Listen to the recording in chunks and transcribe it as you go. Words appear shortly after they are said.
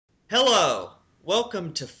Hello,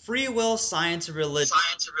 welcome to Free Will, Science, and Religion.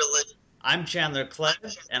 Science and religion. I'm Chandler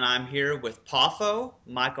Klebs, and I'm here with Poffo,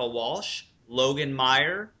 Michael Walsh, Logan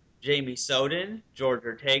Meyer, Jamie Soden, George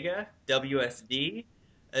Ortega, WSD,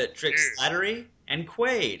 Slattery, and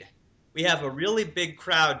Quayd. We have a really big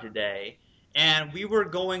crowd today, and we were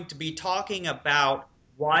going to be talking about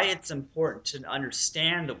why it's important to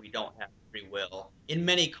understand that we don't have free will in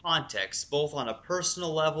many contexts, both on a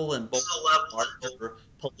personal level and both Personal on a level. larger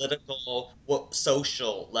political,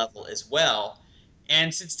 social level as well.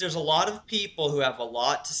 And since there's a lot of people who have a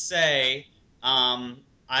lot to say,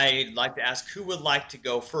 I'd like to ask who would like to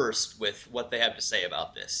go first with what they have to say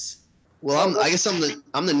about this. Well, I guess I'm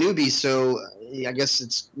the newbie, so I guess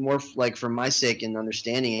it's more like for my sake in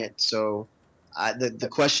understanding it. So, the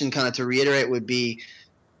question, kind of to reiterate, would be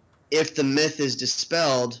if the myth is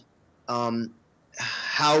dispelled,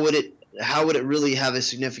 how would it really have a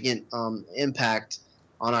significant impact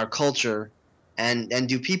on our culture, and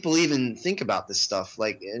do people even think about this stuff?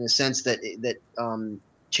 Like in a sense that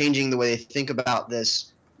changing the way they think about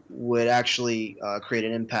this would actually create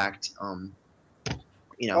an impact. All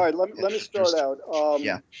right, let me start out.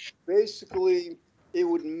 Yeah. Basically, it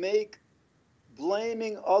would make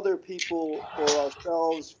blaming other people or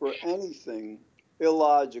ourselves for anything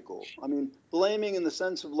illogical. I mean, blaming in the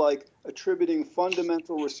sense of like attributing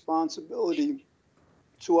fundamental responsibility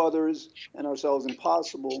to others and ourselves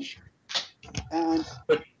impossible. And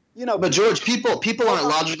But George, people aren't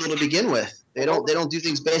logical to begin with. They don't do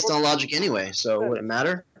things based on logic anyway. So would it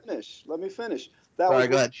matter? Let me finish. That All was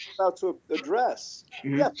right, go ahead. what I was about to address.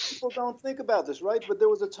 Mhm. Yeah, people don't think about this, right? But there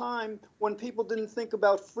was a time when people didn't think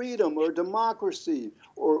about freedom or democracy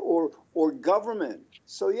or government.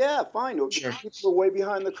 So yeah, fine. Sure. People are way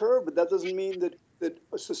behind the curve, but that doesn't mean that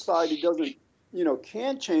a society doesn't,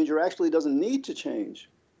 can't change or actually doesn't need to change.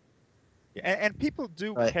 And people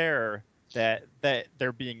do Right. care that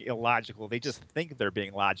they're being illogical. They just think they're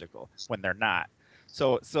being logical when they're not.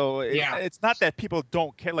 So it's not that people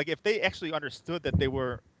don't care. Like if they actually understood that they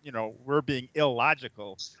were being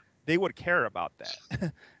illogical, they would care about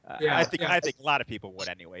that. I think a lot of people would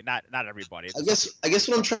anyway. Not everybody. I guess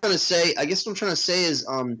what I'm trying to say. Is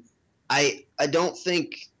I don't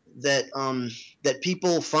think that that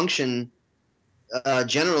people function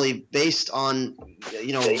generally based on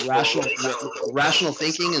rational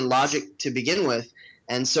thinking and logic to begin with,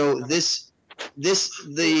 and so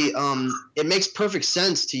it makes perfect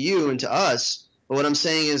sense to you and to us. But what I'm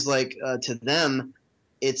saying is like to them,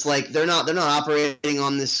 it's like they're not operating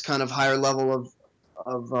on this kind of higher level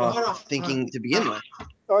of thinking to begin with.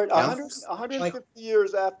 All right, Yeah. 150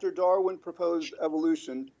 years after Darwin proposed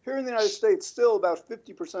evolution, here in the United States, still about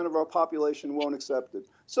 50% of our population won't accept it.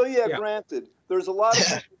 So yeah, granted, there's a lot of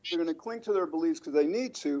people that are going to cling to their beliefs because they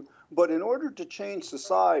need to, but in order to change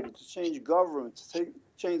society, to change government, to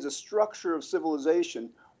change the structure of civilization,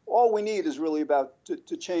 all we need is really about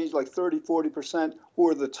to change like 30, 40% who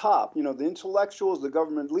are the top, the intellectuals, the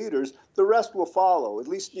government leaders. The rest will follow, at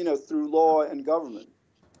least, through law and government.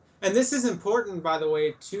 And this is important, by the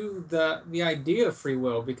way, to the idea of free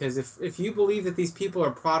will, because if you believe that these people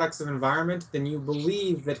are products of environment, then you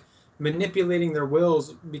believe that manipulating their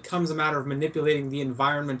wills becomes a matter of manipulating the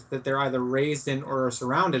environment that they're either raised in or are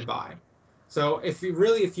surrounded by. So if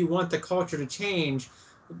you want the culture to change,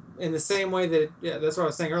 in the same way that that's what I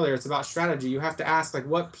was saying earlier, it's about strategy. You have to ask, like,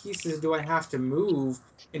 what pieces do I have to move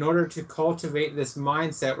in order to cultivate this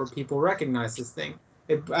mindset where people recognize this thing?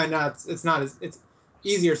 It's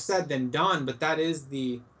easier said than done, but that is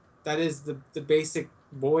the basic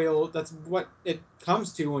boil. That's what it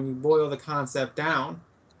comes to when you boil the concept down.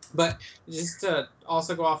 But just to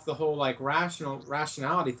also go off the whole like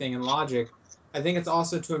rationality thing and logic, I think it's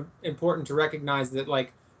also important to recognize that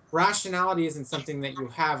like rationality isn't something that you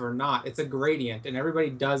have or not. It's a gradient, and everybody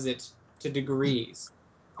does it to degrees.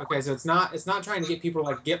 Okay, so it's not trying to get people to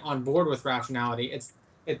like get on board with rationality. It's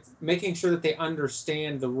making sure that they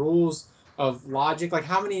understand the rules of logic. Like,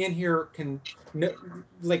 how many in here can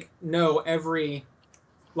know every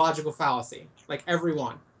logical fallacy? Like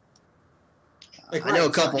everyone. Like, I know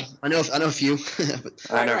a couple. I know a few.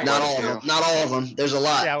 But not all of them. Not all of them. There's a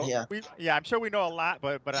lot. Yeah. I'm sure we know a lot,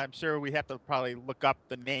 but I'm sure we have to probably look up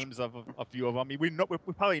the names of a few of them. I mean, we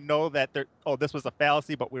probably know that this was a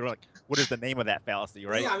fallacy, but we were like, what is the name of that fallacy,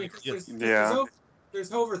 right? Yeah, I mean,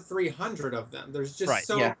 there's over 300 of them. There's just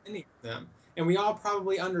many of them, and we all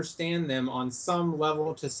probably understand them on some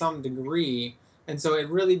level to some degree. And so it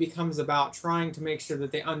really becomes about trying to make sure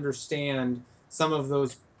that they understand some of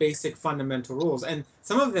those basic fundamental rules. And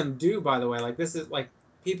some of them do, by the way. Like, this is like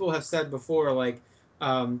people have said before, like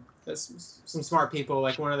some smart people,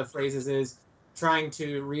 like one of the phrases is trying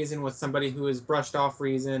to reason with somebody who has brushed off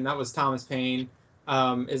reason. That was Thomas Paine.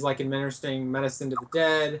 Is like administering medicine to the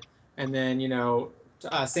dead. And then,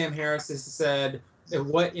 Sam Harris has said,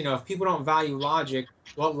 if people don't value logic,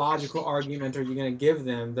 what logical argument are you going to give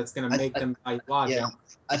them that's going to make them value logic? Yeah,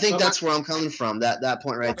 I think that's where I'm coming from. That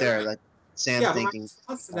point right there, that Sam yeah, thinking. but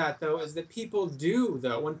my response to that though is that people do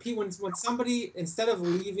though. When somebody, instead of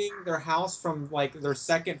leaving their house from like their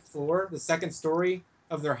second floor, the second story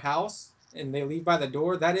of their house, and they leave by the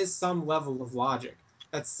door, that is some level of logic.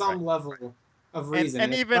 That's some level of reason.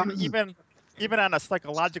 And even on a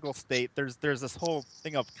psychological state, there's this whole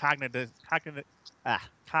thing of cognitive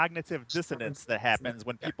dissonance that happens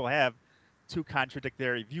when people have two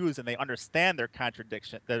contradictory views and they understand their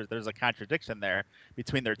contradiction. There's a contradiction there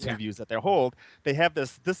between their two views that they hold. They have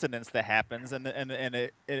this dissonance that happens, and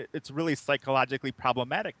it's really psychologically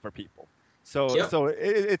problematic for people. So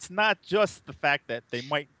it's not just the fact that they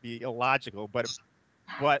might be illogical, but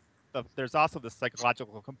there's also the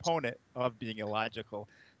psychological component of being illogical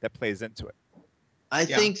that plays into it. I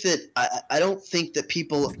think that I don't think that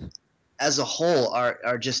people as a whole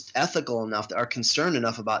are just ethical enough, are concerned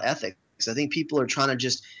enough about ethics. I think people are trying to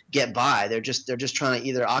just get by. They're just trying to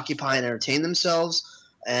either occupy and entertain themselves,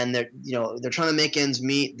 and they're trying to make ends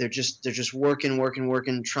meet. They're just working,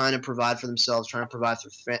 trying to provide for themselves, trying to provide for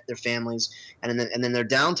their families, and then their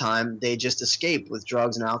downtime they just escape with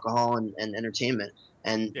drugs and alcohol and entertainment.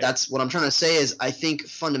 And that's what I'm trying to say is I think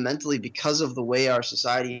fundamentally because of the way our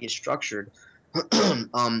society is structured,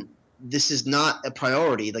 this is not a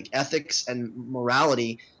priority. Like ethics and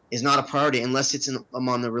morality is not a priority unless it's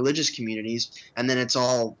among the religious communities, and then it's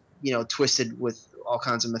all twisted with all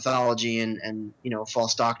kinds of mythology and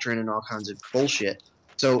false doctrine and all kinds of bullshit.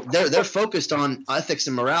 So they're focused on ethics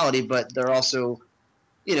and morality, but they're also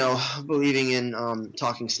believing in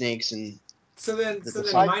talking snakes and still.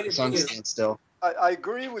 I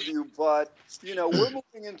agree with you, but we're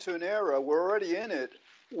moving into an era, we're already in it,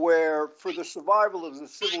 where for the survival of the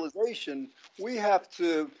civilization, we have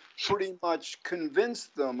to pretty much convince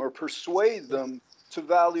them or persuade them to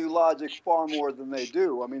value logic far more than they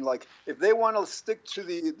do. I mean, like, if they want to stick to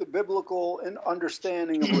the biblical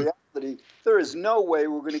understanding of reality, there is no way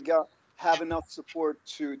we're going to have enough support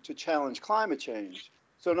to challenge climate change.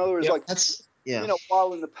 So in other words,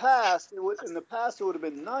 while in the past it would have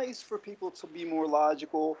been nice for people to be more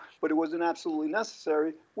logical, but it wasn't absolutely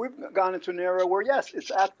necessary. We've gone into an era where yes,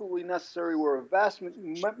 it's absolutely necessary. Where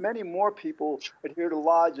many more people adhere to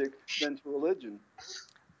logic than to religion.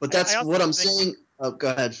 But that's what I'm saying. Oh,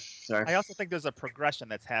 go ahead. Sorry. I also think there's a progression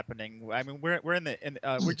that's happening. I mean, we're 20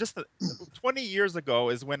 years ago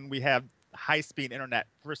is when we have high-speed internet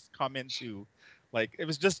first come into. Like it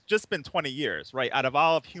was just been 20 years, right? Out of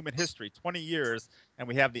all of human history, 20 years, and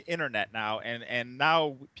we have the internet now, and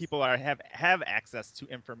now people have access to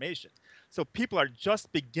information. So people are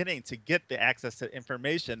just beginning to get the access to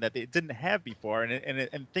information that they didn't have before,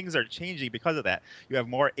 and things are changing because of that. You have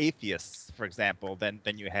more atheists, for example, than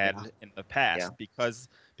you had in the past because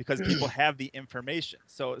people have the information.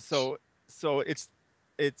 So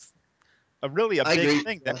it's a really big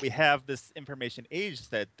thing that we have this information age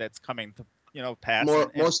that's coming to pass.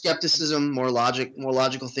 More skepticism, more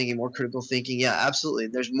logical thinking, more critical thinking. Yeah, absolutely.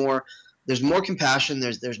 There's more compassion.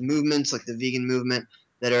 There's movements like the vegan movement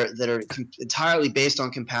that are entirely based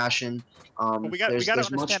on compassion. We got to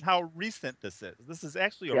understand how recent this is. This is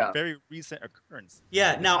actually a very recent occurrence.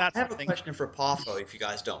 Yeah. Now I have a question for Poffo, if you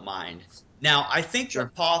guys don't mind. Now I think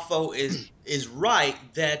that Poffo is right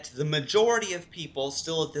that the majority of people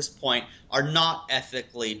still at this point are not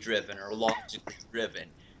ethically driven or logically driven.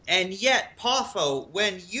 And yet, Poffo,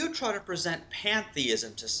 when you try to present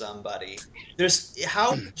pantheism to somebody,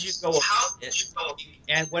 how could you go about it?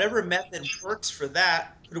 And whatever method works for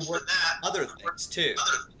that could work for other things too.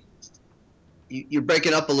 You're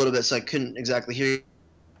breaking up a little bit, so I couldn't exactly hear you.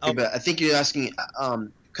 Okay. But I think you're asking,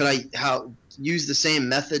 could I use the same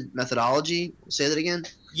methodology? Say that again.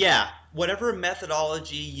 Yeah, whatever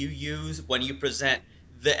methodology you use when you present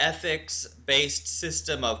the ethics-based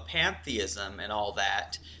system of pantheism and all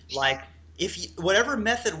that, like whatever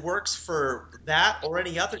method works for that or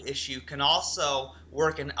any other issue can also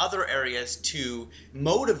work in other areas to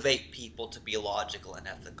motivate people to be logical and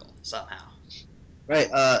ethical somehow. Right,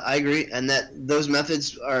 I agree, and that those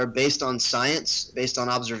methods are based on science, based on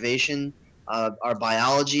observation, our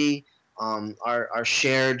biology, our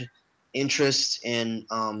shared interests in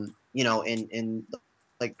in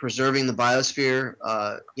like preserving the biosphere.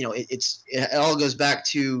 It all goes back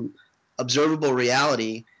to observable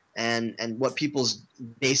reality and what people's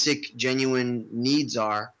basic genuine needs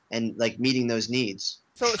are, and like meeting those needs.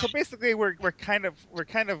 So basically, we're kind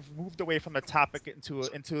of moved away from the topic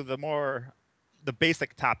into the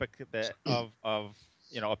basic topic that of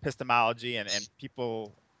epistemology and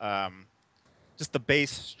people, just the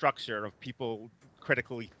base structure of people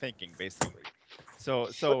critically thinking, basically.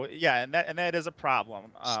 So yeah, and that is a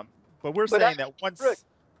problem. But we're saying that once.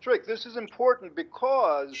 Trick, this is important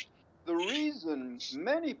because the reason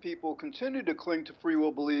many people continue to cling to free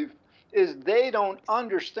will belief is they don't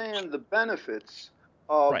understand the benefits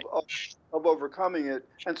of, Right. of, of overcoming it.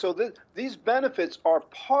 And so these benefits are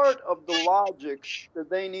part of the logic that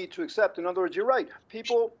they need to accept. In other words, you're right.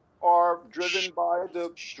 People are driven by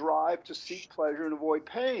the drive to seek pleasure and avoid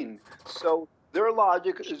pain. So their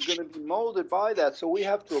logic is going to be molded by that. So we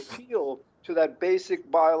have to appeal to that basic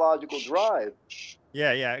biological drive.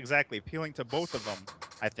 Yeah, exactly. Appealing to both of them,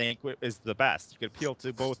 I think, is the best. You could appeal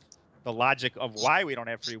to both the logic of why we don't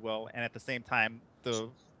have free will, and at the same time, the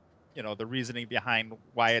reasoning behind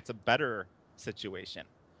why it's a better situation.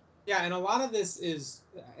 Yeah, and a lot of this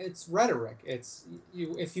it's rhetoric. It's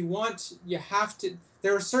if you want, you have to.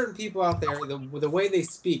 There are certain people out there, the way they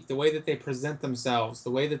speak, the way that they present themselves,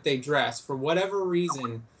 the way that they dress, for whatever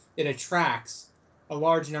reason, it attracts a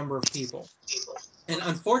large number of people. And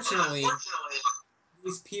unfortunately,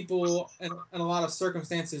 these people, in a lot of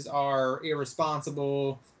circumstances, are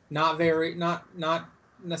irresponsible, not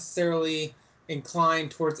necessarily inclined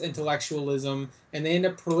towards intellectualism, and they end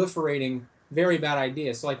up proliferating very bad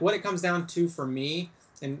ideas. So, like, what it comes down to for me,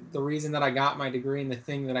 and the reason that I got my degree and the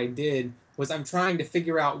thing that I did, was I'm trying to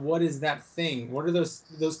figure out what is that thing, what are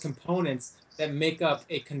those components that make up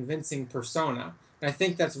a convincing persona. And I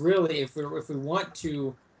think that's really, if we want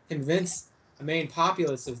to convince the main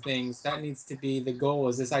populace of things, that needs to be the goal,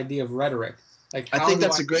 is this idea of rhetoric. Like, I how think do I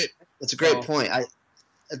that's a great point.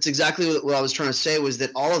 That's exactly what I was trying to say, was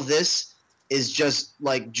that all of this is just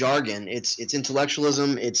like jargon. It's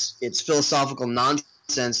intellectualism. It's philosophical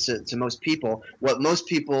nonsense to most people. What most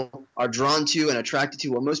people are drawn to and attracted to,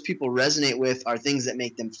 what most people resonate with, are things that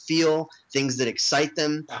make them feel, things that excite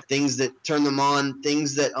them, things that turn them on,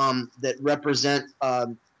 things that represent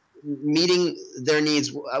meeting their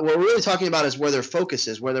needs. What we're really talking about is where their focus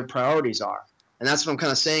is, where their priorities are. And that's what I'm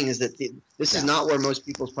kind of saying, is that this is not where most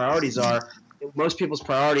people's priorities are. Most people's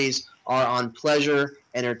priorities are on pleasure,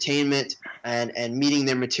 entertainment, and meeting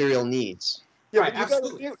their material needs. Yeah, right,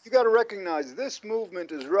 but you got to recognize this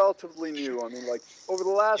movement is relatively new. I mean, like, over the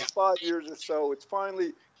last 5 years or so, it's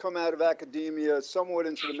finally come out of academia, somewhat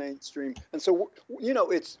into the mainstream. And so,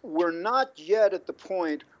 we're not yet at the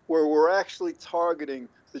point where we're actually targeting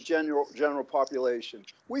the general population.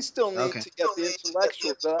 We still need to get the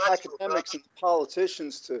intellectuals, the academics, and the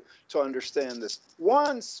politicians to understand this.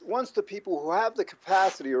 Once the people who have the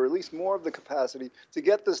capacity, or at least more of the capacity, to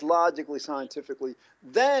get this logically, scientifically,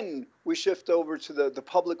 then we shift over to the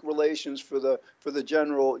public relations for the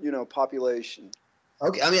general population.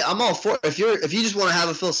 Okay, I mean, I'm all for it. If you just want to have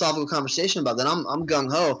a philosophical conversation about that, I'm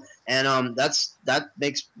gung ho, and that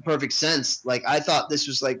makes perfect sense. Like, I thought this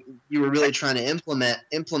was like you were really trying to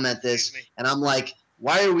implement this, and I'm like,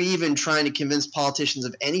 why are we even trying to convince politicians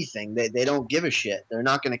of anything? They don't give a shit. They're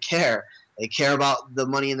not going to care. They care about the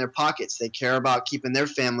money in their pockets. They care about keeping their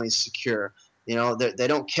families secure. They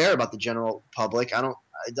don't care about the general public. I don't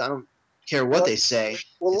care what they say.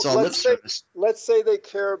 It's all lip service. Let's say they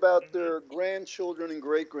care about their grandchildren and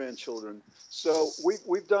great-grandchildren. So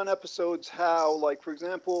we've done episodes how, like, for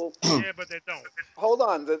example, yeah, but they don't. Hold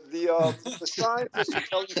on, the scientists are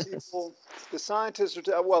telling people, the scientists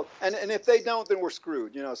are well, and if they don't, then we're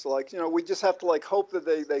screwed. So, like, we just have to, like, hope that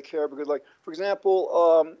they care, because, like, for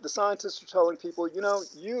example, the scientists are telling people,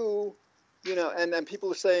 and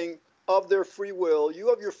people are saying, of their free will, you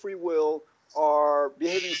of your free will are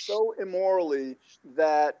behaving so immorally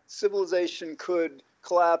that civilization could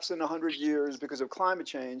collapse in 100 years because of climate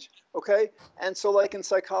change. Okay, and so, like, in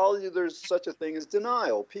psychology, there's such a thing as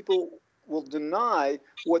denial. People will deny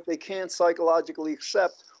what they can't psychologically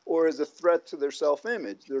accept, or is a threat to their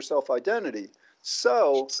self-image, their self-identity.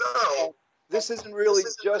 So this isn't really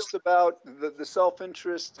just about the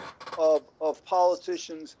self-interest of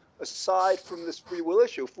politicians, aside from this free will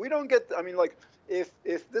issue. If we don't get, I mean, like,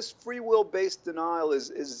 if this free will based denial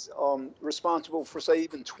is responsible for, say,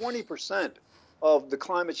 even 20% of the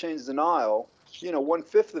climate change denial,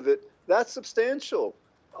 1/5 of it, that's substantial.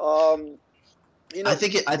 I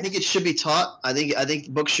think it should be taught. I think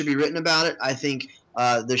books should be written about it. I think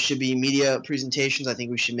there should be media presentations. I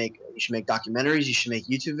think you should make documentaries. You should make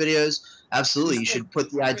YouTube videos. Absolutely, you should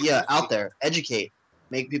put the idea out there, educate,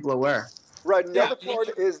 make people aware. Right, and the other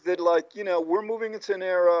part is that, like, we're moving into an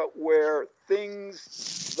era where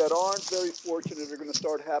things that aren't very fortunate are going to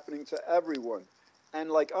start happening to everyone. And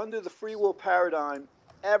like under the free will paradigm,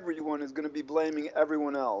 everyone is going to be blaming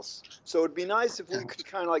everyone else. So it'd be nice if we could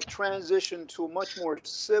kind of like transition to a much more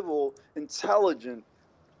civil, intelligent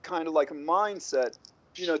kind of like a mindset,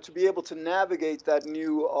 to be able to navigate that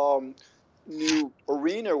new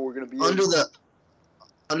arena we're going to be under in.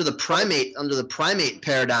 Under the primate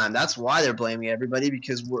paradigm, that's why they're blaming everybody,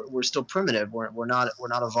 because we're still primitive. We're not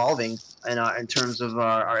evolving in terms of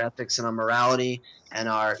our ethics and our morality and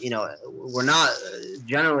our we're not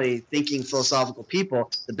generally thinking philosophical people.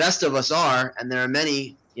 The best of us are, and there are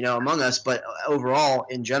many among us, but overall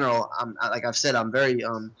in general, like I've said, I'm very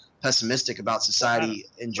pessimistic about society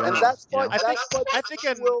in general. And that's why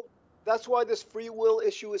that's why this free will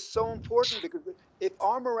issue is so important, because if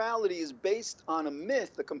our morality is based on a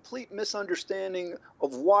myth, a complete misunderstanding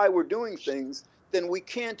of why we're doing things, then we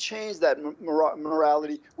can't change that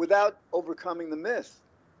morality without overcoming the myth.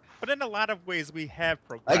 But in a lot of ways, we have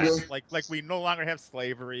progressed. Like we no longer have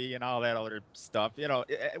slavery and all that other stuff.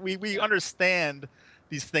 We understand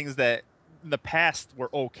these things that in the past were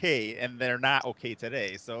okay and they're not okay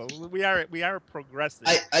today. So we are progressing.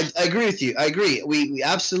 I agree with you. I agree. We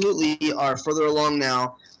absolutely are further along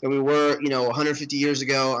now than we were 150 years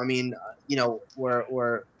ago. I mean,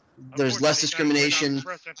 where there's less discrimination.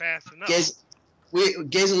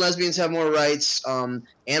 Gays and lesbians have more rights.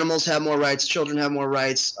 Animals have more rights. Children have more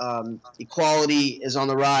rights. Equality is on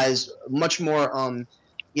the rise. Much more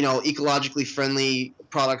ecologically friendly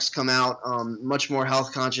products come out. Much more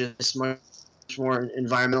health conscious. Much more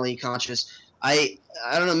environmentally conscious. I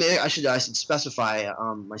don't know. Maybe I should specify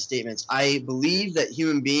my statements. I believe that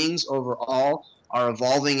human beings overall are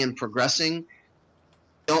evolving and progressing.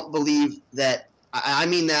 I don't believe that. I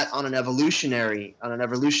mean that on an evolutionary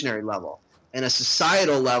level. In a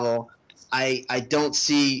societal level, I don't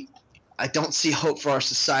see hope for our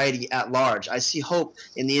society at large. I see hope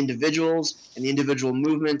in the individuals and the individual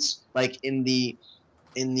movements, like in the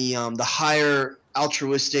higher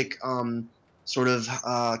altruistic sort of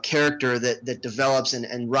character that develops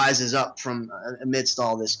and rises up from amidst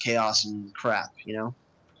all this chaos and crap.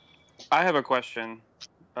 I have a question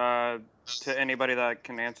to anybody that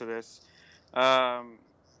can answer this.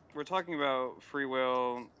 We're talking about free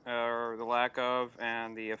will, or the lack of,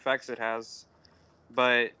 and the effects it has.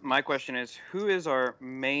 But my question is, who is our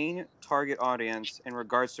main target audience in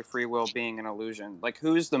regards to free will being an illusion? Like,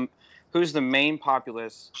 who's the main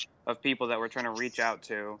populace of people that we're trying to reach out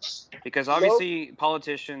to? Because obviously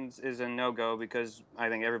politicians is a no-go, because I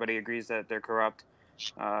think everybody agrees that they're corrupt.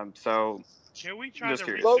 So can we try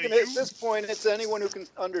to Logan, at this point, it's anyone who can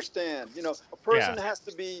understand. A person has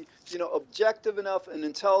to be, objective enough and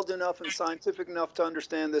intelligent enough and scientific enough to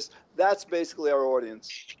understand this. That's basically our audience.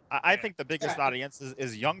 I think the biggest audience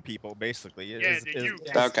is young people, basically.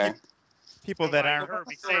 Okay. People that aren't. Heard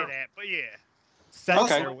me say that, but yeah. Set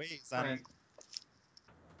their ways on.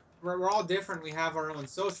 We're all different. We have our own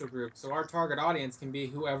social group, so our target audience can be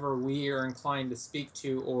whoever we are inclined to speak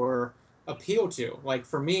to or appeal to. Like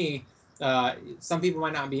for me, some people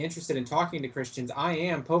might not be interested in talking to Christians. I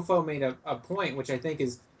am. Poffo made a point which I think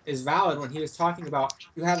is valid when he was talking about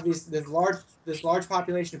you have this large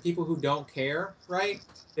population of people who don't care, right?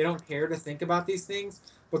 They don't care to think about these things.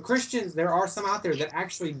 But Christians, there are some out there that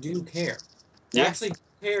actually do care. They actually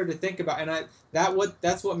care to think about, and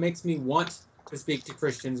that's what makes me want to speak to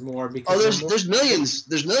Christians more, because there's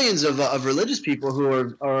millions of religious people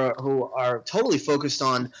who are totally focused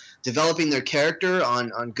on developing their character,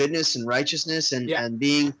 on goodness and righteousness and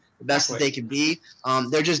being the best that they can be.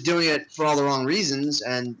 They're just doing it for all the wrong reasons,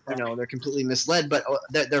 and they're completely misled. But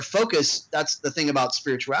their focus, that's the thing about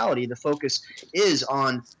spirituality, the focus is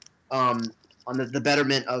on the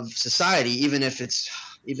betterment of society, even if it's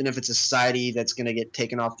a society that's going to get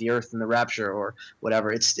taken off the earth in the rapture or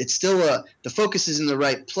whatever. It's still the focus is in the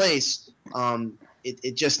right place.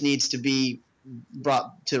 It just needs to be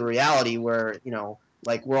brought to reality where,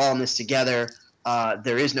 like, we're all in this together.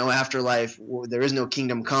 There is no afterlife. There is no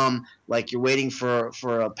kingdom come. Like, you're waiting for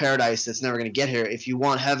a paradise that's never going to get here. If you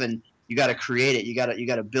want heaven, you got to create it. You got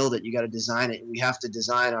to build it. You got to design it. We have to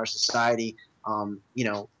design our society,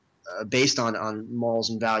 based on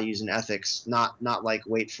morals and values and ethics, not like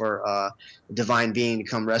wait for a divine being to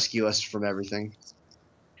come rescue us from everything.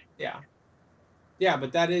 Yeah,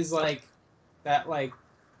 but that is like that. Like,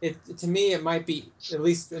 to me, it might be, at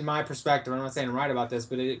least in my perspective, I'm not saying I'm right about this,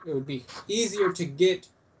 but it would be easier to get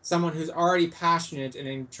someone who's already passionate and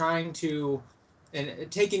in trying to and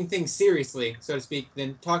taking things seriously, so to speak,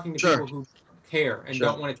 than talking to people who care and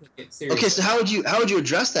don't want to take it seriously. Okay, so how would you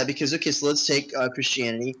address that? Because so let's take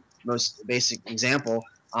Christianity, most basic example.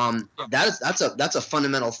 That's a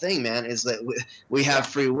fundamental thing, man. Is that we have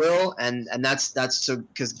free will, and that's so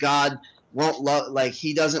because God won't love, like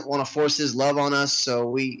he doesn't want to force his love on us, so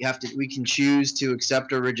we can choose to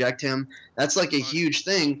accept or reject him. That's like a huge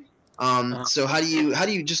thing. So how do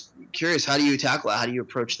you just curious, how do you tackle it? How do you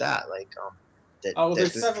approach that?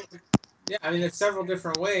 There's several. Yeah, I mean, there's several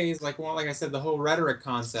different ways. Like, well, like I said, the whole rhetoric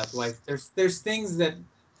concept. Like, there's things that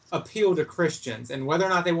appeal to Christians, and whether or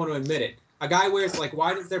not they want to admit it. A guy wears, like,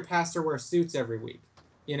 why does their pastor wear suits every week?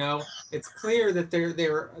 You know, it's clear that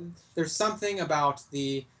there's something about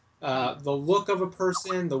the look of a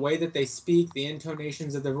person, the way that they speak, the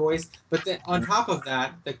intonations of their voice. But then on top of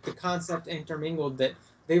that, the concept intermingled that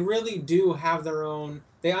they really do have their own.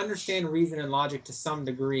 They understand reason and logic to some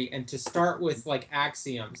degree, and to start with like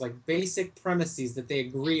axioms, like basic premises that they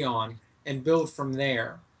agree on, and build from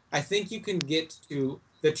there. I think you can get to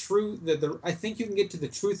the truth. I think you can get to the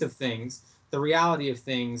truth of things, the reality of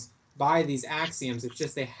things, by these axioms. It's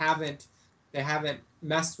just they haven't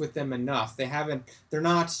messed with them enough. They're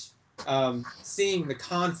not seeing the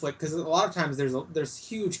conflict, because a lot of times there's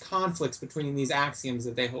huge conflicts between these axioms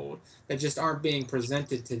that they hold that just aren't being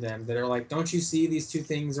presented to them. That are like, don't you see these two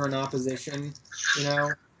things are in opposition, you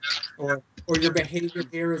know, or your behavior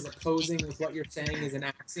here is opposing with what you're saying is an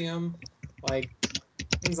axiom, like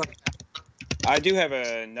things like that. I do have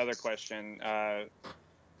another question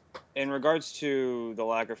in regards to the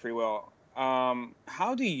lack of free will.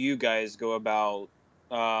 How do you guys go about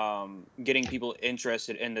getting people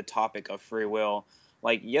interested in the topic of free will?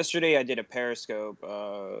 Like yesterday, I did a Periscope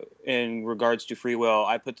in regards to free will.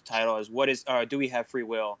 I put the title as do we have free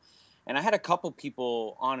will? And I had a couple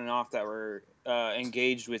people on and off that were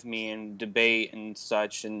engaged with me in debate and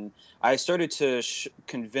such. And I started to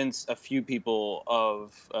convince a few people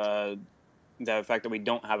of the fact that we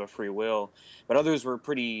don't have a free will. But others were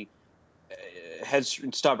pretty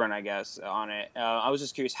stubborn, I guess, on it. I was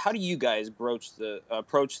just curious, how do you guys approach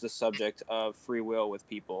the subject of free will with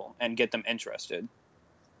people and get them interested?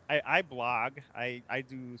 I blog, I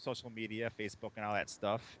do social media, Facebook and all that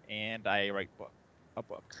stuff, and I write a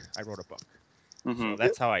book. I wrote a book. Mm-hmm. So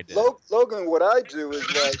that's how I did. Logan, what I do is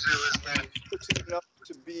like, fortunate enough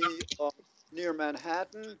to be near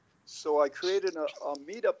Manhattan, so I created a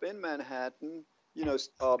meetup in Manhattan,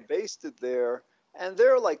 based it there. And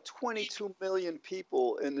there are like 22 million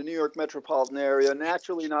people in the New York metropolitan area.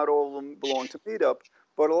 Naturally, not all of them belong to Meetup,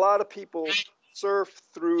 but a lot of people surf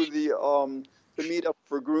through the Meetup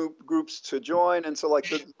for groups to join. And so, like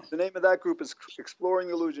the name of that group is Exploring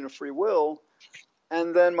the Illusion of Free Will.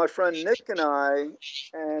 And then my friend Nick and I,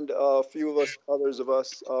 and a few of us, others of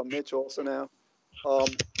us, Mitch also now,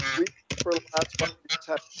 we for the last 5 years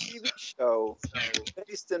had a TV show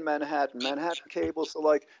based in Manhattan cable. So,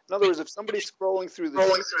 like, in other words, if somebody's scrolling through the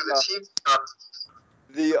TV,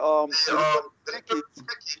 the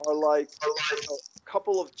Nickies are like a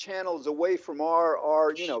couple of channels away from our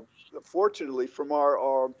fortunately from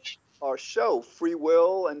our show, Free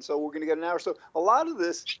Will, and so we're going to get an hour. So a lot of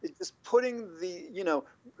this is just putting the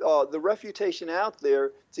refutation out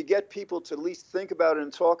there to get people to at least think about it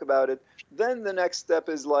and talk about it. Then the next step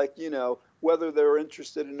is like, whether they're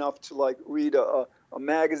interested enough to like read a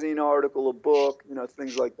magazine article, a book,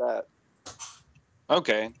 things like that.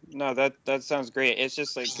 Okay, no, that sounds great. It's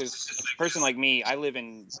just like, because a person like me, I live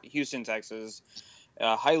in Houston, Texas,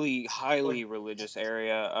 a highly religious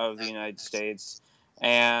area of the United States,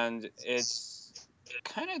 and it's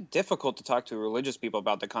kind of difficult to talk to religious people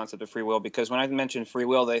about the concept of free will, because when I mention free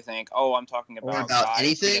will, they think, oh, I'm talking about God,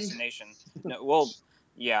 predestination. No, well,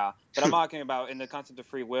 yeah, but I'm talking about in the concept of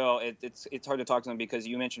free will. It's hard to talk to them because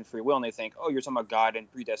you mentioned free will and they think, oh, you're talking about God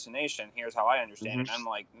and predestination. Here's how I understand it. And I'm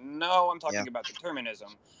like, no, I'm talking about determinism.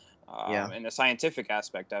 And the scientific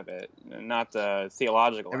aspect of it, not the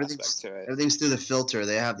theological aspect to it. Everything's through the filter.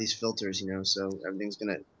 They have these filters, so everything's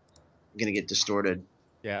gonna get distorted.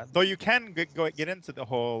 Yeah, though you can get into the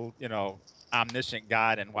whole, omniscient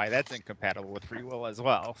God and why that's incompatible with free will as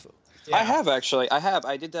well. So. Yeah.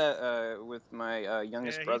 I did that with my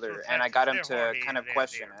youngest brother, and I got him to kind of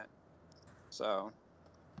question it. So.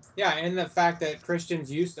 Yeah, and the fact that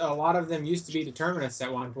Christians a lot of them used to be determinists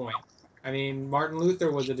at one point. I mean, Martin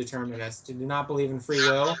Luther was a determinist. He did not believe in free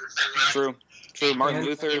will. True. Martin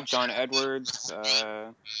Luther, John Edwards,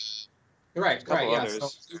 right, a couple yeah.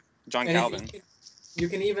 others. So, John Calvin. You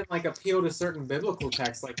can even like appeal to certain biblical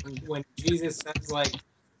texts, like when Jesus says, like,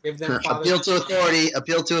 give them appeal to authority.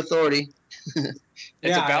 Appeal to authority.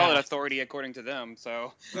 It's a valid authority according to them.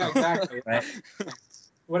 So. Yeah, exactly. Right.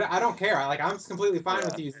 What I don't care. Like, I'm completely fine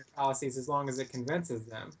with using fallacies as long as it convinces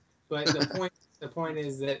them. But the point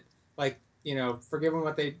is that, like, forgive them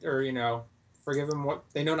what they, or forgive them what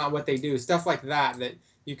they know not what they do. Stuff like that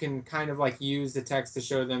you can kind of like use the text to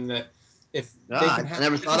show them that if they can I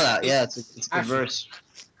never thought of that. Yeah, it's a good verse.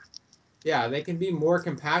 Yeah, they can be more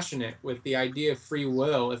compassionate with the idea of free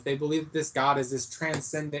will if they believe that this God is this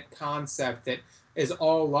transcendent concept that is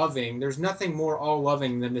all loving. There's nothing more all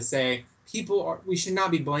loving than to say we should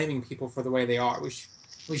not be blaming people for the way they are. We should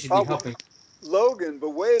be helping. Logan,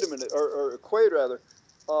 but wait a minute, or Quayd rather.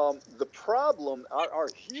 The problem, our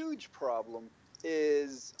huge problem,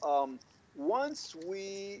 is once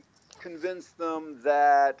we convince them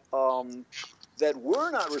that that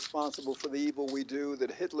we're not responsible for the evil we do,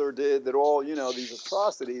 that Hitler did, that all these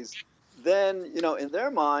atrocities, then in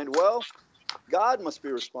their mind, well, God must be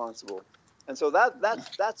responsible, and so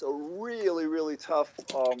that's a really really tough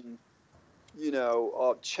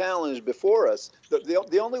challenge before us.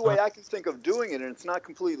 The only way I can think of doing it, and it's not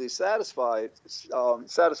completely satisfactory,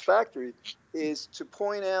 is to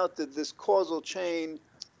point out that this causal chain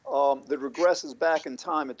that regresses back in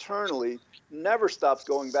time eternally never stops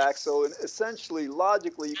going back. So essentially,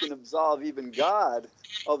 logically, you can absolve even God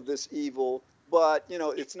of this evil, but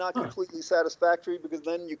it's not completely satisfactory because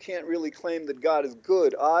then you can't really claim that God is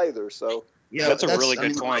good either. So yeah, that's a really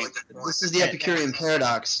good point. This is the Epicurean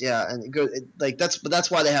paradox, yeah, and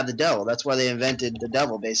that's why they have the devil. That's why they invented the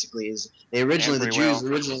devil. Basically, is the Jews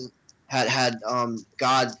originally had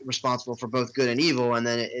God responsible for both good and evil, and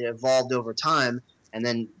then it evolved over time, and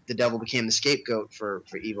then the devil became the scapegoat for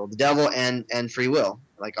evil. The devil and free will,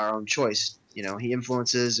 like our own choice. He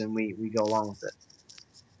influences, and we go along with it.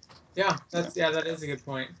 Yeah, that is a good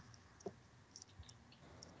point.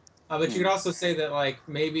 But you could also say that like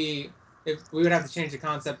maybe if we would have to change the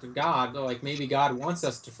concept of God, like maybe God wants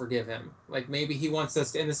us to forgive him. Like maybe he wants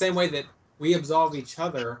us to, in the same way that we absolve each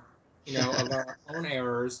other, of our own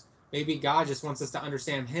errors, maybe God just wants us to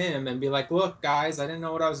understand him and be like, look, guys, I didn't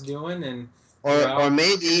know what I was doing. And or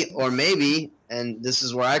maybe, and this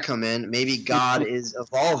is where I come in, maybe God is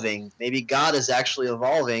evolving. Maybe God is actually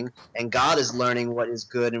evolving, and God is learning what is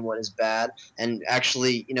good and what is bad. And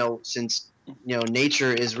actually, since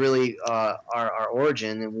nature is really our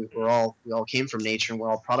origin, and we all came from nature, and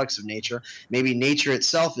we're all products of nature. Maybe nature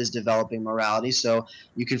itself is developing morality, so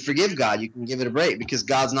you can forgive God, you can give it a break, because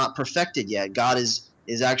God's not perfected yet. God is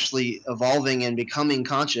actually evolving and becoming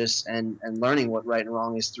conscious and learning what right and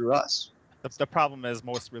wrong is through us. The problem is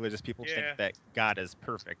most religious people think that God is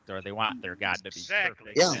perfect, or they want their God to be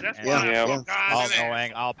perfect. All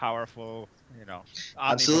knowing, all powerful.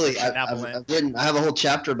 Absolutely. I have a whole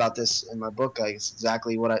chapter about this in my book. It's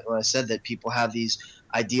exactly what I said, that people have these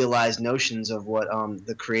idealized notions of what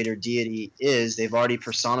the creator deity is. They've already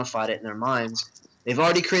personified it in their minds. They've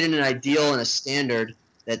already created an ideal and a standard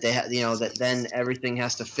that they that then everything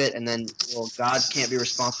has to fit, and then God can't be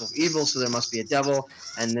responsible for evil, so there must be a devil,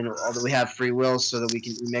 and then although we have free will so that we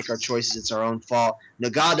make our choices, it's our own fault.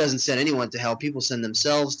 God doesn't send anyone to hell. People send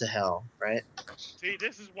themselves to hell, right? See,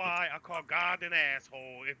 this is why I call God an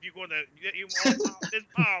asshole. If you're gonna get him all this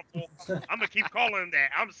powerful, I'm gonna keep calling him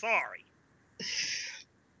that. I'm sorry.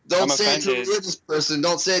 Don't say it to the religious person.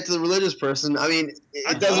 Don't say it to the religious person. I mean,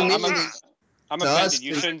 it doesn't mean anything. I'm offended.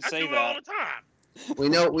 You shouldn't say that. All the time. We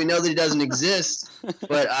know that he doesn't exist,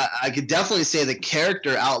 but I could definitely say the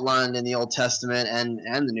character outlined in the Old Testament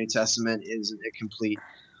and the New Testament is a complete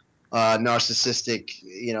narcissistic,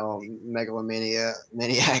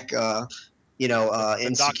 maniac,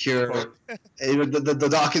 insecure. The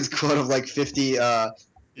Dawkins quote of like 50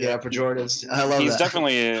 pejoratives. I love He's that.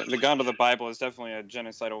 definitely the God of the Bible is definitely a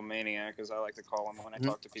genocidal maniac, as I like to call him when I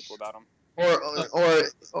talk to people about him.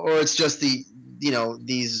 Or it's just the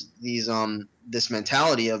these this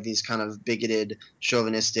mentality of these kind of bigoted,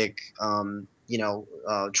 chauvinistic,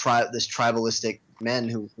 this tribalistic men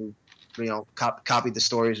who copied the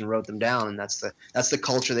stories and wrote them down, and that's the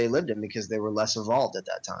culture they lived in because they were less evolved at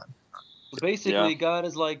that time. Basically, God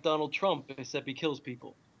is like Donald Trump, except he kills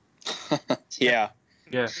people. Yeah.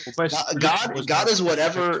 Yeah, well, God is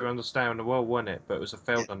whatever to understand the world, wasn't it? But it was a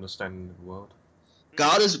failed understanding of the world.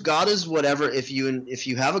 God is whatever. If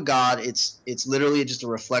you have a God, it's literally just a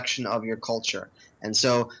reflection of your culture. And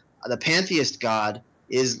so the pantheist God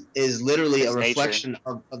is literally a reflection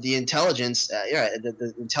of the intelligence,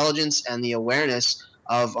 the intelligence and the awareness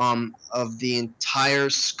of the entire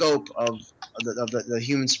scope of the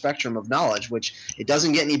human spectrum of knowledge, which it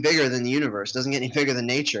doesn't get any bigger than the universe, doesn't get any bigger than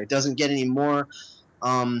nature, it doesn't get any more.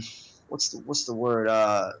 What's the word?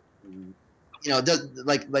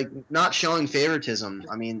 Like not showing favoritism.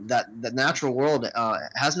 I mean, that the natural world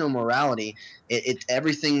has no morality.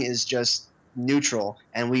 Everything is just neutral,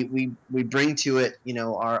 and we bring to it,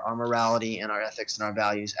 our morality and our ethics and our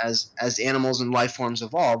values. As animals and life forms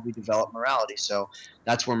evolve, we develop morality. So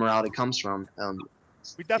that's where morality comes from.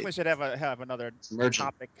 We definitely should have another emergent.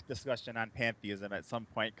 topic discussion on pantheism at some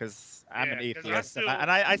point, because I'm an Yeah, 'cause atheist,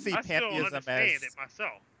 and I see I still don't pantheism understand as it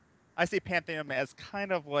myself. I see pantheism as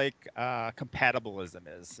kind of like compatibilism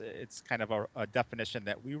is. It's kind of a definition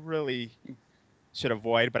that we really should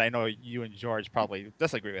avoid, but I know you and George probably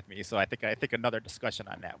disagree with me, so I think another discussion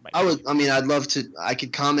on that might. I'd love to. I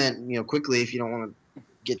could comment, quickly if you don't want to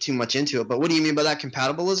get too much into it. But what do you mean by that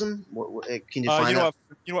compatibilism? Can you define that?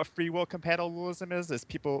 You know what free will compatibilism is? Is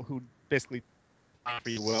people who basically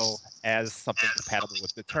free will as something compatible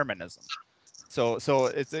with determinism. So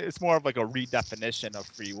it's more of like a redefinition of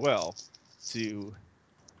free will to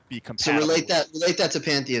be compatible. So relate that to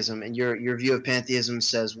pantheism, and your view of pantheism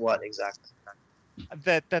says what exactly?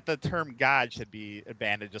 That the term God should be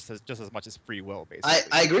abandoned just as much as free will, basically.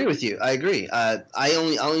 I agree with you. I agree. I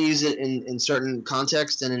only use it in certain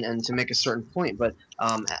context and to make a certain point. But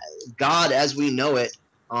God, as we know it,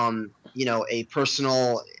 a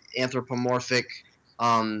personal, anthropomorphic,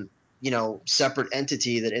 separate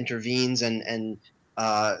entity that intervenes and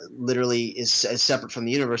literally is separate from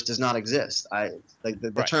the universe, does not exist.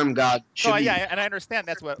 The term God should be. Yeah, and I understand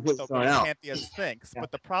that's what the pantheist thinks,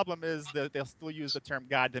 but the problem is that they'll still use the term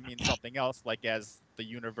God to mean something else, like as the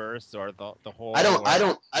universe or the whole. I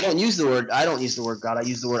don't use the word God. I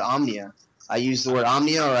use the word omnia. I use the word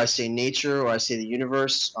omnia, or I say nature, or I say the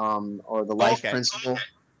universe, or the life principle.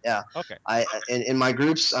 Yeah. Okay. In my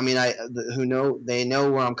groups, they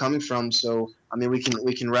know where I'm coming from, so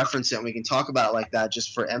we can reference it and we can talk about it like that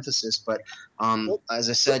just for emphasis. But as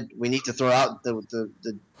I said, we need to throw out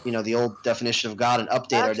the old definition of God and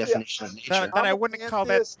update our definition of nature. Then I wouldn't call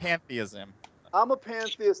that pantheism. I'm a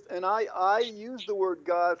pantheist, and I use the word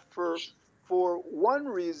God for one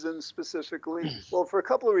reason specifically. Well, for a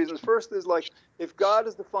couple of reasons. First is, like, if God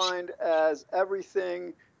is defined as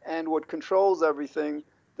everything and what controls everything,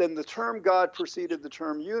 then the term God preceded the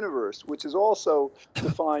term universe, which is also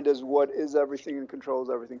defined as what is everything and controls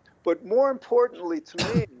everything. But more importantly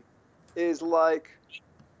to me is, like,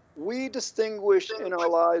 we distinguish in our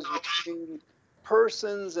lives between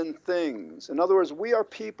persons and things. In other words, we are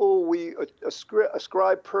people. We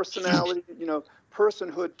ascribe personality,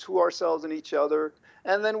 personhood to ourselves and each other,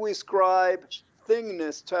 and then we ascribe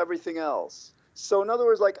thingness to everything else. So in other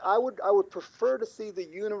words, like, I would prefer to see the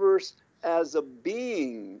universe as a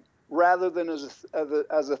being rather than as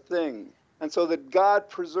a thing, and so that God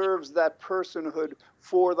preserves that personhood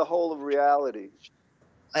for the whole of reality.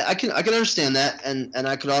 I can understand that, and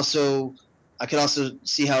I could also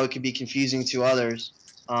see how it could be confusing to others.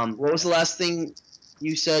 What was the last thing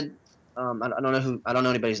you said? I don't know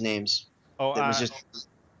anybody's names. Oh, it was just.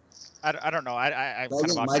 I don't know. I'm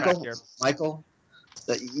kind of off Michael. Track here. Michael.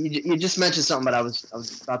 You just mentioned something, but I was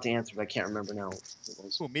about to answer, but I can't remember now.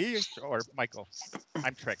 Who, me or Michael?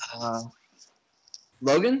 I'm tricked.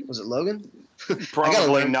 Logan? Was it Logan?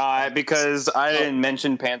 Probably not, because I didn't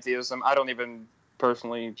mention pantheism. I don't even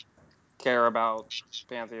personally care about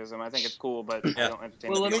pantheism. I think it's cool, but I don't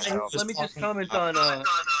entertain it myself. Let me just comment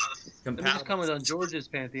on George's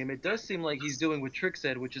pantheism. It does seem like he's doing what Trick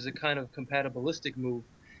said, which is a kind of compatibilistic move,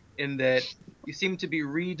 in that you seem to be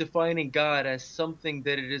redefining God as something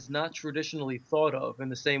that it is not traditionally thought of, in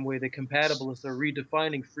the same way that compatibilists are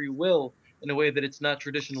redefining free will in a way that it's not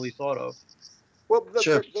traditionally thought of. Well,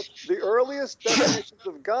 the earliest definitions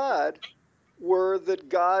of God were that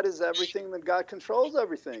God is everything, that God controls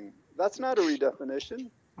everything. That's not a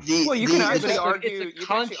redefinition. Well, you can actually argue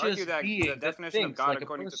that the definition of God,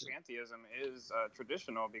 according to pantheism, is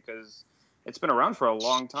traditional, because it's been around for a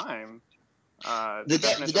long time. The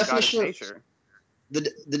definition of God is nature.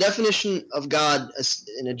 The definition of God,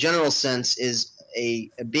 in a general sense, is a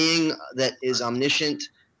being that is omniscient,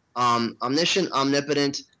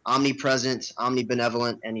 omnipotent, omnipresent,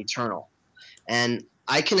 omnibenevolent, and eternal. And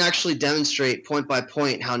I can actually demonstrate point by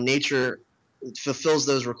point how nature fulfills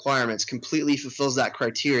those requirements, completely fulfills that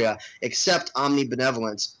criteria, except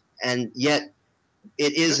omnibenevolence, and yet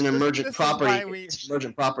it is an emergent property. It's an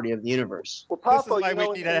emergent property of the universe. Well, Poffo, this is why we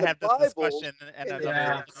need to have this discussion and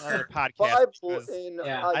another podcast. Bible, in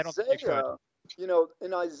Isaiah,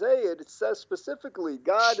 in Isaiah, it says specifically,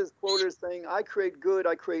 God is quoted as saying, "I create good,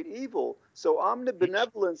 I create evil." So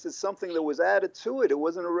omnibenevolence is something that was added to it. It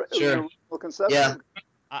wasn't an original conception. Yeah.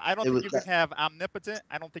 I don't think you can have omnipotent.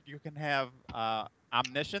 I don't think you can have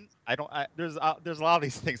omniscient. There's a lot of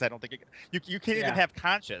these things. I don't think you can't even have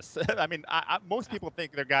conscious. I mean, most people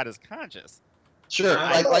think their God is conscious. Sure.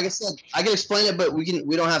 Like I said, I can explain it, but we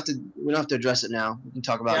don't have to address it now. We can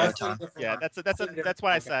talk about it another time. Yeah, that's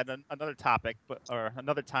what I said. Another topic, or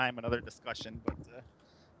another time, another discussion. But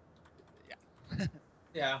yeah.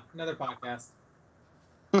 Yeah, another podcast.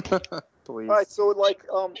 All Please. right, so like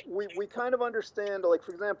we kind of understand, like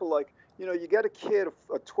for example, like you get a kid,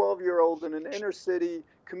 a 12-year-old in an inner city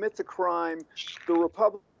commits a crime, the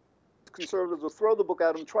Republican conservatives will throw the book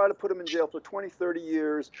at him, try to put him in jail for 20, 30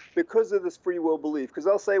 years because of this free will belief. Because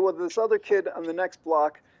they'll say, well, this other kid on the next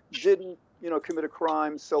block didn't, commit a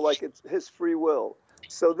crime, so like it's his free will.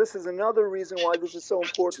 So this is another reason why this is so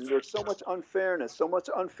important. There's so much unfairness, so much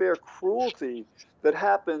unfair cruelty that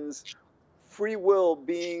happens, free will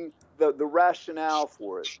being the rationale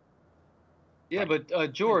for it. Yeah,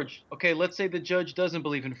 but George, okay, let's say the judge doesn't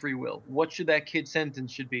believe in free will. What should that kid's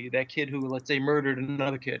sentence should be? That kid who, let's say, murdered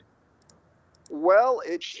another kid. Well,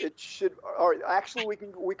 it should. Or actually, we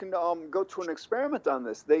can go to an experiment on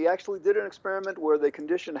this. They actually did an experiment where they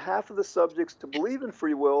conditioned half of the subjects to believe in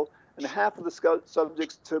free will and half of the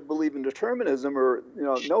subjects to believe in determinism or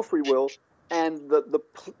no free will. And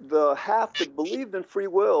the half that believed in free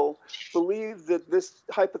will believed that this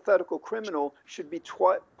hypothetical criminal should be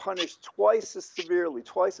punished twice as severely,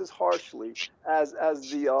 twice as harshly as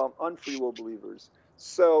the unfree will believers.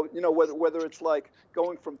 So whether it's like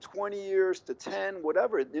going from 20 years to 10,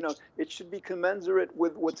 whatever, it should be commensurate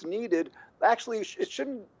with what's needed. Actually, it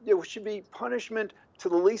shouldn't. It should be punishment to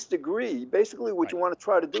the least degree. Basically, what you want to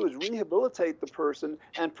try to do is rehabilitate the person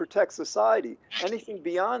and protect society. Anything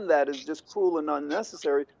beyond that is just cruel and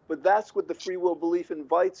unnecessary. But that's what the free will belief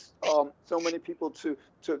invites so many people to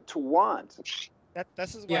want.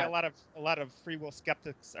 This is why a lot of free will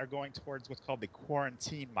skeptics are going towards what's called the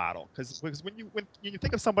quarantine model. Because when you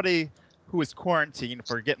think of somebody who is quarantined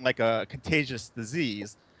for getting like a contagious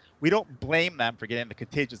disease, we don't blame them for getting the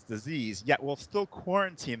contagious disease. Yet we'll still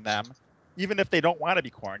quarantine them, even if they don't want to be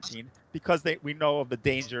quarantined, because we know of the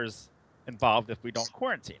dangers involved if we don't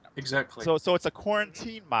quarantine them. Exactly. So it's a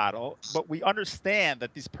quarantine model, but we understand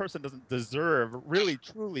that this person doesn't really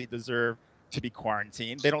truly deserve to be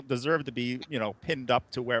quarantined. They don't deserve to be, pinned up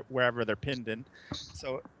to wherever they're pinned in.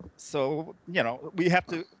 So we have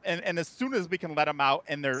to, and as soon as we can let them out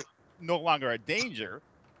and they're no longer a danger,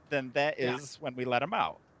 then that is when we let them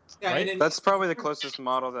out. Yeah, right? That's probably the closest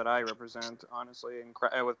model that I represent, honestly,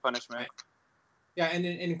 with punishment. Right. Yeah, and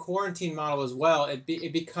in quarantine model as well, it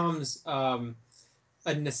becomes a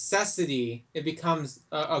necessity. It becomes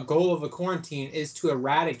a goal of a quarantine is to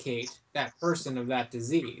eradicate that person of that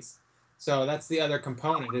disease. So that's the other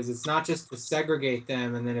component, is it's not just to segregate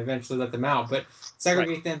them and then eventually let them out, but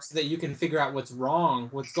segregate them so that you can figure out what's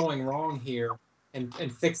going wrong here,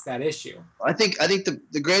 and fix that issue. I think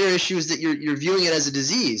the greater issue is that you're viewing it as a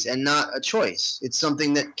disease and not a choice. It's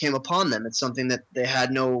something that came upon them. It's something that they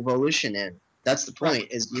had no volition in. That's the point.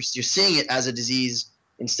 Right. Is you're seeing it as a disease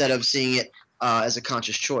instead of seeing it as a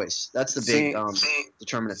conscious choice. That's the big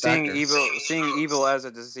determinant factor. Seeing evil as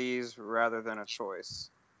a disease rather than a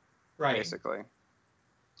choice. Right. Basically.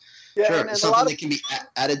 Yeah, sure, and something that can be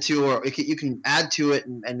added to, or you can add to it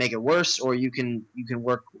and make it worse, or you can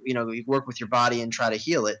work work with your body and try to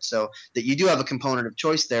heal it, so that you do have a component of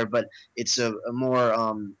choice there, but it's a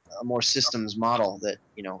more systems model that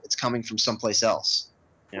it's coming from someplace else.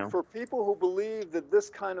 For people who believe that this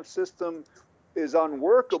kind of system is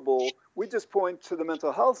unworkable, we just point to the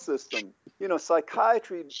mental health system.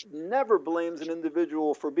 Psychiatry never blames an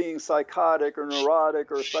individual for being psychotic or neurotic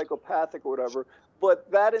or psychopathic or whatever, but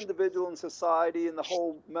that individual in society and the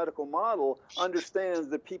whole medical model understands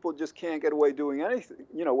that people just can't get away doing anything,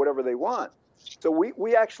 whatever they want. So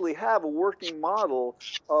we actually have a working model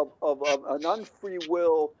of an unfree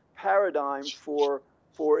will paradigm for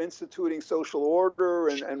instituting social order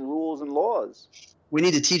and rules and laws. We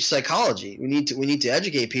need to teach psychology. We need to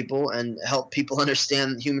educate people and help people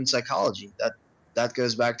understand human psychology. That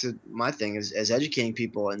goes back to my thing as educating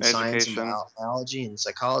people in science and biology and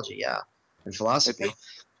psychology, and philosophy.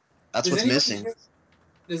 That's what's missing.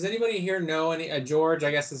 Does anybody here know any George?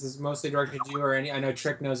 I guess this is mostly directed to you, or I know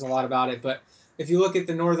Trick knows a lot about it, but if you look at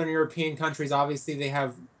the Northern European countries, obviously they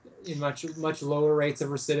have much lower rates of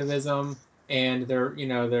recidivism, and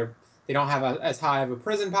they don't have as high of a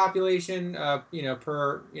prison population,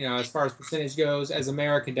 per as far as percentage goes, as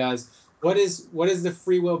America does. What is the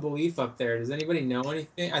free will belief up there? Does anybody know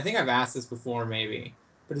anything? I think I've asked this before, maybe,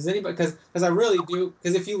 but does anybody? Because I really do.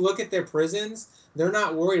 Because if you look at their prisons, they're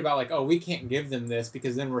not worried about like, oh, we can't give them this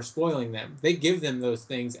because then we're spoiling them. They give them those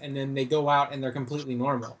things, and then they go out and they're completely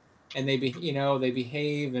normal, and they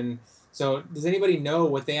behave. And so, does anybody know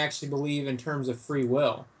what they actually believe in terms of free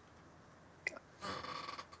will?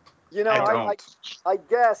 You know, I I, I, don't. I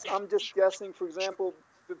guess, I'm just guessing, for example,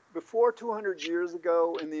 before 200 years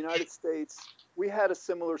ago in the United States, we had a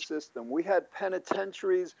similar system. We had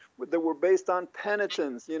penitentiaries that were based on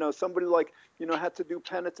penitence. You know, somebody like, you know, had to do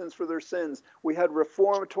penitence for their sins. We had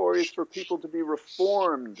reformatories for people to be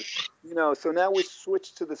reformed. You know, so now we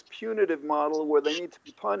switched to this punitive model where they need to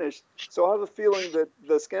be punished. So I have a feeling that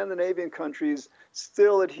the Scandinavian countries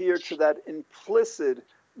still adhere to that implicit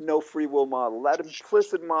no free will model, that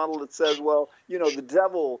implicit model that says, well, you know, the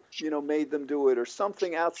devil, you know, made them do it, or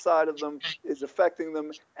something outside of them is affecting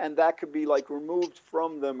them, and that could be like removed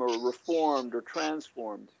from them or reformed or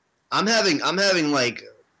transformed. I'm having like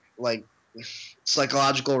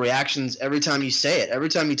psychological reactions every time you say it. Every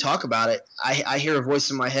time you talk about it, I hear a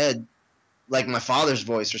voice in my head, like my father's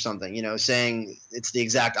voice or something, you know, saying it's the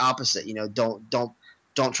exact opposite. You know, don't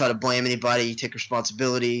try to blame anybody. Take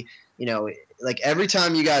responsibility. You know, like every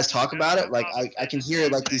time you guys talk about it, like I can hear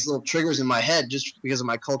like these little triggers in my head just because of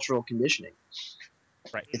my cultural conditioning.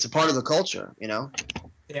 Right. It's a part of the culture, you know.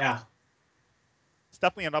 Yeah. It's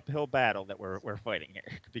definitely an uphill battle that we're fighting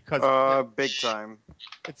here because Big time.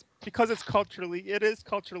 it's because it is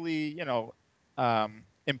culturally,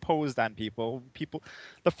 imposed on people.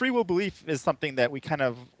 The free will belief is something that we kind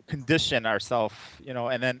of condition ourselves,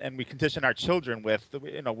 and we condition our children with,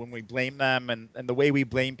 when we blame them and the way we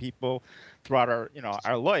blame people throughout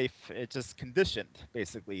our life. It's just conditioned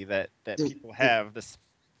basically that people have this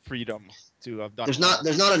freedom to have done. There's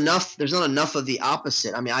not enough of the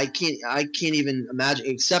opposite. I mean, I can't even imagine,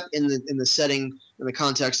 except in the setting, in the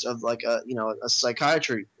context of like a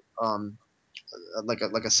psychiatry, like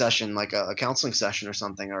a session, like a counseling session or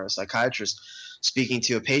something, or a psychiatrist speaking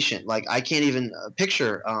to a patient. Like I can't even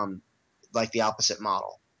picture like the opposite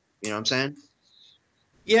model. You know what I'm saying?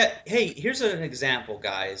 Yeah, hey, here's an example,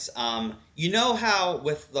 guys. You know how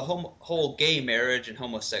with the whole gay marriage and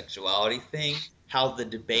homosexuality thing, how the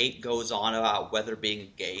debate goes on about whether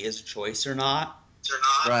being gay is a choice or not?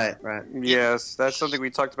 Right. Yes, that's something we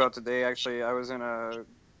talked about today. Actually, I was in a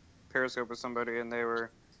Periscope with somebody, and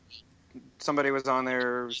somebody was on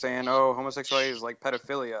there saying, "Oh, homosexuality is like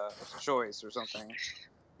pedophilia; it's a choice or something."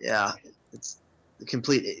 Yeah, it's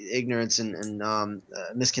complete ignorance and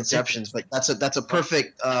misconceptions. But that's a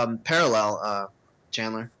perfect parallel,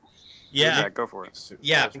 Chandler. Yeah, Go for it.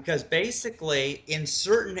 yeah, because basically in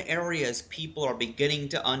certain areas, people are beginning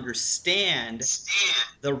to understand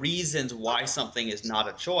the reasons why something is not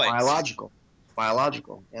a choice.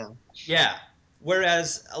 Biological. Yeah. Yeah.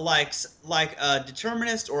 Whereas like a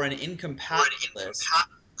determinist or an incompatibilist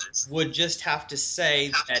would just have to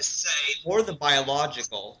say that for the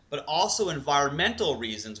biological, but also environmental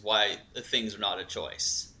reasons why the things are not a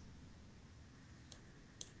choice.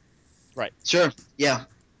 Right. Sure. Yeah.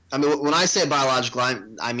 I mean, when I say biological,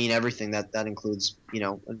 I mean everything that includes,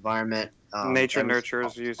 environment. Nature Everything. nurture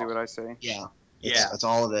is usually what I say. Yeah. Yeah. It's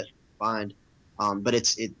all of it combined. But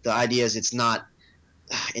the idea is it's not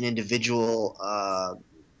an individual,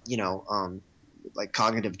 like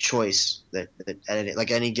cognitive choice that at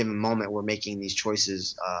like any given moment we're making these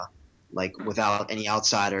choices, like without any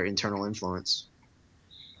outside or internal influence.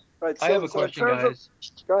 Right. I have a question, guys.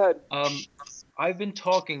 Go ahead. I've been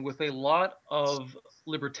talking with a lot of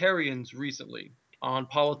libertarians recently on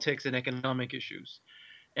politics and economic issues.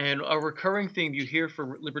 And a recurring theme you hear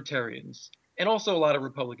from libertarians, and also a lot of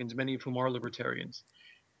Republicans, many of whom are libertarians,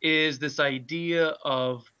 is this idea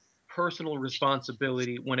of personal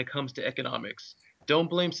responsibility when it comes to economics. Don't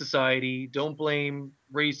blame society, don't blame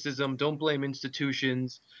racism, don't blame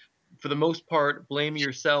institutions. For the most part, blame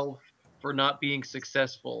yourself for not being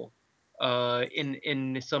successful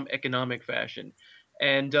in some economic fashion.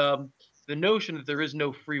 And the notion that there is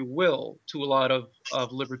no free will to a lot of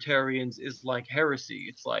libertarians is like heresy.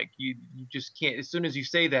 It's like you just can't, as soon as you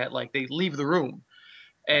say that, like they leave the room.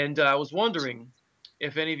 And I was wondering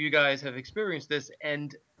if any of you guys have experienced this,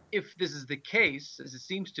 and if this is the case, as it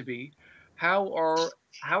seems to be, how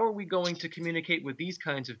are we going to communicate with these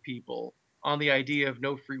kinds of people on the idea of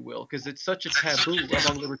no free will? Because it's such a taboo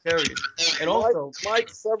among libertarians. And also, Mike,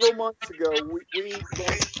 several months ago, we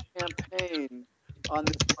launched a campaign on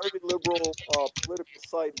this very liberal political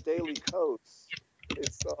site, Daily Coast.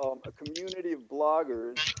 It's a community of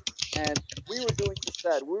bloggers, and we were doing just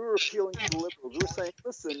that. We were appealing to the liberals. We were saying,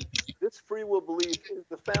 listen, this free will belief is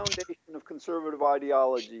the foundation of conservative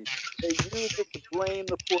ideology. They use it to blame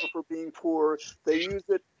the poor for being poor. They use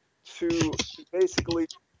it to basically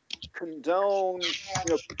condone,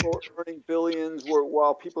 people earning billions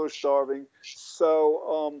while people are starving.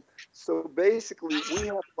 So basically, we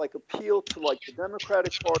have to like appeal to like the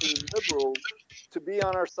Democratic Party and liberals to be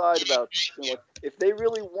on our side about this. Like, if they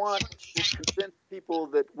really want to convince people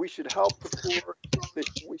that we should help the poor, that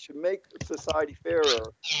we should make society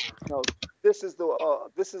fairer, you know, this is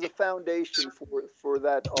a foundation for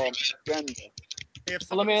that agenda. Hey, if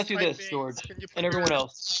Well, let me somebody's ask you this, typing, George, can you put and everyone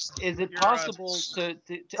else. Is it your possible to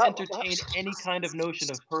How, entertain any kind of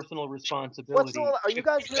notion of personal what's responsibility all? Are you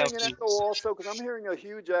guys without hearing an food? echo also? Because I'm hearing a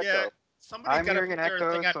huge yeah, echo. somebody's I'm got to hearing put an their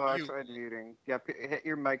echo, thing on so I mute. tried muting. Yeah, hit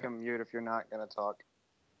your mic on mute if you're not gonna talk.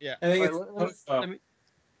 Yeah. I think All right, it's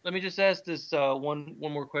let me just ask this one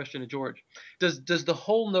more question to George. Does the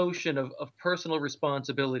whole notion of personal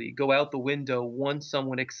responsibility go out the window once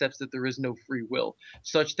someone accepts that there is no free will,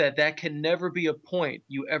 such that that can never be a point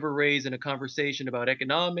you ever raise in a conversation about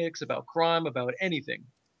economics, about crime, about anything?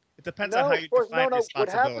 It depends on how No, you of course, no, define no. What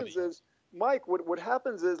happens responsibility. is, Mike. What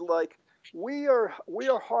happens is like we are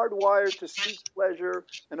hardwired to seek pleasure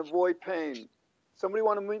and avoid pain. Somebody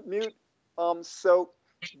want to mute? So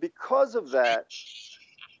because of that,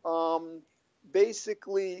 um,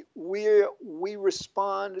 basically we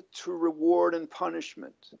respond to reward and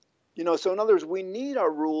punishment. So in other words, we need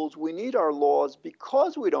our rules, we need our laws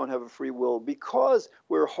because we don't have a free will, because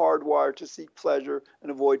we're hardwired to seek pleasure and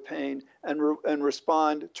avoid pain and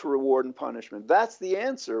respond to reward and punishment. That's the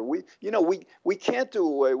answer. We can't do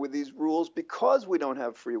away with these rules because we don't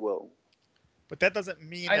have free will. But that doesn't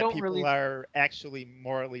mean I that don't people really. are actually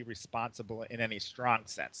morally responsible in any strong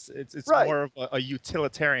sense. It's Right. more of a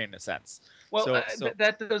utilitarian sense. Well, So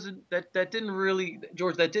that doesn't that didn't really,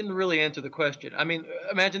 George. That didn't really answer the question. I mean,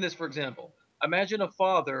 imagine this for example. Imagine a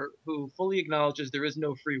father who fully acknowledges there is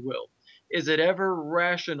no free will. Is it ever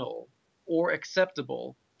rational or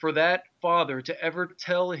acceptable for that father to ever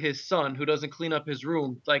tell his son who doesn't clean up his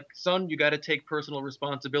room, like, son, you got to take personal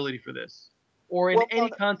responsibility for this? Or in Well, no, any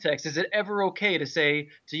context, is it ever okay to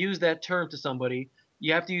use that term to somebody?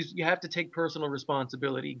 You have to take personal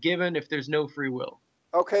responsibility, given if there's no free will.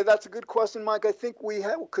 okay, that's a good question, Mike. I think we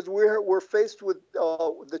have, because we're faced with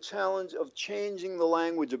the challenge of changing the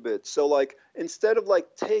language a bit. So like instead of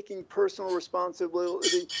like taking personal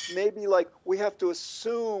responsibility, maybe like we have to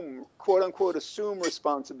assume, quote unquote, assume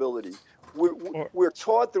responsibility. We're or we're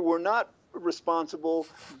taught that we're not responsible,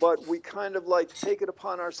 but we kind of like take it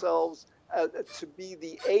upon ourselves to be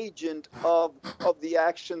the agent of the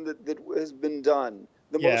action that has been done,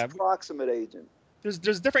 the yeah, most proximate agent.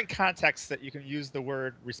 there's different contexts that you can use the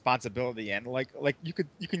word responsibility in. Like you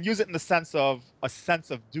can use it in the sense of a sense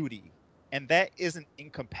of duty, and that isn't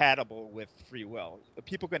incompatible with free will.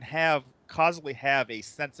 People can causally have a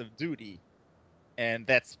sense of duty, and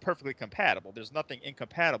that's perfectly compatible. There's nothing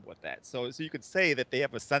incompatible with that. So you could say that they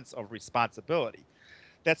have a sense of responsibility.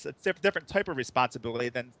 That's a different type of responsibility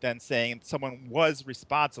than saying someone was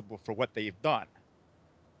responsible for what they've done.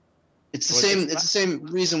 It's the So same. it's It's not the same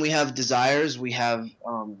reason we have desires. We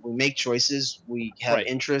make choices. We have right.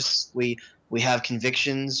 interests. We have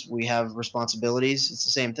convictions. We have responsibilities. It's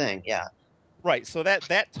the same thing. Yeah. Right. So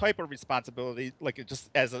that type of responsibility, like it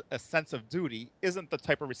just as a sense of duty, isn't the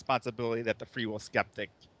type of responsibility that the free will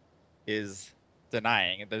skeptic is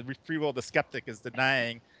denying. The free will of the skeptic is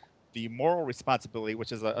denying the moral responsibility,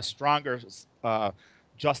 which is a stronger,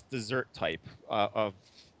 just desert type of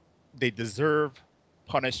they deserve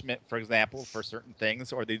punishment, for example, for certain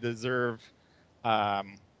things, or they deserve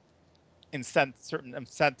um, certain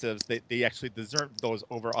incentives. They actually deserve those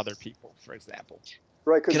over other people, for example.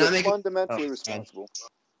 Right, because Can they're I make a? Oh, fundamentally sorry. responsible.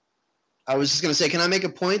 I was just gonna say, can I make a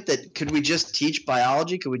point that could we just teach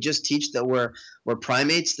biology? Could we just teach that we're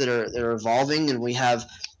primates that are evolving, and we have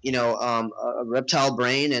a reptile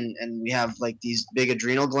brain, and we have like these big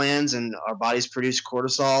adrenal glands, and our bodies produce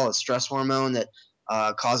cortisol, a stress hormone that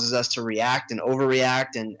causes us to react and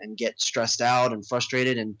overreact and get stressed out and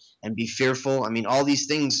frustrated and be fearful. I mean, all these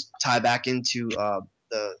things tie back into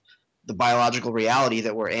the the biological reality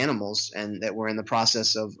that we're animals and that we're in the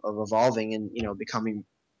process of evolving and becoming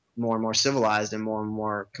more and more civilized and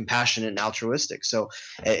more compassionate and altruistic. So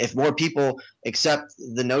if more people accept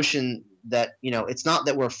the notion that it's not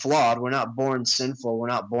that we're flawed, we're not born sinful, we're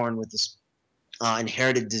not born with this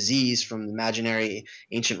inherited disease from imaginary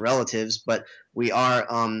ancient relatives, but we are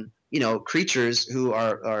creatures who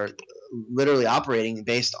are literally operating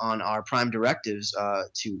based on our prime directives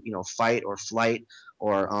to fight or flight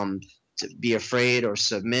or to be afraid or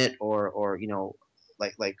submit or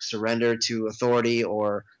like surrender to authority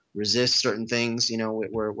resist certain things.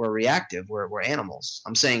 We're reactive. We're animals.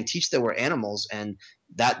 I'm saying teach that we're animals, and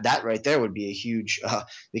that right there would be a huge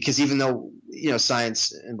because even though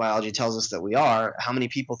science and biology tells us that we are, how many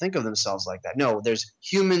people think of themselves like that? No, there's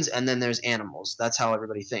humans and then there's animals. That's how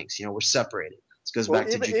everybody thinks. We're separated. This goes back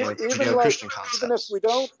to Judeo-Christian concepts.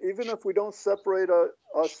 Even if we don't separate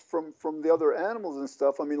us from the other animals and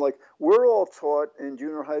stuff, I mean, like, we're all taught in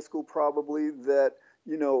junior high school probably that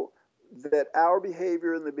that our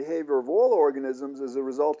behavior and the behavior of all organisms is a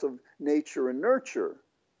result of nature and nurture.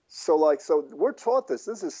 So we're taught this.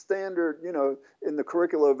 This is standard, in the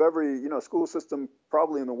curricula of every, school system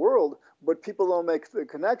probably in the world, but people don't make the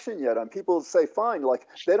connection yet. And people say, fine, like,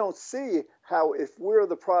 they don't see how if we're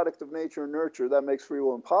the product of nature and nurture, that makes free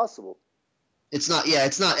will impossible. It's not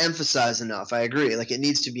emphasized enough. I agree. Like, it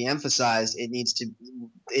needs to be emphasized. It needs to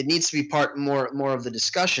be part more of the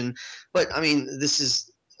discussion. But I mean, this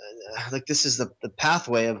is the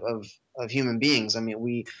pathway of human beings. I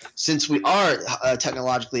mean, since we are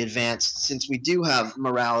technologically advanced, since we do have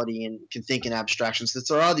morality and can think in abstractions, since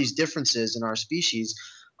there are these differences in our species,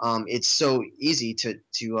 it's so easy to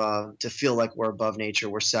feel like we're above nature,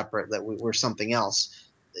 we're separate, that we're something else,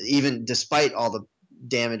 even despite all the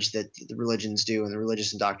damage that the religions do and the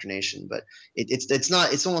religious indoctrination. But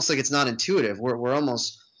it's almost like it's not intuitive. We're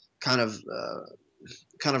almost kind of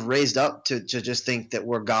raised up to just think that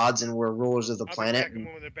we're gods and we're rulers of the planet.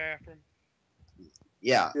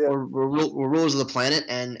 Yeah, we're rulers of the planet,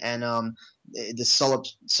 and the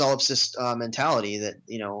solipsist mentality that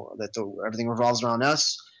everything revolves around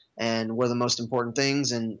us and we're the most important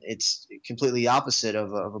things, and it's completely opposite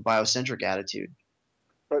of a biocentric attitude.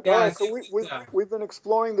 Right. Yeah, all right, so we've been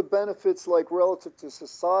exploring the benefits, like, relative to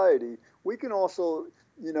society. We can also,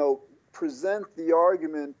 present the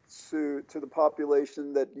argument to the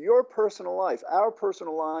population that your personal life, our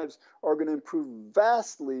personal lives, are going to improve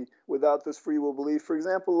vastly without this free will belief. For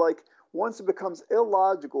example, like, once it becomes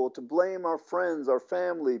illogical to blame our friends, our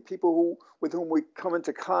family, people with whom we come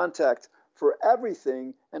into contact for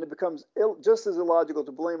everything, and it becomes just as illogical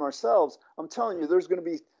to blame ourselves, I'm telling you, there's going to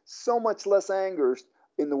be so much less anger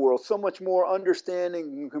in the world, so much more understanding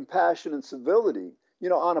and compassion and civility,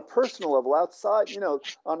 on a personal level, outside,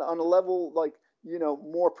 on a level, like,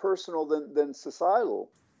 more personal than societal.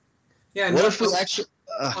 Yeah. What if we actually?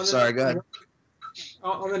 Sorry, go ahead.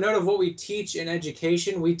 On the note of what we teach in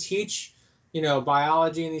education, we teach,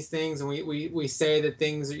 biology and these things, and we say that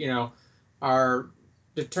things, are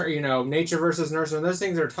nature versus nurture, and those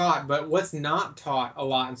things are taught. But what's not taught a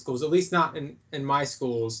lot in schools, at least not in my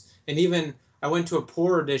schools, and even I went to a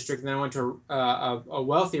poorer district and then I went to a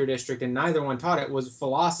wealthier district, and neither one taught it, was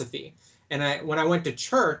philosophy. And when I went to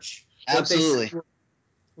church, absolutely,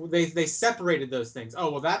 they separated those things.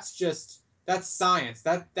 Oh, well, that's science.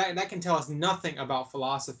 That can tell us nothing about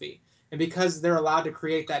philosophy. And because they're allowed to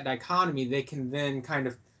create that dichotomy, they can then kind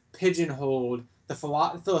of pigeonhole the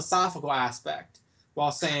philosophical aspect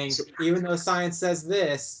while saying, even though science says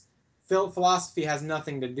this, philosophy has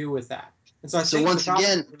nothing to do with that. And so I think once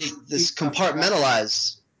again, this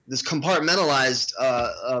compartmentalized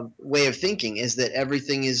way of thinking is that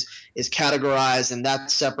everything is categorized, and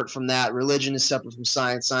that's separate from that. Religion is separate from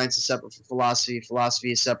science. Science is separate from philosophy.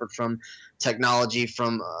 Philosophy is separate from technology,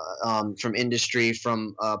 from industry,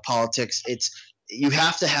 from politics. You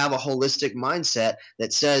have to have a holistic mindset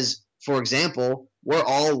that says, for example, we're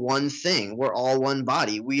all one thing. We're all one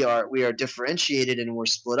body. We are differentiated, and we're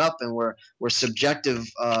split up, and we're subjective,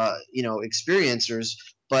 experiencers.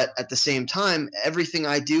 But at the same time, everything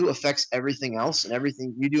I do affects everything else, and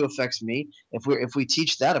everything you do affects me. If we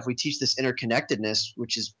teach this interconnectedness,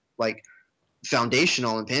 which is like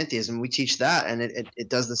foundational in pantheism, we teach that, and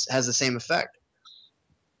it has the same effect.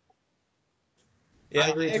 Yeah, I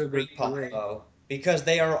agree, Poffo, because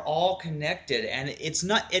they are all connected, and it's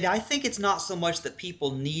not. I think it's not so much that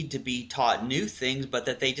people need to be taught new things, but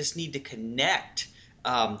that they just need to connect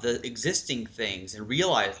the existing things and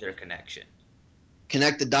realize their connection.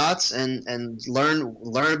 Connect the dots and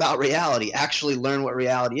learn about reality. Actually, learn what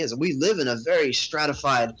reality is. We live in a very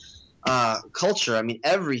stratified culture. I mean,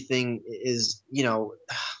 everything is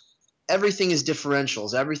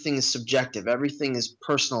differentials. Everything is subjective. Everything is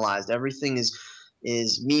personalized. Everything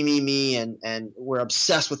is me, and we're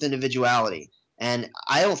obsessed with individuality. And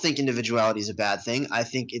I don't think individuality is a bad thing. I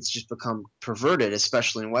think it's just become perverted,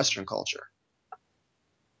 especially in Western culture.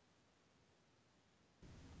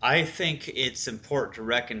 I think it's important to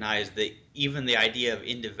recognize that even the idea of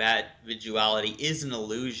individuality is an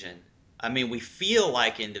illusion. I mean, we feel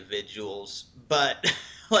like individuals, but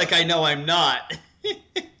like, I know I'm not.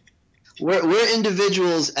 We're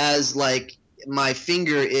individuals, as like my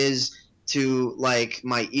finger is to like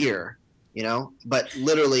my ear, you know, but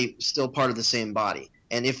literally still part of the same body.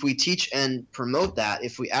 And if we teach and promote that,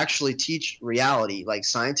 if we actually teach reality, like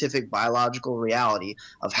scientific biological reality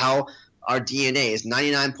of how our DNA is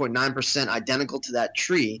 99.9% identical to that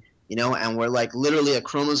tree, you know, and we're like literally a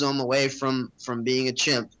chromosome away from being a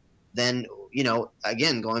chimp, then, you know,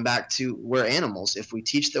 again, going back to we're animals. If we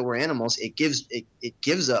teach that we're animals, it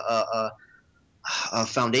gives a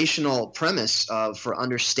foundational premise for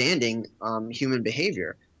understanding human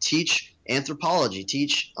behavior. Teach anthropology,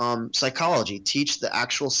 teach psychology, teach the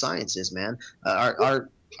actual sciences, man. Our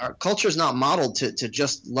culture is not modeled to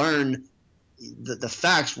just learn the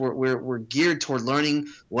facts. We're geared toward learning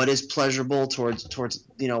what is pleasurable, towards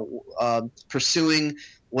you know, pursuing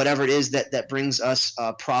whatever it is that brings us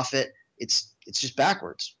profit. It's just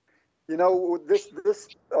backwards. You know, this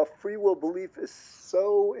free will belief is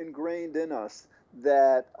so ingrained in us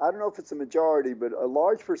that I don't know if it's a majority, but a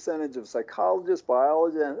large percentage of psychologists,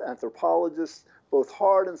 biologists, and anthropologists, both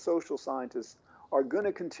hard and social scientists, are going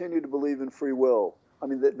to continue to believe in free will. I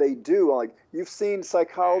mean, they do. Like, you've seen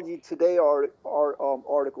Psychology Today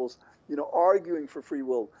articles, you know, arguing for free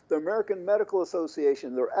will. The American Medical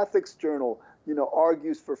Association, their ethics journal, you know,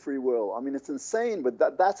 argues for free will. I mean, it's insane,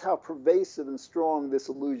 but that's how pervasive and strong this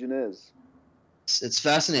illusion is. It's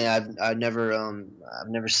fascinating. I've never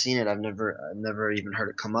seen it. I've never even heard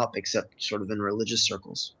it come up except sort of in religious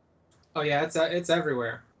circles. Oh yeah, it's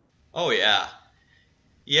everywhere. Oh yeah.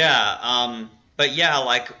 Yeah, but yeah,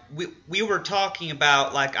 like we were talking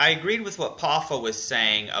about, like, I agreed with what Poffo was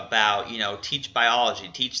saying about, you know, teach biology,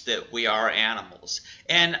 teach that we are animals.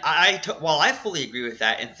 And while I fully agree with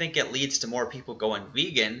that and think it leads to more people going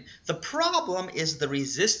vegan, the problem is the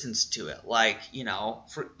resistance to it. Like, you know,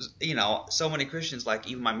 so many Christians, like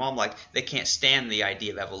even my mom, like, they can't stand the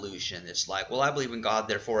idea of evolution. It's like, well, I believe in God,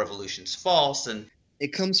 therefore evolution's false. And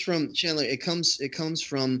it comes from, Chandler, it comes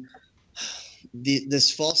from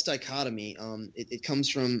this false dichotomy. It comes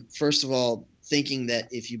from, first of all, thinking that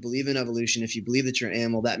if you believe in evolution, if you believe that you're an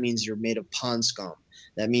animal, that means you're made of pond scum.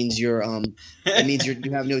 That means you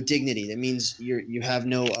have no dignity. That means you have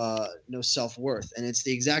no self-worth. And it's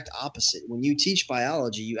the exact opposite. When you teach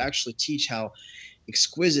biology, you actually teach how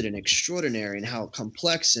exquisite and extraordinary and how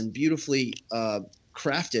complex and beautifully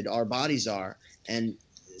crafted our bodies are, and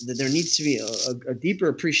that there needs to be a deeper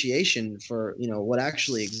appreciation for, you know, what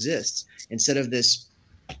actually exists, instead of this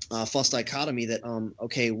false dichotomy that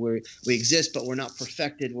okay, we exist, but we're not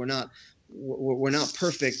perfected, we're not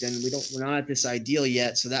perfect, and we're not at this ideal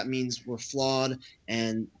yet, so that means we're flawed,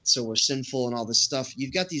 and so we're sinful and all this stuff.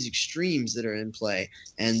 You've got these extremes that are in play,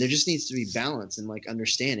 and there just needs to be balance and like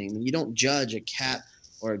understanding. I mean, you don't judge a cat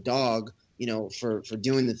or a dog, you know, for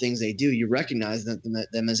doing the things they do. You recognize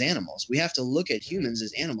them as animals. We have to look at humans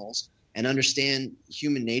as animals and understand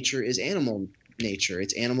human nature is animal nature.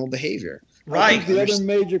 It's animal behavior. Right. I think the other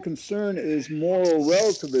major concern is moral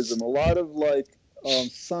relativism. A lot of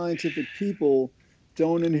scientific people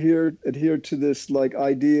don't adhere to this like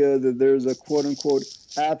idea that there's a quote unquote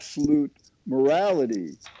absolute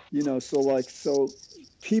morality. You know, so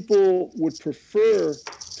people would prefer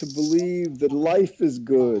to believe that life is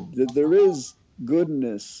good, that there is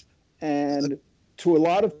goodness, and to a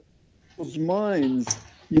lot of people's minds,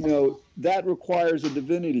 you know, that requires a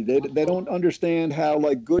divinity. They don't understand how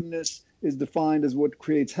like goodness is defined as what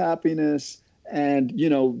creates happiness, and you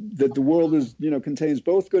know that the world is, you know, contains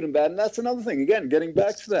both good and bad. And that's another thing, again, getting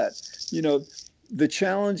back to that, you know, the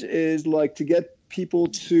challenge is like to get people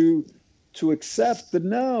to accept that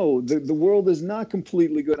no, the world is not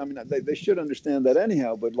completely good. I mean, they should understand that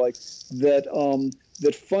anyhow, but like that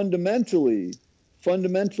that fundamentally,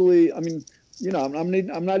 I mean, you know,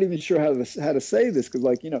 I'm not even sure how to say this, because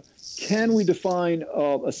like, you know, can we define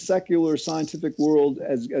a secular scientific world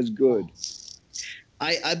as good?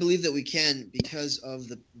 I believe that we can, because of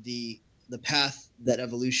the path that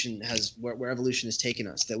evolution has, where evolution has taken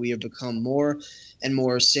us, that we have become more and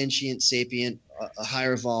more sentient, sapient,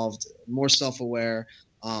 higher evolved, more self-aware,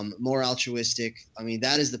 more altruistic. I mean,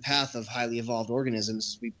 that is the path of highly evolved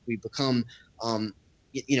organisms. We become,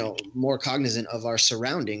 you know, more cognizant of our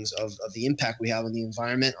surroundings, of the impact we have on the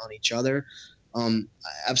environment, on each other.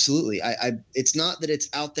 Absolutely. It's not that it's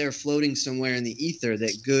out there floating somewhere in the ether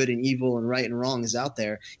that good and evil and right and wrong is out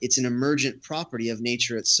there. It's an emergent property of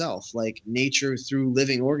nature itself. Like nature, through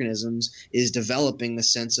living organisms, is developing the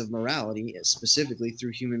sense of morality, specifically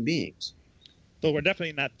through human beings. So we're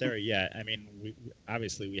definitely not there yet. I mean,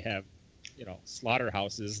 obviously we have, you know,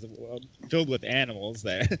 slaughterhouses filled with animals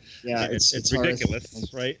that yeah, it's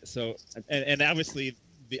ridiculous, right? So and obviously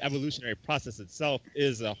the evolutionary process itself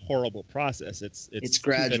is a horrible process. It's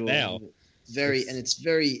gradual. Now. it's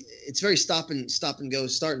very stop and go,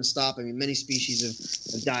 start and stop. I mean, many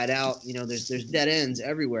species have died out. You know, there's dead ends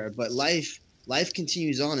everywhere, but life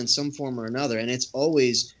continues on in some form or another, and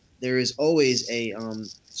there is always a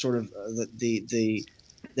sort of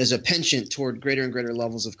there's a penchant toward greater and greater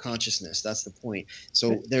levels of consciousness. That's the point.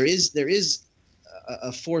 So there is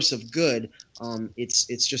a force of good.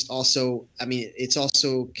 It's just also, I mean, it's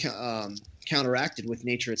also counteracted with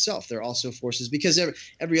nature itself. There are also forces, because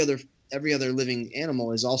every other living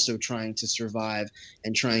animal is also trying to survive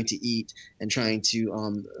and trying to eat and trying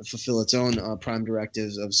to fulfill its own prime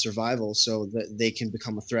directives of survival, so that they can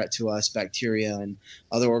become a threat to us, bacteria and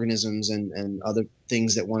other organisms and other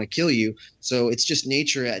things that want to kill you. So it's just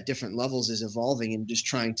nature at different levels is evolving and just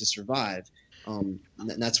trying to survive. And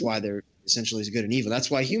that's why they're essentially is good and evil.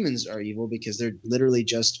 That's why humans are evil, because they're literally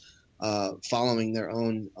just following their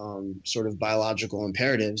own sort of biological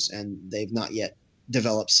imperatives, and they've not yet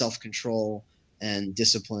developed self-control and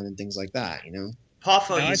discipline and things like that, you know?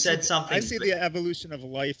 Poffo, you said something. I see the evolution of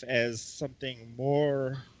life as something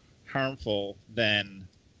more harmful than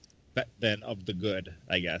of the good,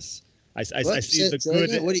 I guess. I see the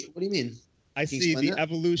good. What do you mean? I see the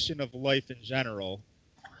evolution of life in general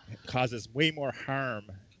causes way more harm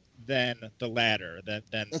than the latter.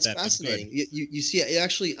 That's fascinating. You see,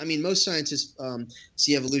 actually, I mean, most scientists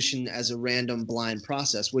see evolution as a random blind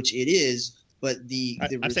process, which it is. But the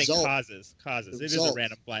I'm result, saying causes. It is a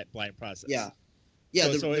random blind process. Yeah.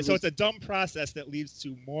 So it's a dumb process that leads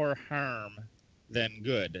to more harm than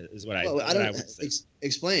good, is what I would say.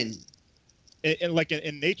 Explain.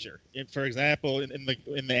 In nature, for example, in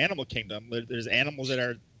the animal kingdom, there's animals that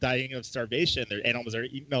are dying of starvation. There are animals that are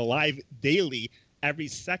eaten alive daily, every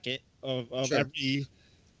second of every,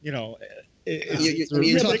 you know. It's the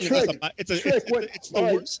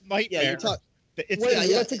worst nightmare.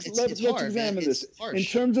 Let's examine this. In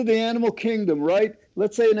terms of the animal kingdom, right?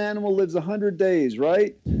 Let's say an animal lives 100 days,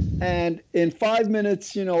 right? And in 5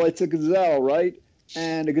 minutes, you know, it's a gazelle, right?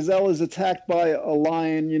 And a gazelle is attacked by a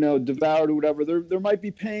lion, you know, devoured or whatever. There might be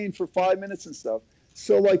pain for 5 minutes and stuff.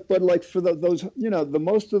 So but for those, you know, the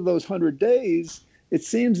most of those 100 days, it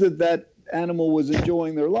seems that animal was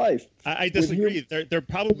enjoying their life. I disagree. They're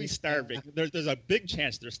probably starving. There's a big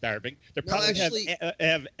chance they're starving. They probably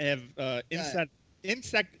have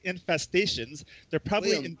insect infestations. They're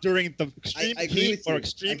probably enduring the extreme heat or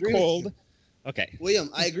extreme cold. Okay. William,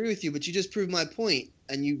 I agree with you, but you just proved my point,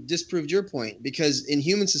 and you disproved your point, because in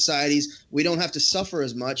human societies, we don't have to suffer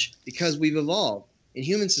as much because we've evolved. In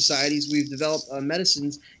human societies, we've developed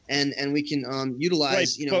medicines, and we can utilize,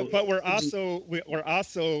 right, you know. But we're also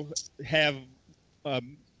have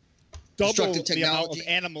double the amount of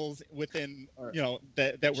animals within, you know,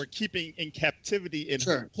 that we're keeping in captivity in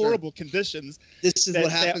horrible conditions. This is what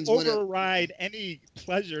happens that override any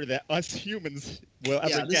pleasure that us humans will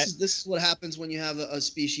ever get. This is what happens when you have a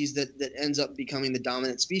species that ends up becoming the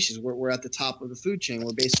dominant species. We're at the top of the food chain.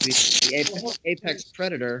 We're basically the apex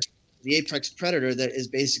predator. The apex predator that is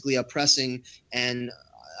basically oppressing and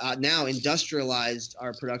now industrialized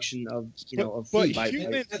our production of food. But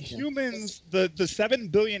humans, the 7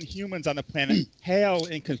 billion humans on the planet pale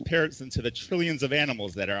in comparison to the trillions of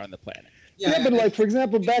animals that are on the planet. Yeah, but like, for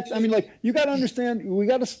example, you got to understand, we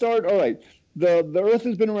got to start. All right, the Earth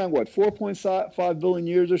has been around what, 4.5 billion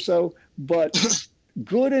years or so, but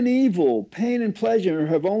good and evil, pain and pleasure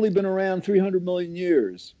have only been around 300 million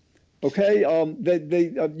years. Okay,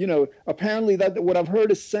 you know, apparently that what I've heard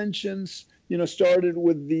is sentience, you know, started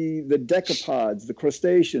with the decapods, the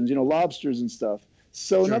crustaceans, you know, lobsters and stuff.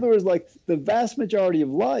 So in other words, like the vast majority of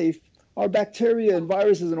life are bacteria and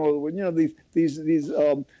viruses and all, you know,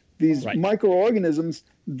 these microorganisms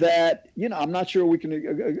that, you know, I'm not sure we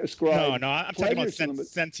can ascribe. No, I'm talking about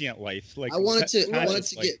sentient life. Like I wanted to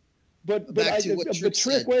get. But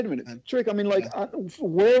Trick, wait a minute, Trick. I mean, like,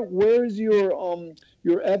 where's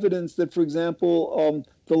your evidence that, for example,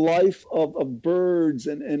 the life of birds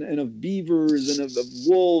and of beavers and of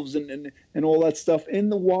wolves and all that stuff in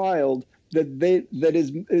the wild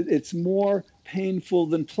it's more painful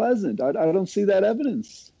than pleasant? I don't see that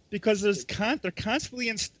evidence. Because they're constantly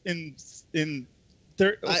in.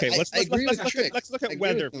 Okay, let's look at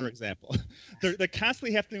weather, for example. They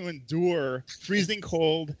constantly have to endure freezing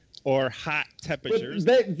cold or hot temperatures.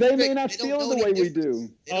 But they may not feel the way we do.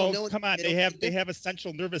 Oh, come on! They have a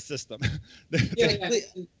central nervous system. I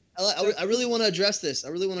really want to address this.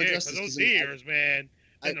 Because those deers, man,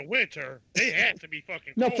 in the winter, they have to be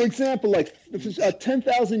fucking cold. No, for example, like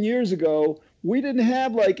 10,000 years ago, we didn't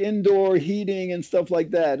have like indoor heating and stuff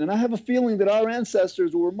like that. And I have a feeling that our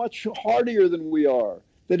ancestors were much hardier than we are.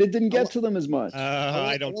 that it didn't get to them as much.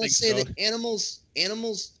 I don't think say so. that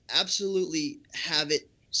animals absolutely have it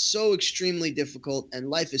so extremely difficult, and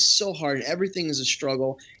life is so hard, and everything is a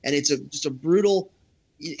struggle, and it's just a brutal,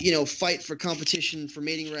 fight for competition, for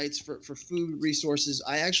mating rights, for food resources.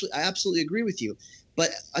 I absolutely agree with you,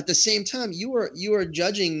 but at the same time, you are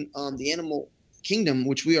judging the animal kingdom,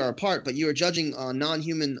 which we are a part, but you are judging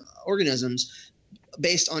non-human organisms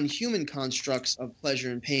based on human constructs of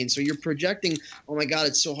pleasure and pain. So you're projecting, oh my God,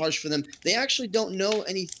 it's so harsh for them. They actually don't know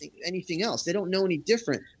anything else. They don't know any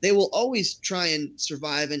different. They will always try and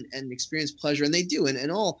survive and experience pleasure, and they do. And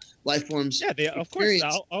all life forms. Yeah, of course.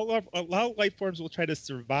 All life forms will try to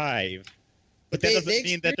survive. But that doesn't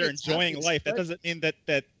mean that they're enjoying life. That doesn't mean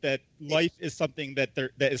that life is something that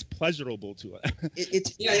is pleasurable to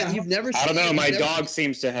it. You've never seen. I don't know. My dog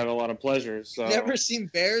seems to have a lot of pleasure. So. You've never seen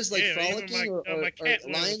bears frolicking or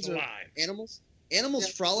lions or animals? Animals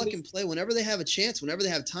frolic and play whenever they have a chance, whenever they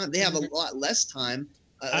have time. They have a lot less time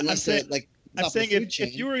unless they're like. I'm saying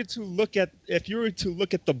if you were to look at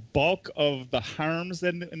the bulk of the harms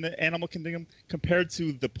in the animal kingdom compared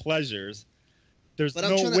to the pleasures. There's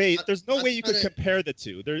no way you could compare the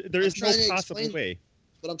two. There is no possible way.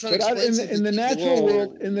 But I'm trying to explain in the natural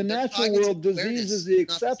world, disease is the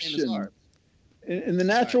exception. In the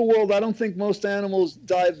natural world, I don't think most animals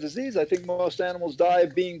die of disease. I think most animals die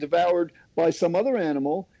of being devoured by some other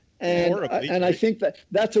animal, and I think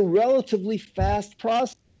that's a relatively fast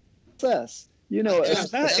process.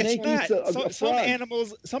 It's not.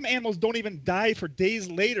 Some animals don't even die for days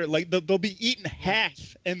later. Like they'll be eaten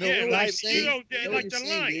half, and they'll like the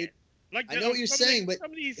lion. I know what you're saying, but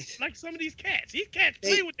some of these cats. These cats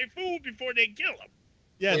play with their food before they kill them.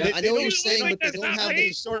 Yeah, I know what you're saying, but they don't have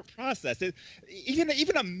a short process. Even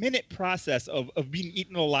a minute process of being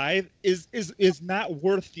eaten alive is not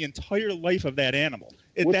worth the entire life of that animal.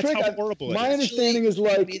 That's how horrible it is. My understanding is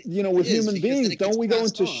with human beings, don't we go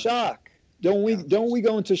into shock? Don't we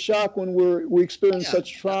go into shock when we experience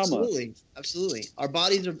such trauma? Absolutely. Our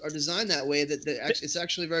bodies are designed that way that it's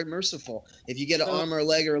actually very merciful. If you get an arm or a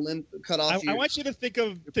leg or a limb cut off, I want you to think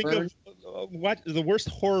of what the worst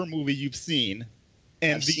horror movie you've seen,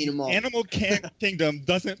 and the animal kingdom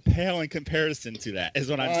doesn't pale in comparison to that. Is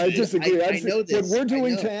what I'm saying. I disagree. I know this. What we're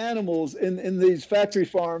doing to animals in these factory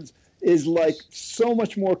farms is like so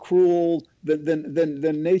much more cruel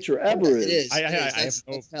than nature ever is.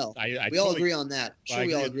 We all agree on that. Sure,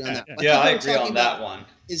 we all agree on that. Yeah, I agree on that one.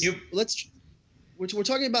 We're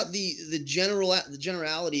talking about the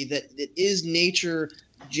generality that it is nature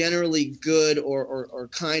generally good or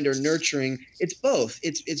kind or nurturing. It's both.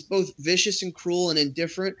 It's both vicious and cruel and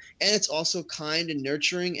indifferent, and it's also kind and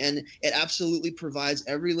nurturing, and it absolutely provides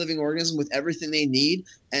every living organism with everything they need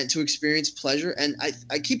and to experience pleasure. And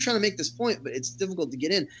I keep trying to make this point, but it's difficult to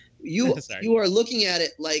get in. You are looking at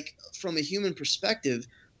it like from a human perspective,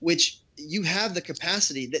 which you have the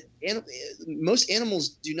capacity that most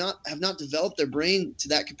animals have not developed their brain to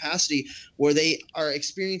that capacity where they are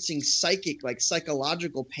experiencing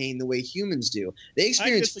psychological pain the way humans do. They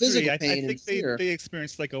experience physical pain and fear. They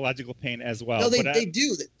experience psychological pain as well. No, they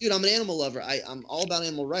do. Dude, I'm an animal lover. I'm all about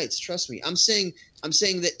animal rights. Trust me. I'm saying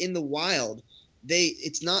that in the wild,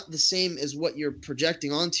 it's not the same as what you're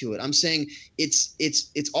projecting onto it. I'm saying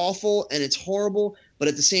it's awful and it's horrible, but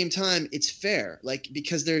at the same time it's fair,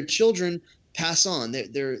 because their children pass on,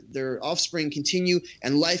 their offspring continue,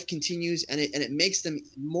 and life continues, and it makes them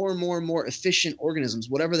more and more efficient organisms,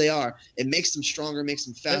 whatever they are. It makes them stronger, makes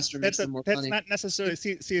them faster, makes them more cunning. That's not necessarily.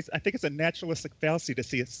 I think it's a naturalistic fallacy to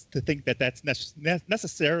think that that's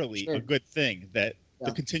necessarily a good thing. That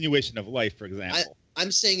the continuation of life, for example. I'm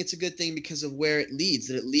saying it's a good thing because of where it leads,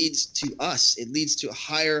 that it leads to us. It leads to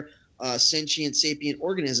higher sentient, sapient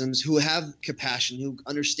organisms who have compassion, who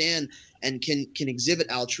understand and can exhibit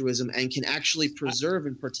altruism and can actually preserve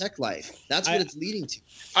and protect life. That's what it's leading to.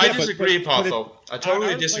 I disagree, Poffo. I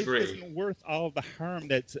totally disagree. Life isn't worth all of the harm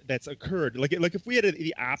that's occurred. Like if we had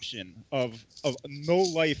the option of no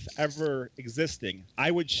life ever existing,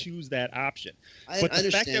 I would choose that option. But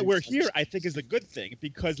the fact that we're here, I think, is a good thing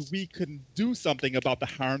because we can do something about the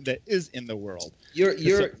harm that is in the world.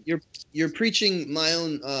 You're preaching my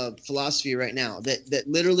own philosophy right now. That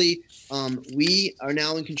literally we are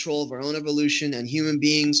now in control of our own evolution, and human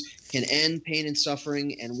beings can end pain and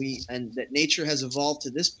suffering, and that nature has evolved to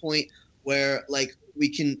this point where we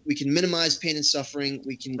can minimize pain and suffering.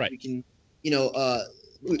 We can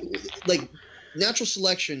natural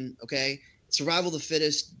selection, okay, survival of the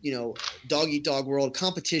fittest, dog eat dog world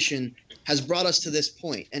competition has brought us to this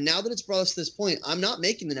point. And now that it's brought us to this point, I'm not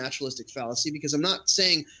making the naturalistic fallacy, because I'm not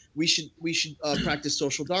saying we should practice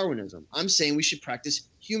social Darwinism. I'm saying we should practice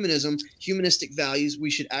humanism, humanistic values.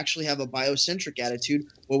 We should actually have a biocentric attitude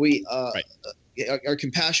where we are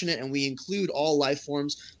compassionate and we include all life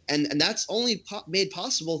forms. And that's only made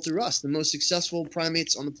possible through us, the most successful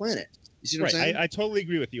primates on the planet. You see what I'm saying? I totally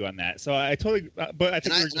agree with you on that. So I totally, but I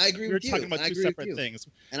think I agree with you. We're talking about two separate things.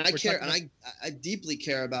 And I deeply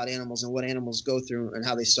care about animals and what animals go through and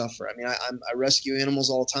how they suffer. I mean, I rescue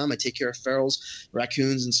animals all the time. I take care of ferals,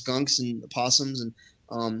 raccoons, and skunks, and opossums, and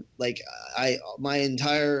my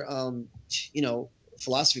entire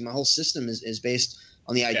philosophy, my whole system is based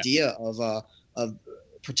on the idea of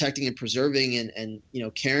protecting and preserving and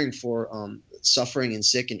caring for suffering and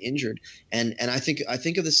sick and injured. And I think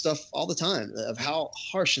of this stuff all the time, of how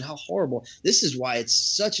harsh and how horrible. This is why it's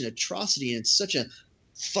such an atrocity and it's such a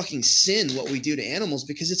fucking sin what we do to animals,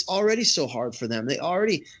 because it's already so hard for them. They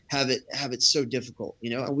already have it so difficult,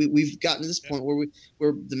 and we've gotten to this point where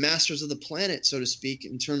we're the masters of the planet, so to speak,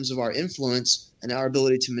 in terms of our influence and our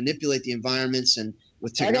ability to manipulate the environments and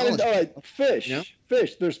with technology. All right, fish.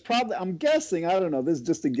 Fish. There's probably, I'm guessing, I don't know, this is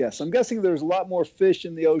just a guess. I'm guessing there's a lot more fish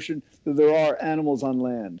in the ocean than there are animals on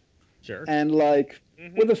land. Sure. And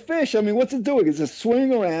with a fish, I mean, what's it doing? It's just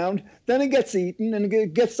swimming around, then it gets eaten and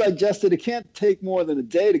it gets digested. It can't take more than a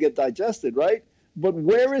day to get digested, right? But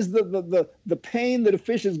where is the pain that a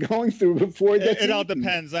fish is going through before it gets eaten? It all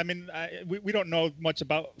depends. I mean, we don't know much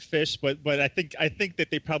about fish, but I think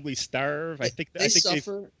that they probably starve. I think they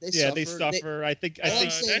suffer. They suffer. I think I'm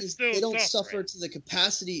saying is they don't suffer to the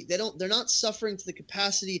capacity. They're not suffering to the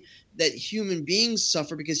capacity that human beings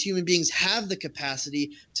suffer, because human beings have the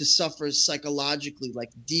capacity to suffer psychologically, like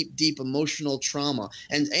deep emotional trauma.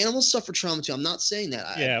 And animals suffer trauma too. I'm not saying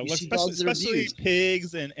that. Yeah, especially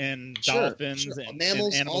pigs and dolphins. Sure. And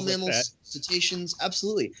mammals, all mammals, like cetaceans,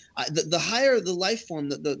 absolutely. The higher the life form,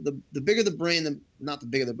 the bigger the brain, not the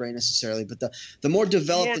bigger the brain necessarily, but the more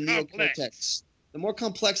developed the neocortex. The more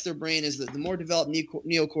complex their brain is, the more developed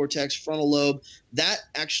neocortex, frontal lobe, that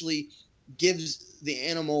actually gives the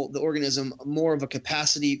animal, the organism, more of a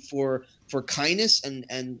capacity for kindness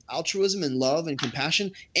and altruism and love and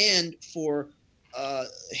compassion, and for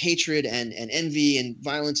hatred and envy and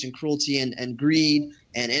violence and cruelty and greed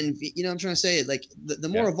and envy. I'm trying to say, like, the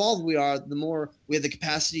more evolved we are, the more we have the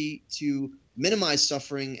capacity to minimize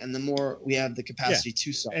suffering, and the more we have the capacity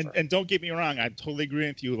to suffer. And don't get me wrong, I totally agree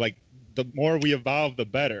with you. Like, the more we evolve, the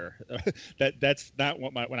better. That's not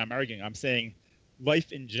what I'm arguing. I'm saying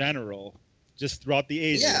life in general, just throughout the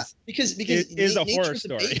ages. Yeah, because it is a horror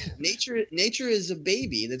story. Nature is a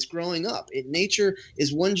baby that's growing up. Nature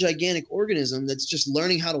is one gigantic organism that's just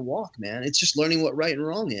learning how to walk, man. It's just learning what right and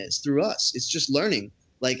wrong is through us. It's just learning,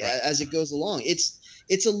 as it goes along. It's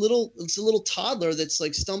a little toddler that's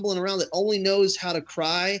like stumbling around, that only knows how to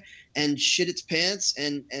cry and shit its pants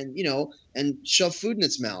and shove food in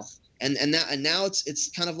its mouth. And now it's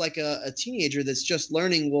kind of like a teenager that's just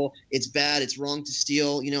learning, well, it's bad, it's wrong to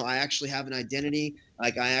steal. I actually have an identity.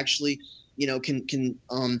 Like, I actually, can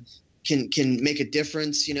make a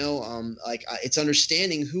difference. It's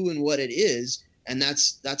understanding who and what it is, and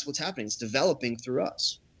that's what's happening. It's developing through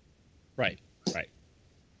us. Right.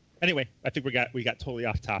 Anyway, I think we got totally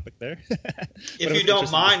off topic there. If you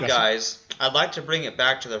don't mind, guys, I'd like to bring it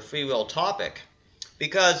back to the free will topic.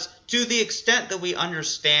 Because to the extent that we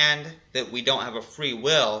understand that we don't have a free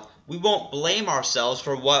will, we won't blame ourselves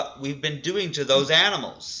for what we've been doing to those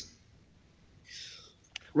animals.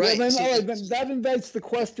 Right. Well, then that invites the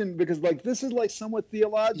question, because this is somewhat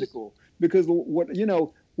theological. Because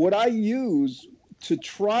what I use to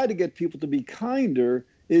try to get people to be kinder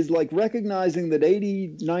is recognizing that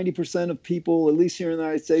 80-90% of people, at least here in the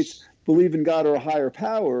United States, believe in God or a higher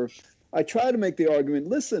power. I try to make the argument,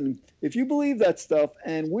 listen, if you believe that stuff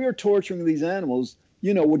and we're torturing these animals,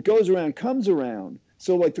 what goes around comes around.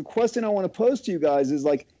 So the question I want to pose to you guys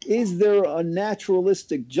is there a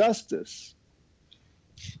naturalistic justice?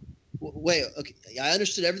 Wait, okay. I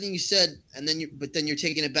understood everything you said, and then you're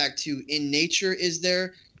taking it back to, in nature, is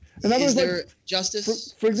there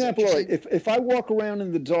justice? For example, if I walk around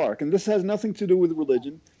in the dark, and this has nothing to do with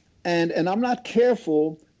religion, and I'm not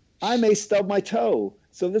careful, I may stub my toe.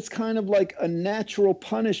 So that's kind of like a natural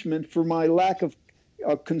punishment for my lack of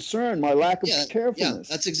concern, my lack of carefulness.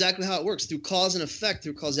 Yeah, that's exactly how it works. Through cause and effect,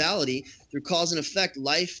 through causality, through cause and effect,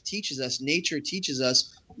 life teaches us, nature teaches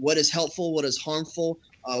us what is helpful, what is harmful,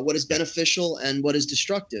 what is beneficial, and what is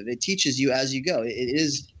destructive. It teaches you as you go. It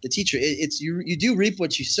is the teacher. You do reap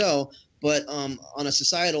what you sow, But on a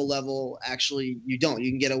societal level, actually, you don't.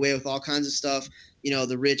 You can get away with all kinds of stuff.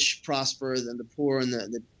 The rich prosper, and the poor and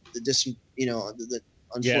the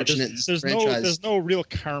unfortunate. There's no real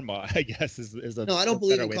karma, I guess. No, I don't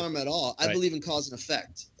believe in karma at all. I believe in cause and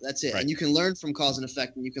effect. That's it. Right. And you can learn from cause and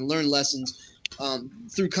effect, and you can learn lessons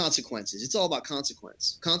through consequences. It's all about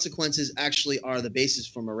consequence. Consequences actually are the basis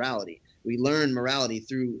for morality. We learn morality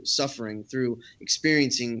through suffering, through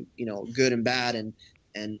experiencing, good and bad, and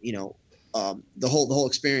the whole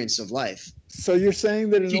experience of life. So you're saying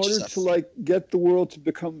that in order to get the world to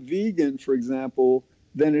become vegan, for example,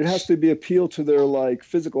 then it has to be appeal to their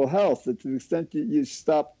physical health. That to the extent that you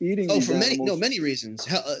stop eating these animals. Many reasons.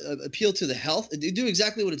 Appeal to the health. Do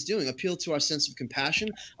exactly what it's doing. Appeal to our sense of compassion,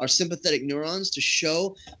 our sympathetic neurons, to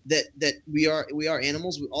show that we are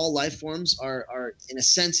animals. All life forms are in a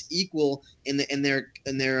sense equal in their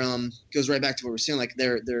goes right back to what we're saying,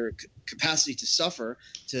 their capacity to suffer,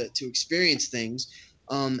 to experience things.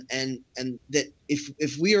 And that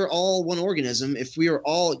if we are all one organism, if we are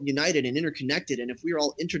all united and interconnected, and if we are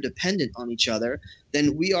all interdependent on each other,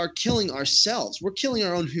 then we are killing ourselves. We're killing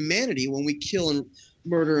our own humanity when we kill and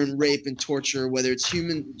murder and rape and torture, whether it's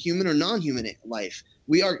human or non-human life.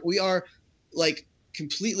 We are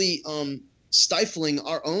completely stifling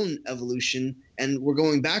our own evolution, and we're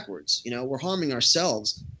going backwards. We're harming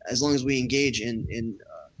ourselves as long as we engage in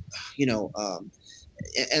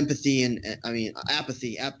empathy and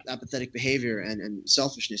apathy, apathetic behavior, and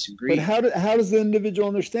selfishness and greed. But how does the individual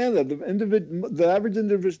understand that? The average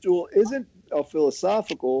individual isn't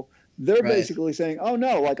philosophical. They're basically saying, "Oh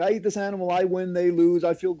no, I eat this animal, I win, they lose,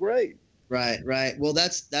 I feel great." Right. Well,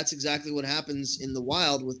 that's exactly what happens in the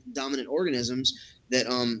wild with dominant organisms that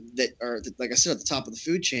are, like I said, at the top of the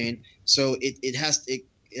food chain. So it has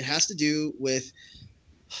to do with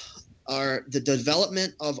the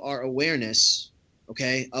development of our awareness.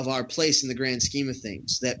 Okay, of our place in the grand scheme of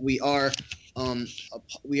things, that we are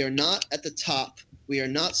not at the top, we are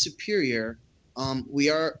not superior, we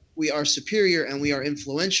are superior, and we are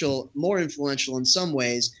more influential in some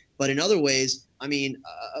ways, but in other ways,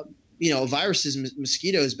 viruses,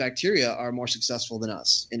 mosquitoes, bacteria are more successful than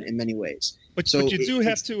us in many ways. But you do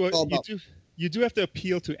have to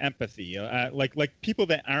appeal to empathy, like people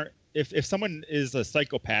that aren't. If someone is a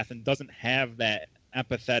psychopath and doesn't have that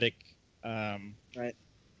empathetic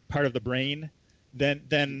part of the brain,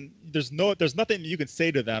 then there's nothing you can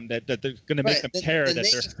say to them that they're going to make them care that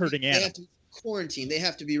they're hurting animals. They have to be quarantined. They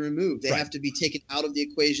have to be removed. They have to be taken out of the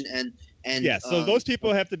equation and so those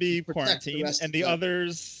people have to be quarantined, and the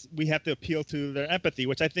others we have to appeal to their empathy,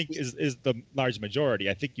 which I think is the large majority.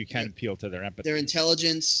 I think you can appeal to their empathy, their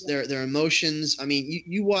intelligence, their emotions.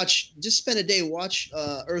 You just spend a day, watch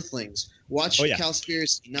Earthlings, watch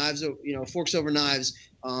Cowspiracy, Knives, Forks Over Knives,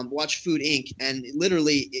 watch Food Inc., and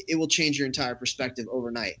literally it will change your entire perspective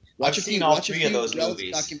overnight. I've seen all three of those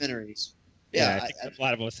movies. Documentaries. Yeah, I think a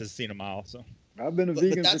lot of us has seen them all. So I've been a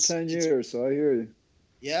vegan for 10 years, so I hear you.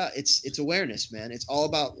 Yeah, it's awareness, man. It's all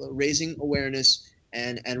about raising awareness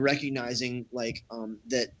and recognizing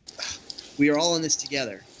that we are all in this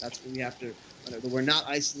together. That's what we have to. We're not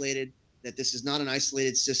isolated. That this is not an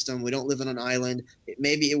isolated system. We don't live on an island.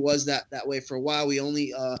 Maybe it was that way for a while. We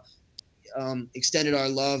only extended our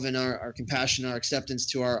love and our compassion, our acceptance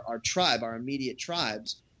to our tribe, our immediate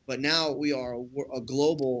tribes. But now we are a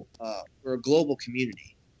global. We're a global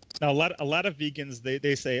community. Now a lot of vegans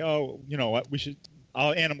they say, oh, you know what,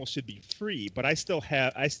 all animals should be free, but I still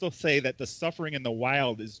say that the suffering in the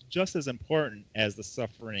wild is just as important as the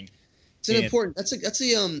suffering. It's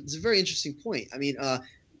a very interesting point.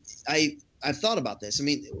 I've thought about this.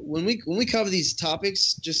 When we cover these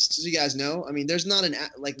topics, just so you guys know, there's not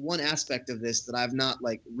one aspect of this that I've not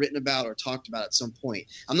written about or talked about at some point.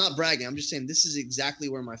 I'm not bragging. I'm just saying this is exactly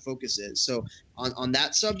where my focus is. So on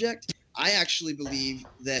that subject, I actually believe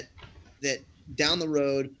that down the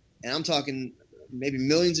road, and I'm talking maybe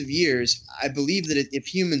millions of years, I believe that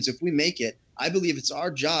if we make it, I believe it's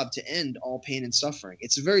our job to end all pain and suffering.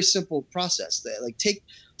 It's a very simple process.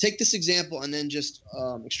 Take this example and then just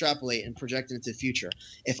extrapolate and project it into the future.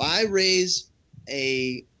 If I raise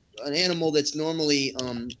an animal that's normally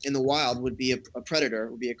in the wild would be a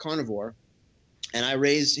predator, would be a carnivore, and I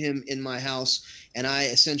raise him in my house, and I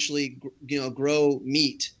essentially grow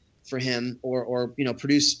meat for him, or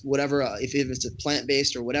produce whatever, if it's a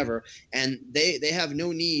plant-based or whatever, and they have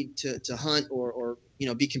no need to hunt or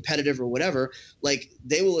be competitive or whatever.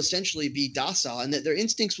 They will essentially be docile, and that their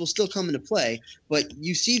instincts will still come into play. But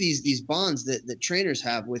you see these bonds that trainers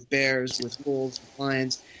have with bears, with wolves, with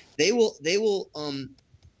lions. They will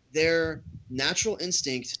their natural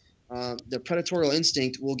instinct their predatory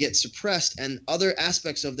instinct will get suppressed, and other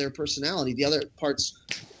aspects of their personality, the other parts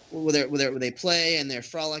where they play and they're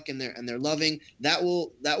frolic and they're loving, that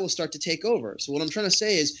will start to take over. So what I'm trying to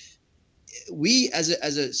say is, we as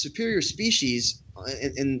a superior species,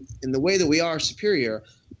 in the way that we are superior,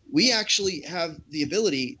 we actually have the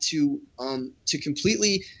ability to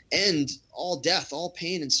completely end all death, all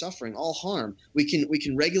pain and suffering, all harm. We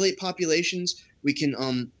can regulate populations. We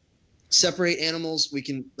can separate animals. We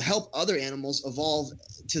can help other animals evolve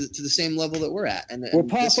to the same level that we're at. And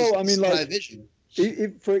Poffo, I mean, like, vision.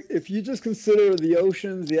 If you just consider the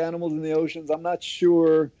oceans, the animals in the oceans, I'm not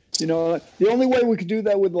sure. The only way we could do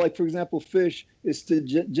that with, like, for example, fish is to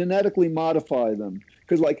genetically modify them.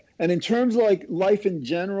 Because, and in terms of, like, life in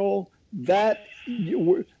general, that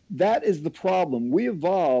is the problem. We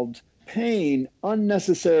evolved pain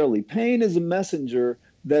unnecessarily. Pain is a messenger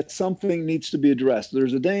that something needs to be addressed.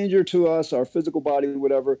 There's a danger to us, our physical body,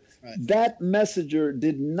 whatever. Right. That messenger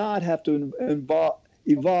did not have to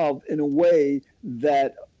evolve in a way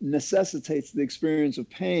that necessitates the experience of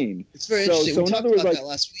pain. It's very interesting. We talked about that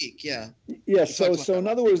last week. Yeah. Yeah. So in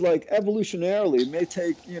other words, like, evolutionarily, it may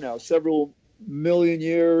take several million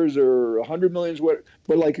years or 100 million,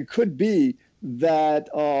 but like, it could be that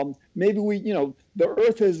maybe the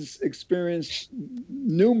Earth has experienced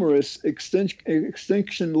numerous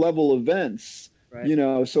extinction level events.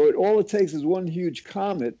 Right. So all it takes is one huge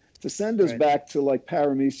comet to send us back to, like,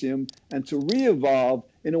 paramecium, and to re-evolve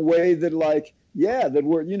in a way that, like,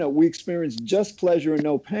 that we experience just pleasure and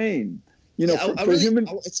no pain.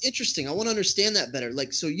 It's interesting. I want to understand that better.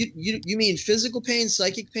 Like, so you mean physical pain,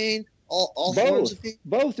 psychic pain, all forms of pain?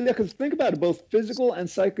 Both, yeah, because think about it. Both physical and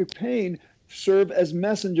psychic pain serve as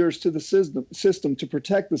messengers to the system to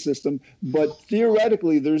protect the system. But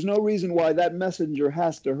theoretically, there's no reason why that messenger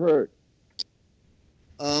has to hurt.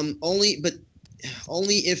 Only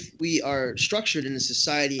if we are structured in a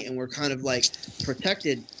society and we're kind of, like,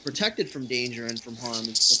 protected from danger and from harm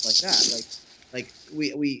and stuff like that. Like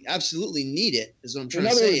we absolutely need it, is what I'm trying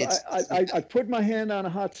to say. In other words, I put my hand on a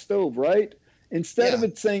hot stove, right? Instead of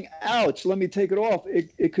it saying, ouch, let me take it off,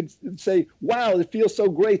 it could say, wow, it feels so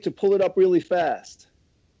great to pull it up really fast.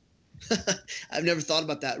 I've never thought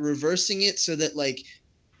about that. Reversing it so that, like,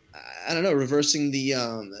 I don't know, reversing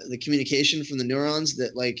the communication from the neurons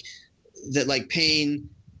that pain,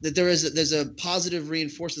 that there's a positive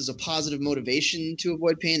there's a positive motivation to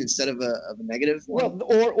avoid pain instead of a negative one.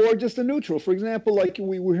 Well, or just a neutral. For example, like,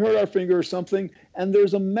 we hurt our finger or something, and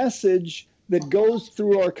there's a message that goes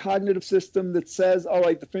through our cognitive system that says, all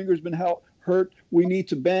right, the finger's been hurt, we need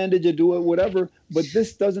to bandage it, do it, whatever. But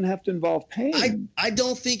this doesn't have to involve pain. I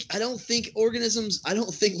don't think life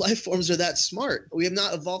forms are that smart. We have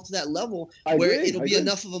not evolved to that level where it'll be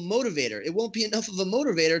enough of a motivator. It won't be enough of a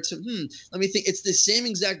motivator to, let me think. It's the same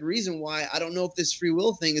exact reason why I don't know if this free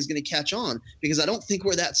will thing is going to catch on, because I don't think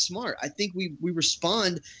we're that smart. I think we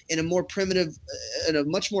respond in a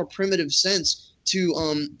much more primitive sense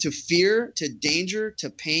to fear, to danger, to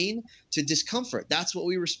pain, to discomfort. That's what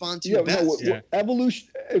we respond to best. Evolution,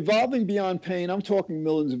 evolving beyond pain, I'm talking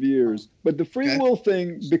millions of years. But the free will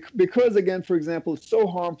thing, because, again, for example, it's so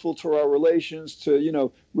harmful to our relations,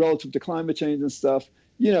 to, relative to climate change and stuff,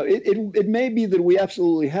 it may be that we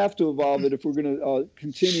absolutely have to evolve it if we're going to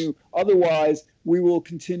continue. Otherwise, we will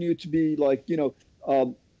continue to be, like, in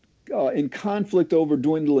conflict over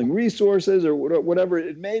dwindling resources or whatever.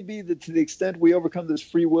 It may be that to the extent we overcome this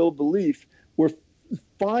free will belief, we're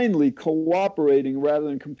finally cooperating rather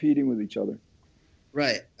than competing with each other.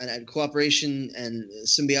 Right, and cooperation and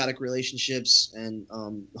symbiotic relationships and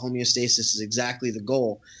homeostasis is exactly the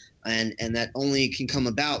goal, and that only can come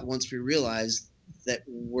about once we realize that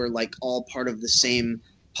we're, like, all part of the same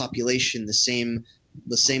population, the same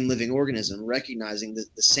living organism, recognizing the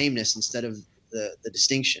sameness instead of the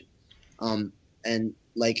distinction. And,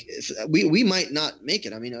 like, we might not make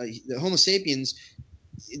it. I mean, the Homo sapiens,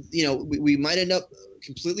 we might end up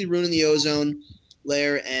completely ruining the ozone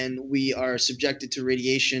layer, and we are subjected to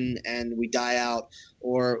radiation and we die out,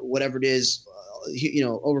 or whatever it is,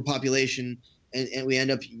 overpopulation, and we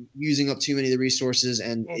end up using up too many of the resources,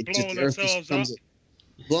 and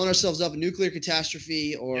blowing ourselves up, a nuclear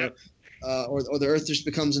catastrophe, or the Earth just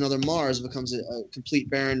becomes another Mars, becomes a complete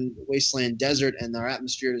barren wasteland desert, and our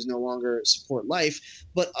atmosphere does no longer support life.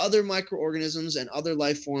 But other microorganisms and other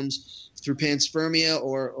life forms, through panspermia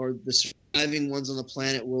or the surviving ones on the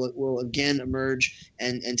planet, will again emerge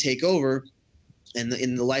and take over. And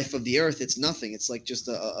in the life of the Earth, it's nothing. It's like just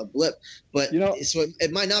a blip. But so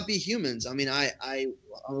it might not be humans. I mean, I'm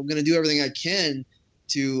going to do everything I can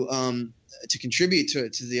to contribute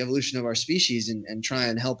to the evolution of our species and try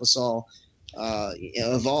and help us all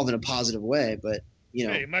evolve in a positive way. But you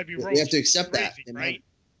know, Hey, it might be we have to accept that. crazy, right?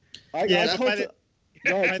 By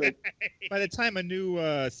the time a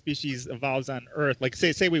new species evolves on Earth, like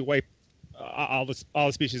say we wipe all the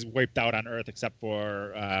species wiped out on Earth except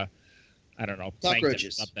for I don't know,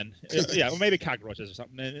 cockroaches or something. Yeah, or maybe cockroaches or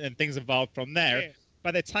something, and things evolved from there. Yeah.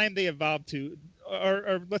 By the time they evolve to,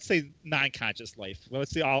 or let's say non-conscious life.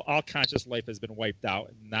 Let's say all conscious life has been wiped out,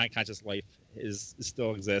 and non-conscious life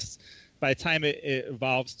still exists. By the time it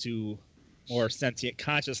evolves to more sentient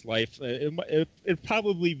conscious life, it'd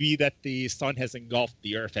probably be that the sun has engulfed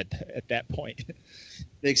the Earth at that point.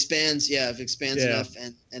 It expands, if it expands enough,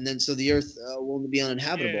 and then so the Earth will be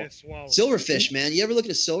uninhabitable. Yeah, Silverfish, man, you ever look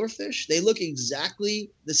at a silverfish? They look exactly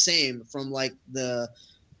the same from like the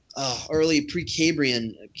early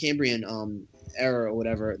Cambrian era or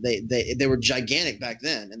whatever. They were gigantic back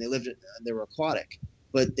then, and they were aquatic,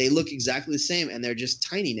 but they look exactly the same, and they're just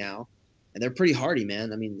tiny now, and they're pretty hardy,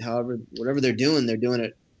 man. I mean, whatever they're doing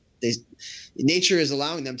it. Nature is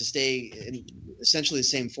allowing them to stay in essentially the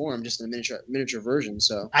same form, just in a miniature version.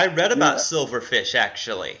 So I read about silverfish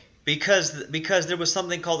actually because there was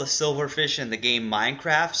something called a silverfish in the game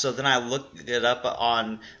Minecraft. So then I looked it up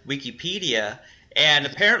on Wikipedia, and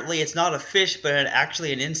apparently it's not a fish, but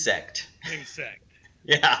actually an insect. Insect.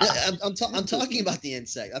 Yeah. I'm talking about the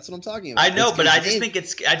insect. That's what I'm talking about. I know, but I just think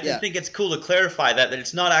it's cool to clarify that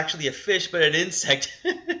it's not actually a fish, but an insect.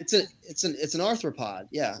 It's an arthropod.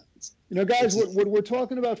 Yeah. You know, guys, what we're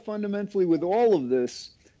talking about fundamentally with all of this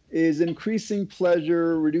is increasing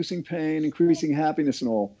pleasure, reducing pain, increasing happiness, and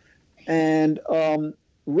all. And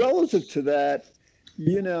relative to that,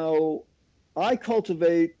 you know, I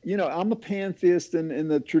cultivate. You know, I'm a pantheist in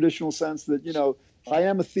the traditional sense that, you know, I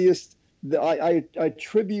am a theist. I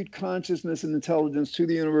attribute consciousness and intelligence to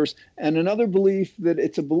the universe, and another belief that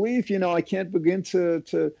it's a belief, you know, I can't begin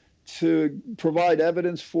to provide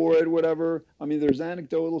evidence for it, whatever. I mean, there's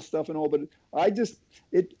anecdotal stuff and all, but I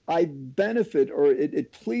benefit, or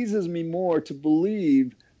it pleases me more to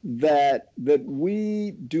believe that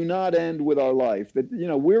we do not end with our life, that, you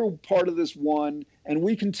know, we're part of this one and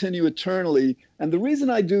we continue eternally. And the reason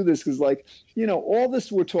I do this is, like, you know, all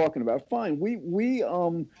this we're talking about, fine, we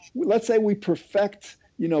let's say we perfect,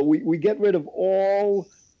 you know, we get rid of all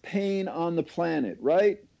pain on the planet,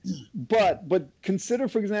 right? But consider,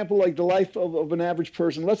 for example, like the life of an average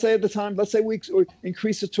person. Let's say at the time, let's say we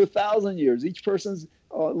increase it to 1,000 years. Each person's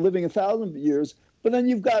living 1,000 years, but then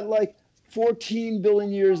you've got like 14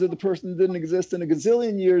 billion years that the person didn't exist, and a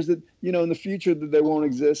gazillion years that, you know, in the future that they won't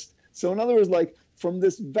exist. So in other words, like, from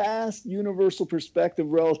this vast universal perspective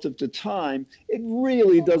relative to time, it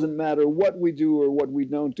really doesn't matter what we do or what we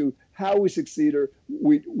don't do, how we succeed or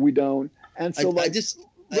we don't. And so hold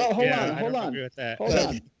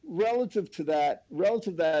on. Relative to that,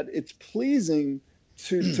 it's pleasing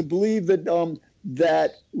to believe that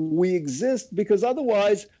that we exist, because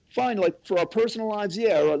otherwise, fine, like for our personal lives,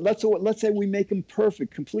 let's say we make them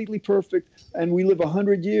perfect, completely perfect, and we live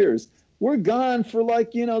 100 years. We're gone for,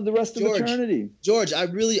 like, you know, the rest of eternity. George, I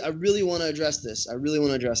really want to address this.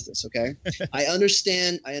 Okay. I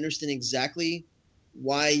understand exactly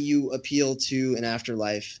why you appeal to an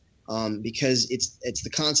afterlife, because it's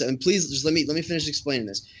the concept. And please just let me finish explaining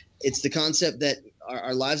this. It's the concept that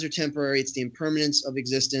our lives are temporary. It's the impermanence of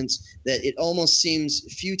existence, that it almost seems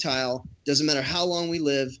futile. Doesn't matter how long we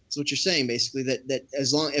live. That's what you're saying, basically, that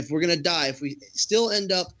if we're going to die, if we still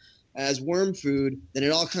end up as worm food, then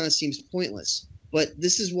it all kind of seems pointless. But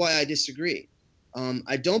this is why I disagree.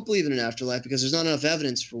 I don't believe in an afterlife because there's not enough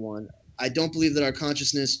evidence, for one. I don't believe that our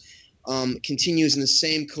consciousness continues in the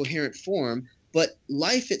same coherent form. But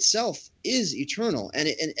life itself is eternal, and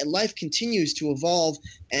life continues to evolve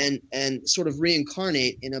and sort of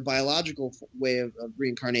reincarnate in a biological way of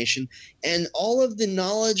reincarnation. And all of the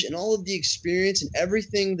knowledge and all of the experience and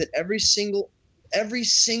everything that every single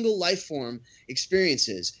life form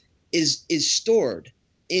experiences is stored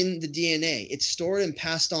in the DNA. It's stored and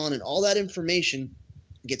passed on, and all that information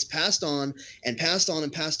gets passed on and passed on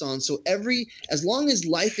and passed on. So as long as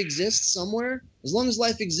life exists somewhere, as long as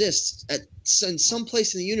life exists in some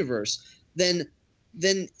place in the universe, then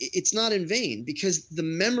it's not in vain, because the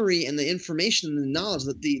memory and the information and the knowledge,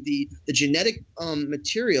 that the genetic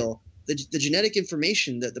material, the genetic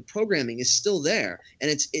information, that the programming is still there,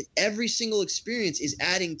 and every single experience is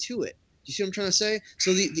adding to it. Do you see what I'm trying to say?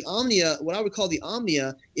 So the omnia, what I would call the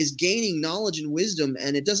omnia, is gaining knowledge and wisdom,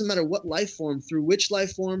 and it doesn't matter what life form, through which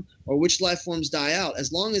life form or which life forms die out.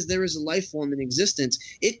 As long as there is a life form in existence,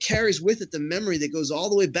 it carries with it the memory that goes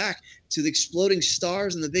all the way back to the exploding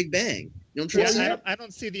stars and the Big Bang. You know what I'm trying to say? I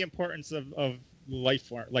don't see the importance of life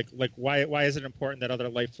form. Like why is it important that other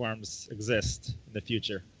life forms exist in the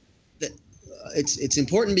future? It's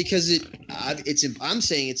important because I'm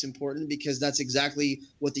saying it's important because that's exactly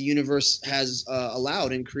what the universe has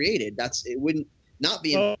allowed and created. It wouldn't not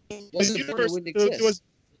be. Well, wasn't the important, universe, it wouldn't exist. there was,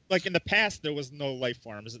 like in the past, there was no life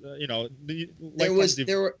forms. There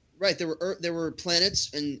were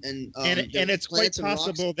planets and it's quite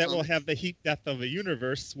possible that we'll have the heat death of a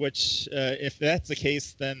universe. Which, if that's the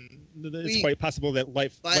case, then it's quite possible that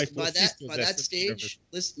life will cease to exist. By that stage,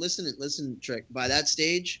 listen, Trick. By that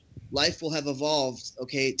stage, life will have evolved,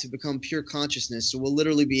 to become pure consciousness. So we'll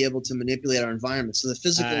literally be able to manipulate our environment. So the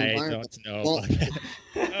physical environment. I don't know.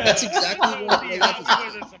 That's exactly what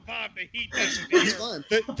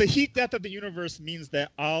the heat death of the universe means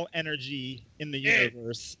that all energy in the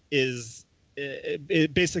universe is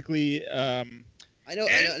basically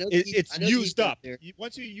it's used up.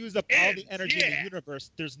 Once you use up all the energy in the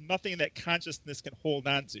universe, there's nothing that consciousness can hold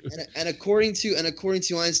on to. And according to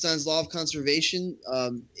Einstein's law of conservation,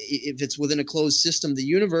 if it's within a closed system, the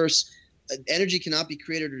universe, energy cannot be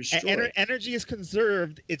created or destroyed. Energy is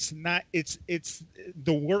conserved. It's not. It's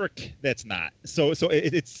the work that's not. So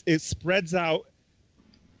it spreads out.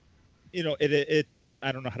 It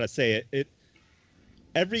I don't know how to say it.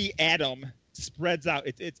 Every atom spreads out.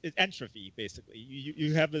 It's entropy basically.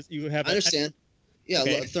 You have this. You have. I understand. Yeah,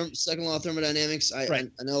 okay. Second law of thermodynamics. I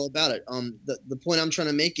know all about it. The point I'm trying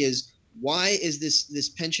to make is, why is this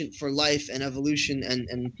penchant for life and evolution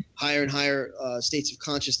and higher states of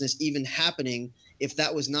consciousness even happening if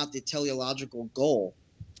that was not the teleological goal?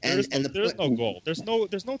 There's no goal.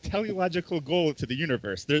 There's no teleological goal to the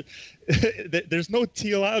universe. There's no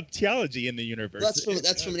theology in the universe. That's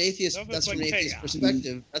from an atheist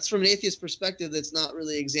perspective. That's from an atheist perspective. That's not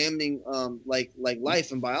really examining like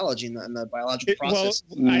life and biology and the biological process.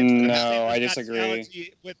 I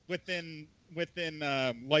disagree. Within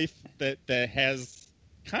life that has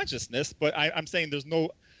consciousness, but I'm saying there's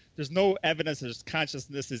no evidence that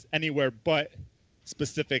consciousness is anywhere but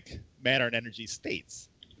specific matter and energy states.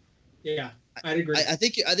 Yeah, I'd agree. I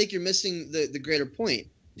think you're missing the greater point.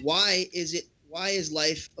 Why is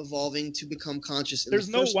life evolving to become conscious? There's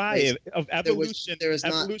no why of evolution.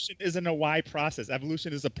 Evolution isn't a why process.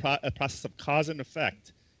 Evolution is a process of cause and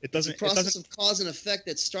effect. It's a process of cause and effect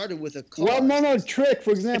that started with a cause. Well, no, Trick. For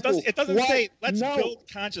example, it doesn't say let's build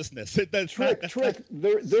consciousness. Trick.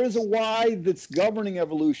 There's a why that's governing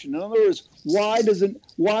evolution. In other words, why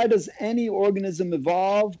does any organism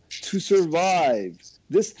evolve? To survive.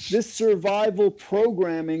 This survival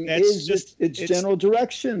programming is just its general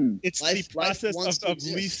direction. It's the process of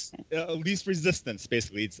least resistance,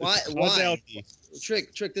 basically. It's causality.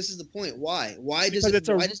 Trick. This is the point. Why?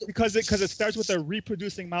 Because it starts with a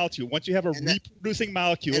reproducing molecule. Once you have a reproducing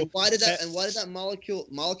molecule, and why did that molecule?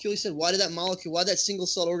 You said, why did that single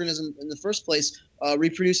celled organism in the first place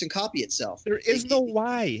reproduce and copy itself? There is no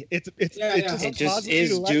why. It just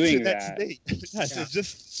is doing that. Yes, it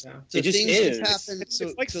just is.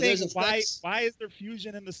 It's like saying why is there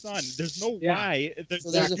fusion in the sun? There's no why. There's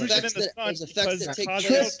fusion in the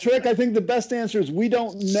sun. Trick. I think the best answer is we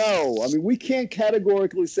don't know. I mean, we can't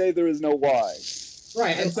categorically say there is no why.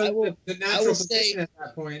 Right, and so the natural position at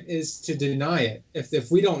that point is to deny it. If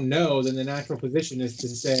we don't know, then the natural position is to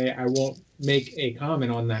say, I won't make a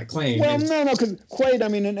comment on that claim. Well, no, because Quayd, I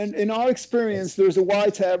mean, in our experience, there's a why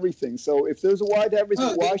to everything. So if there's a why to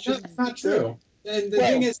everything, why should that's not true? And the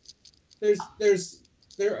thing is,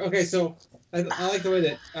 okay, so I like the way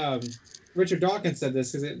that Richard Dawkins said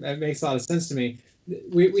this, because it makes a lot of sense to me.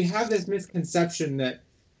 We have this misconception that,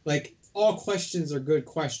 like, all questions are good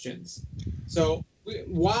questions. So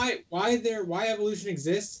why evolution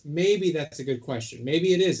exists? Maybe that's a good question.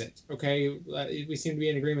 Maybe it isn't. Okay, we seem to be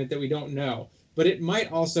in agreement that we don't know. But it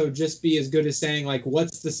might also just be as good as saying, like,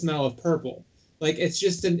 what's the smell of purple? Like, it's a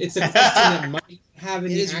question that might have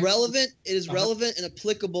an. It is relevant and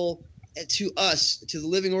applicable to us, to the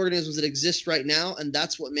living organisms that exist right now, and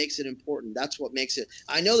that's what makes it important. That's what makes it.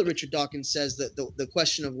 I know that Richard Dawkins says that the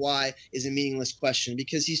question of why is a meaningless question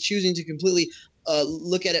because he's choosing to completely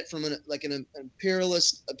look at it from an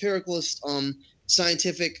empiricalist,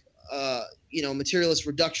 scientific, materialist,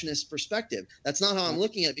 reductionist perspective. That's not how I'm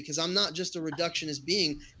looking at it, because I'm not just a reductionist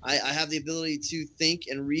being. I have the ability to think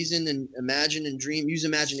and reason and imagine and dream, use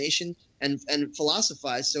imagination and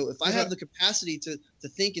philosophize. So if I have the capacity to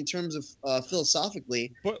think in terms of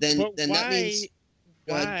philosophically, then that means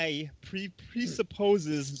why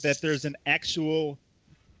presupposes that there's an actual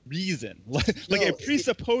reason. It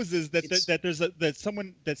presupposes that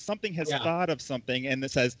something has thought of something and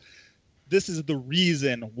it says this is the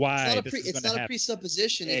reason why this is going to happen. It's not a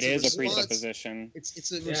presupposition. It is a presupposition.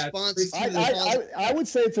 It's a response. I would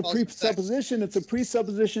say it's a presupposition. It's a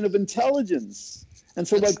presupposition of intelligence. And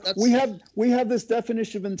so, we have this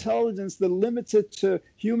definition of intelligence that limits it to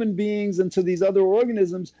human beings and to these other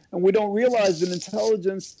organisms, and we don't realize that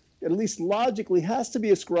intelligence, at least logically, has to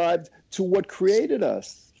be ascribed to what created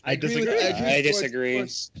us. I disagree. I disagree.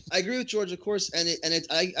 I agree with George, of course, and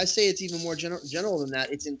I say it's even more general than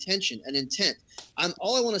that. It's intention and intent.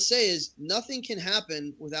 All I want to say is nothing can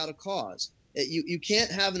happen without a cause. You can't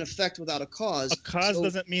have an effect without a cause. A cause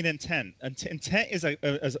doesn't mean intent. Intent is an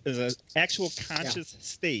actual conscious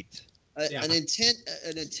state. An intent.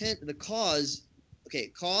 The cause. Okay,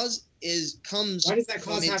 cause comes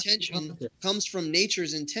from intention. Comes from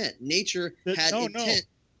nature's intent. Nature had intent.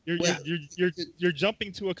 You're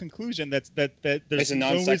jumping to a conclusion that there's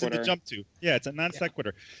no reason to jump to. Yeah, it's a non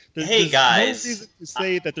sequitur. Hey guys, no reason to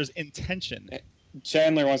say that there's intention.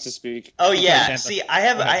 Chandler wants to speak. Oh yeah. See, I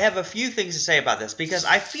have a few things to say about this because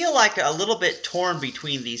I feel like a little bit torn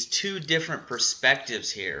between these two different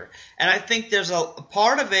perspectives here. And I think there's a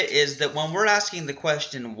part of it is that when we're asking the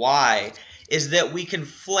question why, is that we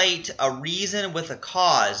conflate a reason with a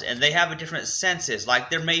cause, and they have a different senses. Like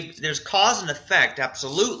there's cause and effect,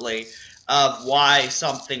 absolutely, of why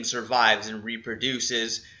something survives and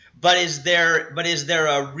reproduces. But is there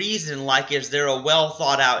a reason? Like, is there a well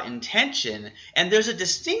thought out intention? And there's a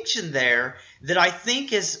distinction there that I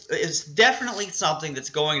think is definitely something that's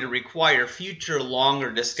going to require future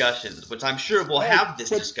longer discussions, which I'm sure we'll have this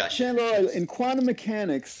discussion. Chandler, in quantum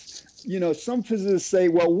mechanics, some physicists say,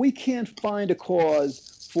 well, we can't find a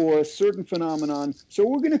cause for a certain phenomenon, so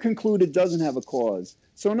we're going to conclude it doesn't have a cause.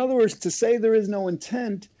 So in other words, to say there is no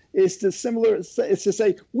intent is to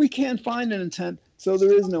say we can't find an intent, so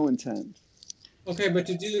there is no intent. Okay, but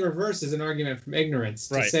to do the reverse is an argument from ignorance.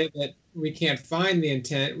 To say that we can't find the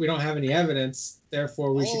intent, we don't have any evidence,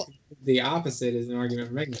 therefore we should the opposite is an argument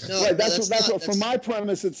from ignorance. No, right, that's what from my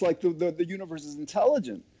premise, it's like the universe is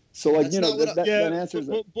intelligent. So that answers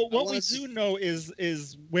it. But what we do know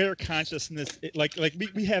is where consciousness,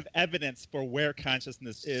 we have evidence for where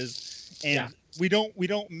consciousness is, and we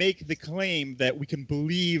don't make the claim that we can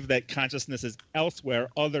believe that consciousness is elsewhere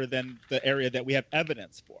other than the area that we have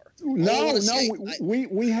evidence for. No,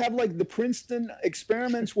 we have like the Princeton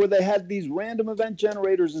experiments where they had these random event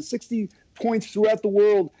generators in 60 points throughout the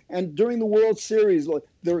world, and during the World Series,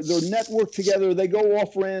 they're networked together, they go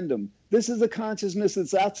off random. This is a consciousness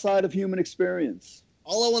that's outside of human experience.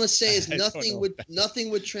 All I want to say is nothing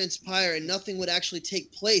would transpire and nothing would actually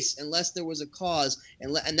take place unless there was a cause,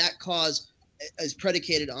 and that cause is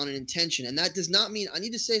predicated on an intention. And that does not mean – I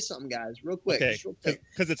need to say something, guys, real quick. Okay,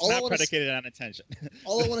 because it's not predicated on intention.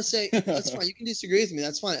 All I want to say – that's fine. You can disagree with me.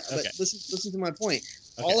 That's fine. But listen to my point.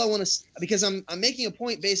 Okay. All I want to – because I'm making a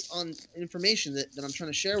point based on information that I'm trying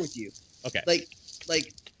to share with you. Okay.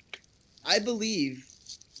 Like I believe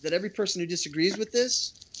that every person who disagrees with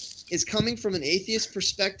this is coming from an atheist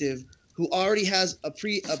perspective who already has a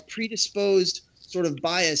predisposed sort of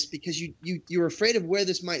bias because you're afraid of where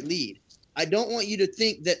this might lead. I don't want you to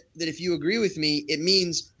think that if you agree with me, it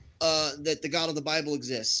means that the God of the Bible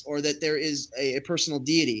exists or that there is a personal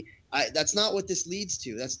deity. That's not what this leads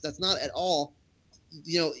to. That's not at all.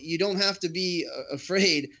 You don't have to be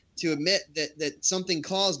afraid to admit that something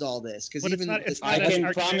caused all this. Because I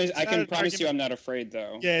can promise you, I'm not afraid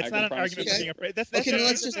though. Yeah, it's not an argument for being afraid. That's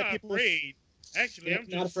let's just not afraid. Actually, I'm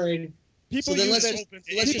not afraid. People use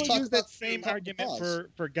that same argument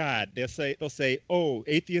for God. They'll say, oh,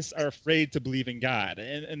 atheists are afraid to believe in God,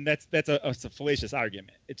 and that's a fallacious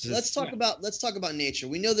argument. It's just, let's talk about nature.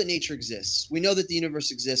 We know that nature exists. We know that the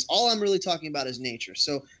universe exists. All I'm really talking about is nature.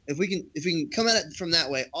 So if we can come at it from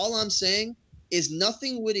that way, all I'm saying is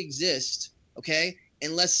nothing would exist, okay,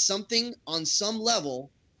 unless something on some level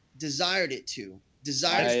desired it to. That's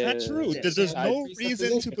not true. There's no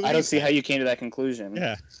reason to believe. I don't see how you came to that conclusion.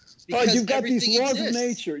 Yeah. Because you've got these laws of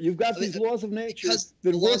nature. You've got these laws of nature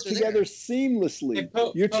that work together seamlessly.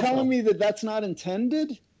 You're telling me that that's not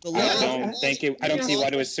intended? I don't see why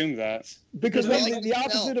to assume that. Because the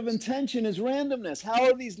opposite of intention is randomness. How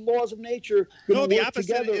are these laws of nature going to work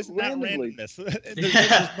together randomly? There's no reason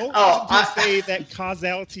to say that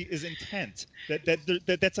causality is intent.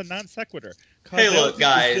 That's a non sequitur. Hey, look,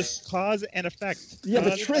 guys. Is just cause and effect. Yeah,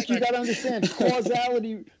 but Trick, you got to understand,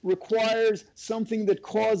 causality requires something that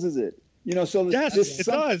causes it. So yes, it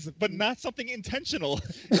does, but not something intentional.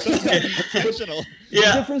 Intentional. The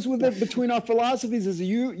difference between our philosophies is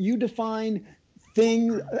you define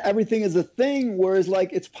everything is a thing, whereas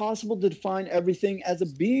like it's possible to define everything as a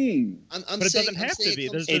being. But it doesn't have to be.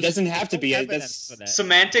 It doesn't have to be. That's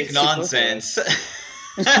semantic nonsense.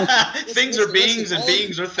 Things are beings and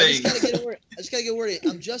beings are things. I just gotta get worded.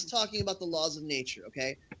 I'm just talking about the laws of nature,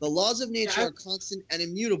 okay? The laws of nature are constant and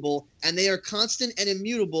immutable, and they are constant and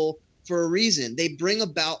immutable for a reason. They bring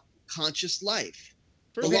about conscious life.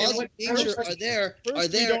 The laws of nature are there,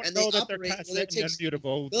 and they operate whether it takes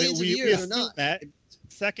billions of years or not. That.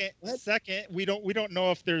 Second, we don't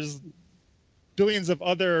know if there's billions of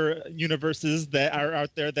other universes that are out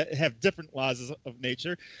there that have different laws of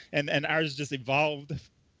nature, and ours just evolved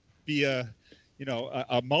via,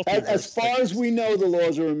 a multiverse. As far as we know, the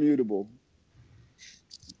laws are immutable.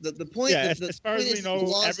 The point. Yeah, as far as we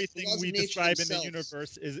know, everything we describe in the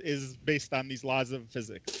universe is based on these laws of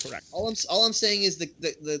physics. Correct. All I'm saying is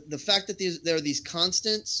the fact that there are these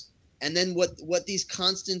constants. And then what these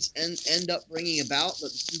constants end up bringing about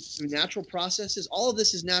through natural processes, all of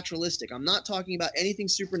this is naturalistic. I'm not talking about anything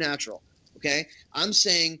supernatural, okay? I'm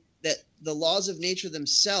saying that the laws of nature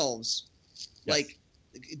themselves,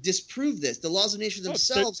 disprove this. The laws of nature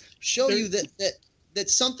themselves show you that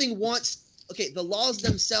something wants. Okay, the laws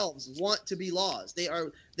themselves want to be laws. They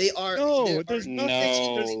are. No, there's no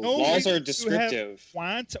laws are descriptive.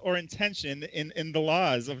 Want or intention in the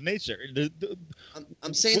laws of nature.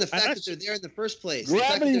 I'm saying the fact that they're there in the first place.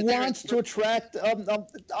 Gravity wants to attract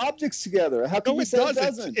objects together. How can you say it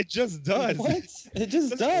doesn't? It just does. What? It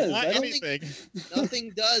just does.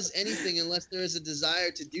 Nothing does anything unless there is a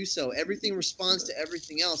desire to do so. Everything responds to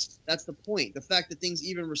everything else. That's the point. The fact that things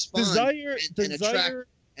even respond and attract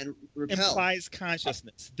and repel implies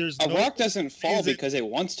consciousness. A rock doesn't fall because it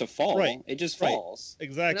wants to fall. Right. It just falls.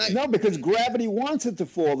 Exactly. No, because gravity wants it to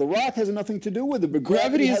fall. The rock has nothing to do with it, but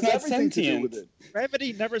gravity has not everything sentient. to do with it.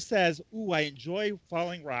 Gravity never says, "Ooh, I enjoy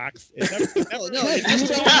falling rocks." It never, you don't know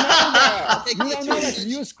that. You don't know that.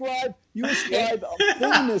 You ascribe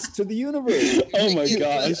thingness to the universe. Oh my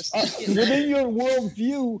gosh! Within your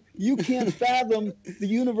worldview, you can't fathom the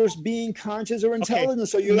universe being conscious or intelligent.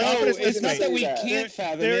 So you it's not that we can't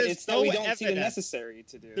fathom it. It's that we don't see it necessary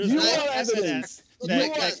to do. You are evidence.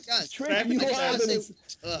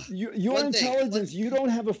 Your intelligence, you don't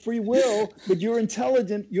have a free will, but you're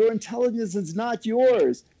intelligent. Your intelligence is not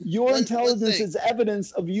yours. Your intelligence is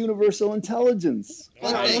evidence of universal intelligence.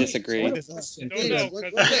 I disagree. No, because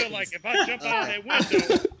if I jump out that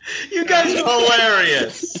window, you guys are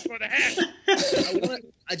hilarious.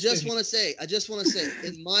 I just want to say,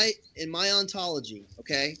 in my ontology,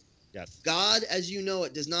 okay? Yes. God, as you know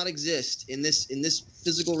it, does not exist in this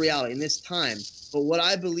physical reality, in this time. But what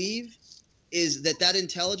I believe is that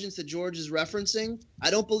intelligence that George is referencing, I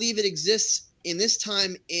don't believe it exists in this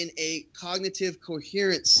time in a cognitive,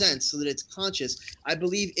 coherent sense so that it's conscious. I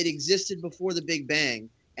believe it existed before the Big Bang,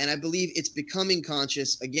 and I believe it's becoming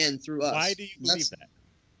conscious again through us. Why do you believe that?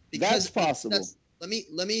 Because that's possible.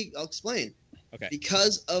 I'll explain. Okay.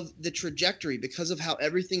 Because of the trajectory, because of how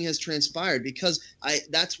everything has transpired, because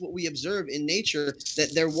that's what we observe in nature,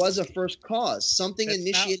 that there was a first cause. Something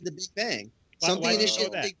initiated the Big Bang. Why do you know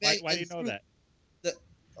that? Why do you know that?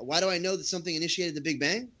 Why do I know that something initiated the Big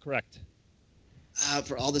Bang? Correct.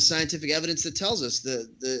 For all the scientific evidence that tells us the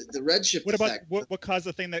redshift effect. What caused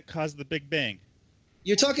the thing that caused the Big Bang?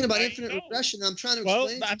 You're talking about infinite regression. I'm trying to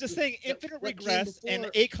explain. Well, I'm just saying infinite regress and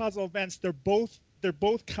acausal events, they're both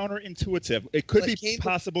counterintuitive. It could be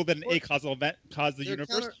possible that an acausal event caused the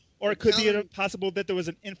universe, or it could be possible that there was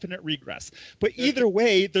an infinite regress. But either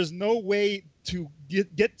way, there's no way to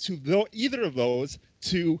get to either of those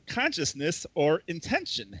to consciousness or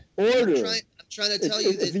intention. Order. I'm trying to tell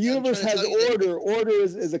you that the universe has order. Order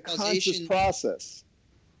is a conscious process.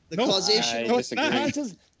 Causation. No, it's not.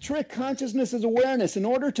 Consciousness is awareness. In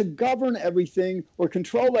order to govern everything or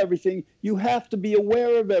control everything, you have to be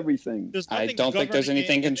aware of everything. I don't think there's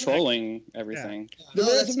anything controlling everything. The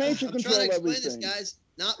laws of nature I'm control trying to explain everything. this, guys.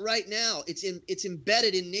 Not right now. It's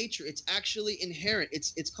embedded in nature. It's actually inherent.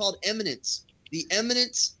 It's called eminence. The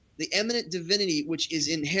eminent divinity, which is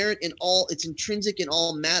inherent in all, it's intrinsic in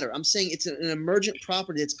all matter. I'm saying it's an emergent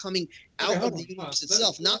property that's coming out of the universe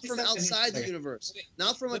itself, not from outside the universe,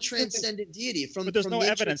 not from a transcendent deity. But there's no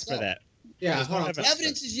evidence for that. Yeah,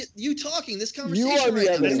 evidence is you talking this conversation. You are the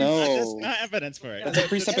evidence. No, that's not evidence for it. That's a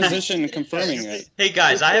presupposition confirming it. Hey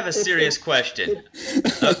guys, I have a serious question.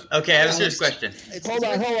 Okay, I have a serious question. Hold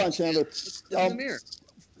on, Chandler.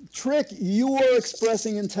 Trick, you are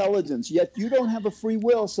expressing intelligence, yet you don't have a free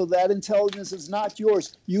will, so that intelligence is not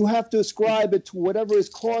yours. You have to ascribe it to whatever is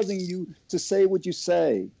causing you to say what you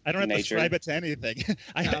say. I don't have to ascribe it to anything.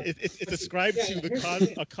 It's ascribed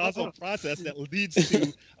to a causal process that leads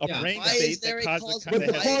to a brain state that causes. But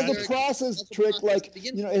the causal process, Trick, like,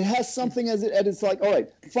 it has something as it's like, all right,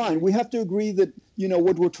 fine, we have to agree that,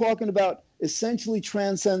 what we're talking about essentially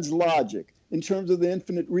transcends logic in terms of the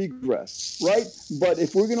infinite regress, right? But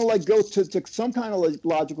if we're going to go to some kind of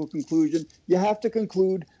logical conclusion, you have to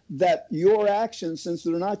conclude that your actions, since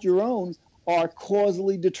they're not your own, are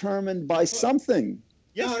causally determined by something.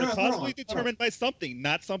 Yes, they're causally determined by something,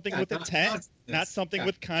 not something with intent, not something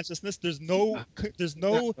with consciousness. There's no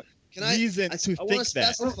reason to think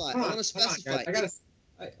that. I want to specify.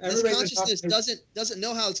 This consciousness doesn't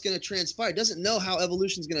know how it's going to transpire. It doesn't know how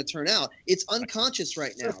evolution is going to turn out. It's unconscious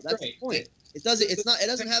right now. That's the point. It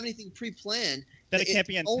doesn't have anything pre-planned. That it can't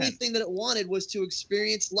be intent. The only thing that it wanted was to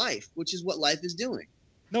experience life, which is what life is doing.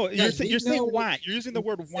 No, you're saying want. You're using the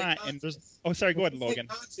word want, and there's. Oh, sorry. Go ahead, Logan.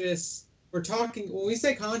 We're talking. When we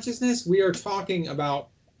say consciousness, we are talking about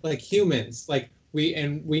humans.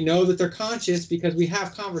 We know that they're conscious because we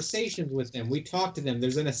have conversations with them. We talk to them.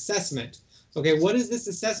 There's an assessment. Okay, what is this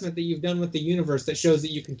assessment that you've done with the universe that shows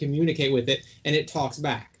that you can communicate with it and it talks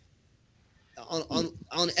back?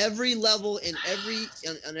 On every level,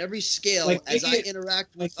 on every scale, as I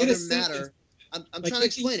interact with other matter, I'm trying to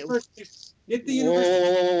explain it.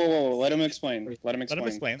 Whoa. Let him explain. Let him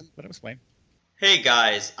explain. Hey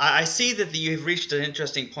guys, I see that you've reached an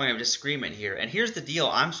interesting point of disagreement here, and here's the deal.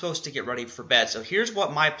 I'm supposed to get ready for bed, so here's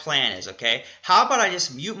what my plan is, okay? How about I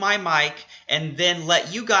just mute my mic and then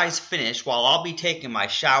let you guys finish while I'll be taking my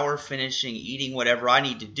shower, finishing, eating, whatever I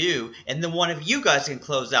need to do, and then one of you guys can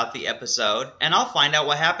close out the episode, and I'll find out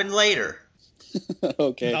what happened later.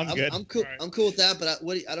 Okay. I'm cool. I'm cool with that, but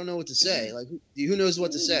I don't know what to say. Who knows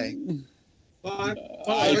what to say?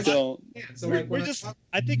 I don't.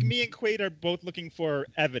 I think me and Quayd are both looking for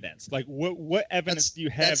evidence. What evidence do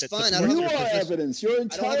you have? That's fine. You are evidence. Your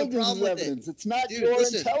intelligence is evidence. It's not your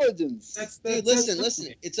intelligence. Dude,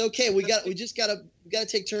 listen. It's okay. We just gotta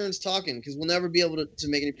take turns talking because we'll never be able to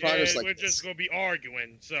make any progress like this. We're just gonna be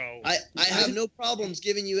arguing. So I have no problems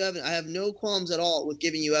giving you evidence. I have no qualms at all with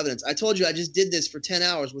giving you evidence. I told you I just did this for 10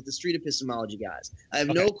 hours with the street epistemology guys. I have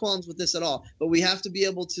no qualms with this at all. But we have to be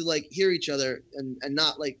able to hear each other and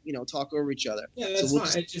not talk over each other. Yeah, that's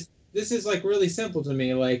fine. This is really simple to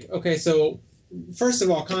me. Okay, so first of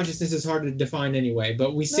all, consciousness is hard to define anyway,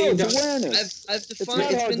 but we seem to awareness. I've defined.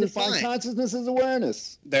 It's been defined. Consciousness is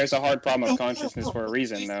awareness. There's a hard problem of consciousness for a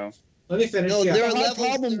reason, though. Let me finish. No, there are levels.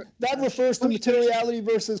 Problem that refers to materiality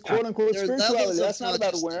versus quote unquote spirituality. That's not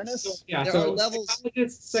about awareness. There are levels.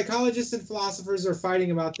 Psychologists and philosophers are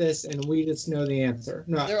fighting about this, and we just know the answer.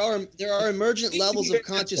 No. There are emergent levels of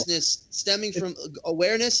consciousness stemming from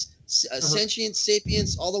awareness, sentience,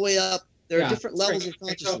 sapience, all the way up. There are different levels of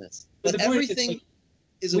consciousness, but everything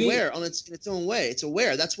is aware in its own way. It's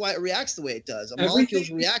aware. That's why it reacts the way it does.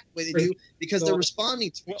 Molecules react the way they do because they're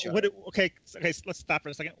responding to each other. Okay, let's stop for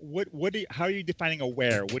a second. How are you defining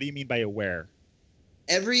aware? What do you mean by aware?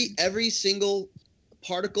 Every single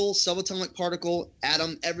particle, subatomic particle,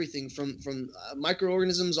 atom, everything from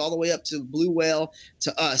microorganisms all the way up to blue whale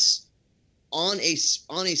to us, on a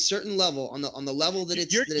certain level, on the level that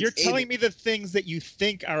it's. You're telling me the things that you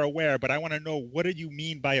think are aware, but I want to know what do you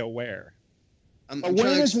mean by aware?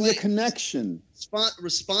 Awareness is a connection.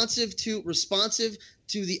 Responsive to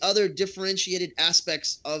the other differentiated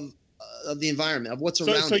aspects of the environment, of what's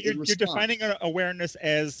around it. So you're defining awareness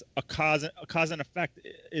as a cause and effect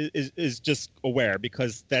is just aware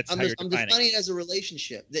because that's how you're defining it. I'm defining it as a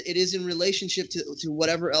relationship, that it is in relationship to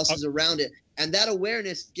whatever else is around it. And that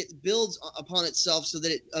awareness builds upon itself so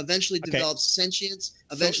that it eventually develops sentience,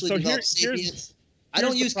 eventually develops sapience. I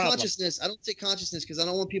don't use consciousness. I don't say consciousness because I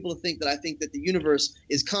don't want people to think that I think that the universe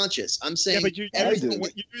is conscious. I'm saying but you're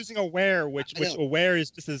using aware, which aware is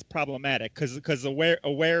just as problematic because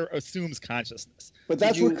aware assumes consciousness. But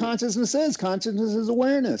that's what consciousness is. Consciousness is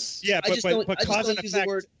awareness. Yeah, but cause and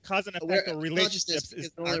effect or relationships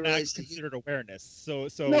are not considered awareness. So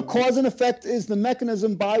no, cause and effect is the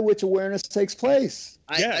mechanism by which awareness takes place.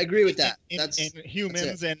 I agree with that. In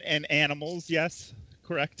humans and animals, yes.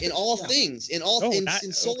 Correct. In all things, in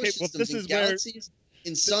solar systems, in galaxies,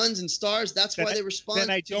 in suns and stars. That's why they respond. Then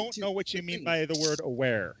I don't know what you mean by the word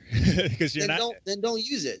aware, because you're not. Then don't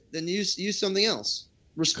use it. Then use something else.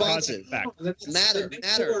 Responsive. Matter.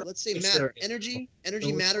 Let's say matter. Energy,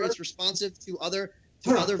 matter. It's responsive to other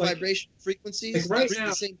vibration frequencies. Right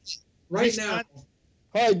now.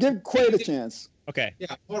 All right, give Quayd a chance. Okay.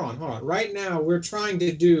 Yeah, hold on. Right now, we're trying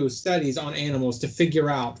to do studies on animals to figure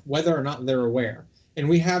out whether or not they're aware. And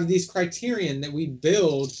we have these criterion that we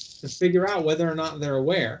build to figure out whether or not they're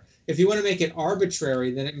aware. If you want to make it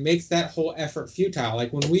arbitrary, then it makes that whole effort futile.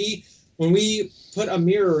 Like when we put a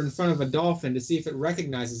mirror in front of a dolphin to see if it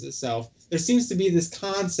recognizes itself, there seems to be this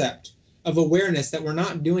concept of awareness that we're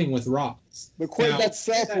not doing with rocks. But Quayd, that's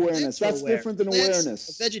self-awareness. That's different than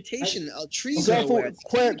awareness. Vegetation, trees are aware.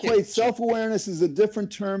 Quayd, self-awareness is a different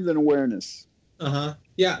term than awareness.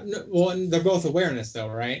 Yeah. No, well, and they're both awareness, though,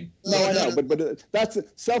 right? No, I know, but that's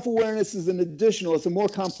self-awareness is an additional. It's a more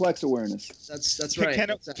complex awareness. That's right.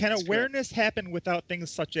 Can awareness happen without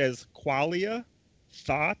things such as qualia,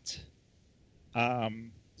 thought,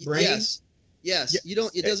 brain? Yes. You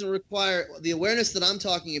don't. It doesn't require the awareness that I'm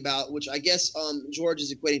talking about, which I guess George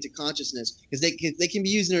is equating to consciousness, because they can be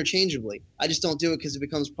used interchangeably. I just don't do it because it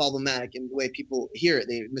becomes problematic in the way people hear it.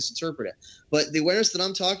 They misinterpret it. But the awareness that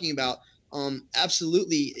I'm talking about.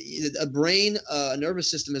 Absolutely, a brain, a nervous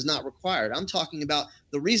system is not required. I'm talking about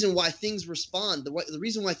the reason why things respond, the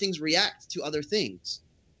reason why things react to other things.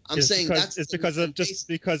 I'm saying it's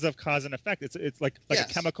because of cause and effect. It's like a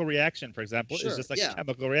chemical reaction, for example. Sure, it's just like a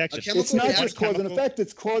chemical reaction. It's not just cause and effect.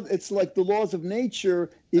 It's like the laws of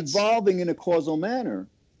nature evolving in a causal manner.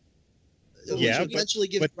 Yeah,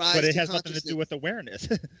 but it has nothing to do with awareness.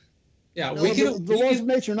 Yeah, the laws of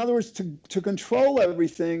nature. In other words, to control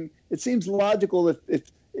everything, it seems logical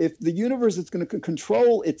if the universe is going to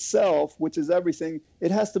control itself, which is everything,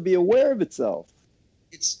 it has to be aware of itself.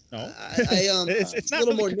 It's it's not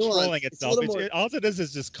really controlling itself. All it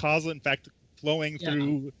is just causal effect flowing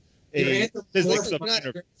through a physics of the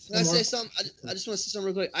universe. Can I say something? I just want to say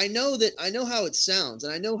something real quick. I know how it sounds,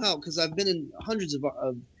 and I know how, because I've been in hundreds of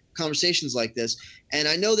conversations like this, and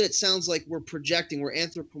I know that it sounds like we're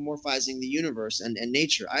anthropomorphizing the universe and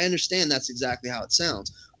nature. I understand that's exactly how it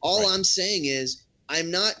sounds. All I'm saying is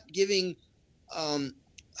I'm not giving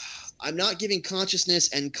consciousness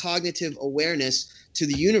and cognitive awareness to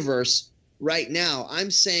the universe right now. I'm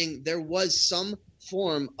saying there was some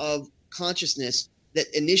form of consciousness that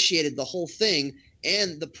initiated the whole thing,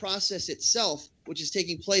 and the process itself, which is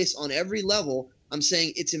taking place on every level. I'm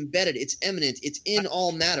saying it's embedded, it's immanent, it's in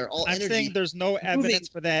all matter, all energy. I'm saying there's no evidence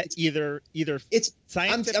for that either. It's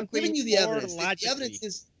scientifically I'm giving you the evidence. Logically.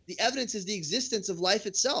 The evidence is the existence of life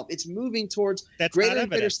itself. It's moving towards That's greater not and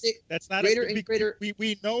greater evidence. state. That's not greater and greater.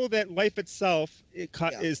 We know that life itself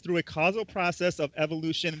is through a causal process of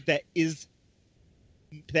evolution that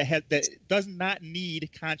does not need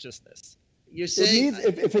consciousness. You're saying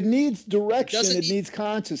if it needs direction, it needs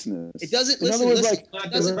consciousness. It doesn't. In other words,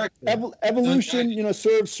 evolution,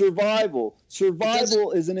 serves survival.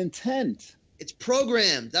 Survival is an intent. It's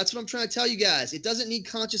programmed. That's what I'm trying to tell you guys. It doesn't need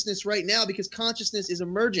consciousness right now because consciousness is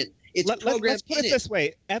emergent. It's programmed. Let's put it this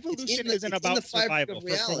way: evolution isn't about survival.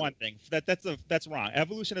 For one thing, that's wrong.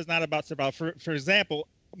 Evolution is not about survival. For example,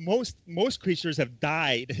 most creatures have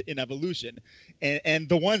died in evolution, and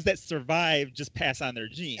the ones that survive just pass on their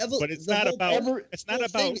genes. But it's not about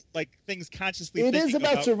like things consciously. It is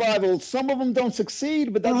about survival. Some of them don't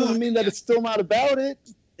succeed, but that doesn't mean that it's still not about it.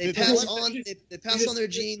 They pass on. They pass on their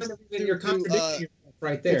genes. You're contradicting yourself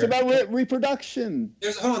right there. It's about reproduction.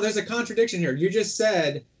 There's a contradiction here. You just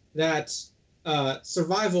said that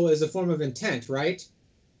survival is a form of intent, right?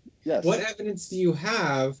 Yes. What evidence do you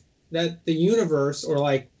have that the universe or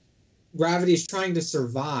like gravity is trying to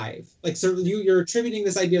survive? Like, so you're attributing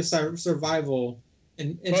this idea of survival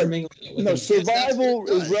and intermingling it with survival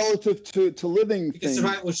is relative to living things.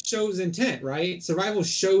 Survival shows intent, right? Survival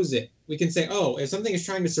shows it. We can say, oh, if something is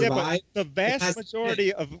trying to survive, the vast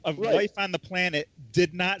majority of life on the planet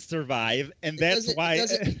did not survive, and that's why.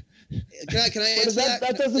 Can I answer that?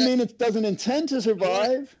 That doesn't mean it doesn't intend to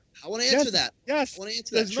survive. I want to answer that. Yes. I want to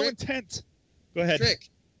answer that. There's no intent. Go ahead.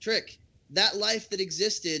 Trick. That life that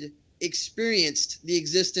existed experienced the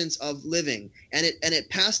existence of living, and it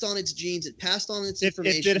passed on its genes. It passed on its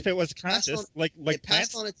information. It did if it was conscious, like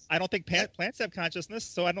plants. I don't think plants have consciousness,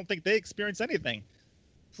 so I don't think they experience anything.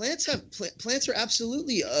 Plants are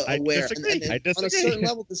absolutely aware. I disagree. On a certain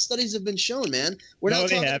level, the studies have been shown, man. We're not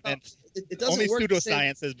talking about. It doesn't Only work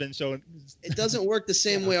pseudoscience has been shown. It doesn't work the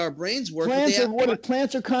same way our brains work.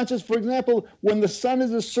 Plants are conscious. For example, when the sun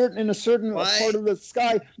is in a certain part of the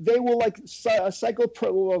sky, they will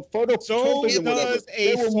phototropism.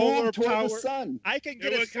 They will move toward the sun. I can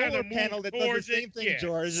get a solar panel that does the same thing,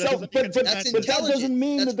 George. But that doesn't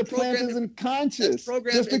mean that the plant isn't conscious.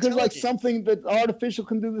 Just because like something that artificial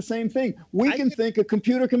can do the same thing. We can think a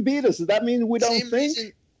computer can beat us. Does that mean we don't think?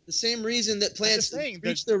 The same reason that plants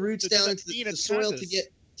reach their roots down into the soil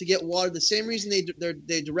to to get water, the same reason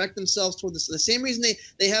they direct themselves toward the same reason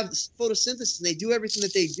they have photosynthesis and they do everything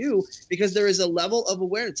that they do, because there is a level of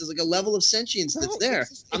awareness. There's like a level of sentience that's there.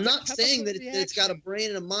 I'm not saying that it's got a brain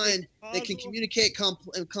and a mind that can communicate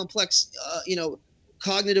complex,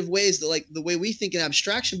 cognitive ways, that like the way we think in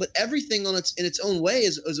abstraction, but everything in its own way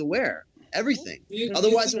is aware. Everything.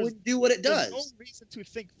 Otherwise, it wouldn't do what it does. There's no reason to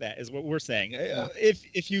think that, is what we're saying.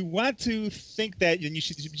 If you want to think that, then you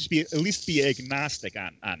should be at least be agnostic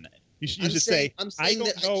on that. You should say, I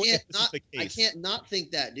don't know if this is the case. I can't not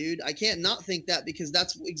think that, dude. I can't not think that, because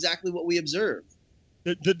that's exactly what we observe.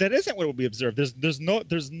 That isn't what we observe. There's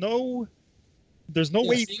no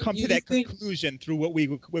way to come to that conclusion through what we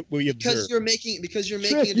observe. Because you're making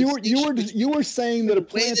Trick, you were saying that a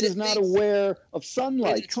plant is not aware of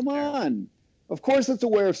sunlight. Come on, of course it's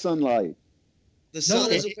aware of sunlight. The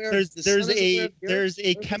sun is aware. There's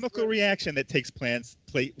a chemical reaction that takes place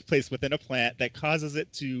within a plant that causes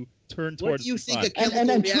it to turn towards the sun.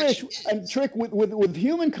 And Trick, with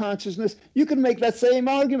human neurological you can make that same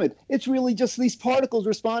argument. It's really just these particles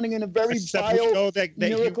responding in a very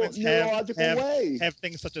neurological way. Have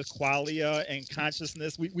things such as qualia and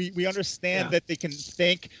consciousness. We understand that they can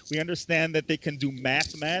think. We understand that they can do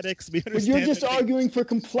mathematics. But you're just arguing for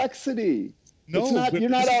complexity. No, you're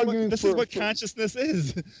not arguing this is what consciousness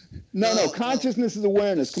is. No, consciousness is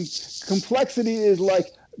awareness. Complexity is like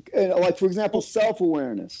for example,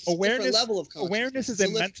 self-awareness. Awareness is a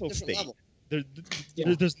mental state.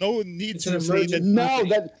 There's no need to say that. No,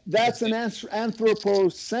 that's an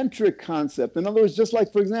anthropocentric concept. In other words, just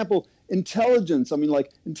like, for example, intelligence. I mean,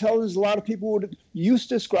 like intelligence, a lot of people used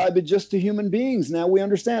to ascribe it just to human beings. Now we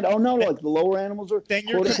understand. Oh no, like the lower animals are. Then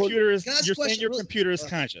your computer is. You're saying your computer is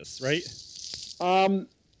conscious, right?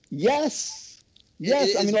 Yes.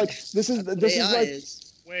 I mean, like this is like.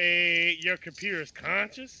 Wait, your computer is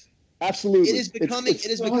conscious? Absolutely. It is becoming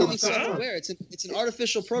self-aware. It's an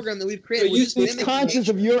artificial program that we've created. It's conscious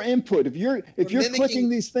of your input. If you're clicking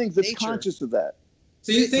these things, it's conscious of that.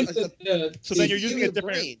 So you think that? So then you're using a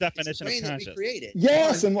different definition of conscious.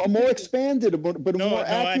 Yes, and a more expanded, but a more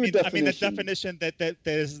accurate definition. I mean the definition that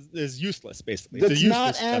is useless, basically. That's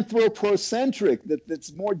not anthropocentric.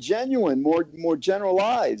 That's more genuine, more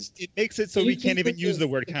generalized. It makes it so we can't even use the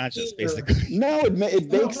word conscious, basically. No, it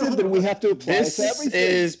makes it that we have to apply it to everything. This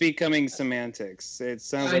is becoming semantics. It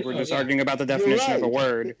sounds like we're just arguing about the definition of a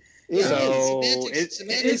word.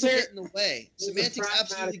 Semantics get in the way. Semantics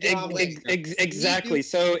absolutely get in the way. Exactly.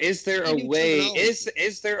 So is there a way?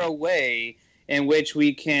 Is there a way in which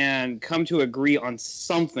we can come to agree on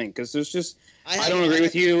something? Because there's just I don't agree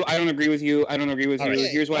with you. I don't agree with you. I don't agree with you.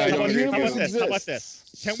 Here's why I don't agree with you. How about this?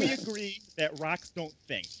 Can we agree that rocks don't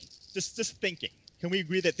think? Just thinking. Can we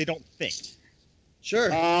agree that they don't think? Sure.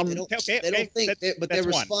 They don't think, but they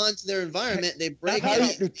respond to their environment. They break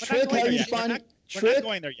it. We're not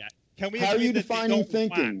going there yet. Can we How are you defining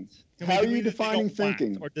thinking? How are you defining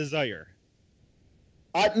thinking? Or desire?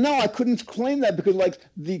 No, I couldn't claim that because, like,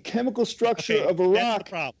 the chemical structure of a rock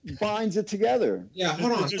binds it together. Yeah,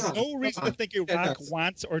 hold on. There's no reason to think a rock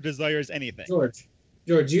wants or desires anything.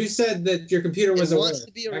 George, you said that your computer was aware. It wants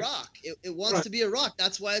to be a rock. It wants to be a rock.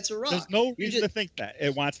 That's why it's a rock. There's no reason to think that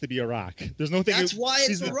it wants to be a rock. There's no thing. That's why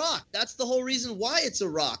it's a rock. That's the whole reason why it's a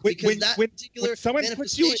rock. Because when someone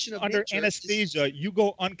puts you under anesthesia, you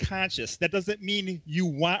go unconscious. That doesn't mean you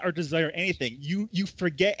want or desire anything. You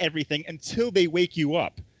forget everything until they wake you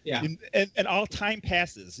up. Yeah. And all time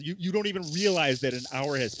passes. You don't even realize that an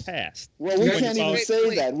hour has passed. Well, we can't even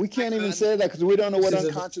say that. We can't even say that because we don't know what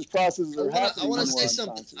unconscious processes are happening. I want to say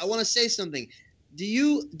something. I want to say something. Do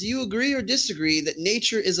you agree or disagree that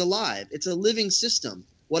nature is alive? It's a living system.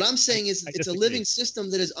 What I'm saying is it's a living system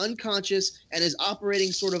that is unconscious and is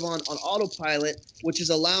operating sort of on autopilot, which is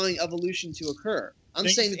allowing evolution to occur. I'm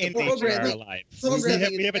saying that the programming are alive.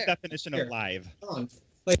 We have a definition of live.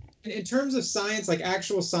 Like in terms of science, like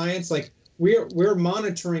actual science, like we're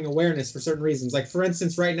monitoring awareness for certain reasons. Like for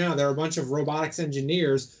instance, right now there are a bunch of robotics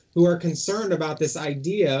engineers who are concerned about this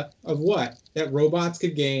idea of that robots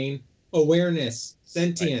could gain awareness,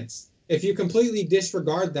 sentience. Right. If you completely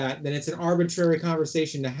disregard that, then it's an arbitrary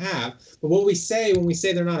conversation to have. But what we say when we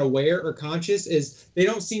say they're not aware or conscious is they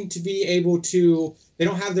don't seem to be able to. They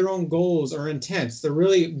don't have their own goals or intents. They're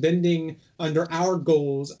really bending under our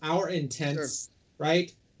goals, our intents. Sure.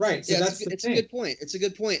 Right. So it's a good point. It's a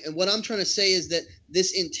good point. And what I'm trying to say is that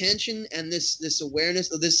this intention and this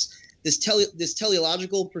awareness, or this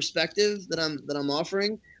teleological perspective that I'm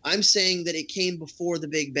offering, I'm saying that it came before the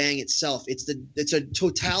Big Bang itself. It's a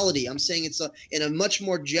totality. I'm saying it's in a much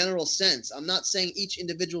more general sense. I'm not saying each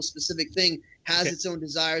individual specific thing has its own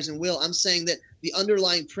desires and will. I'm saying that the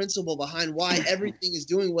underlying principle behind why everything is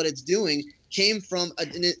doing what it's doing came from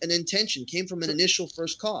an intention, came from an initial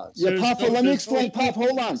first cause. Yeah, Poffo, let me explain. Poffo,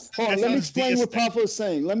 hold on. Let me explain what Poffo's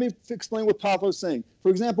saying. Let me explain what Poffo's saying. For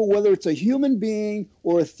example, whether it's a human being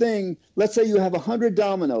or a thing, let's say you have 100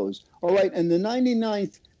 dominoes, all right, and the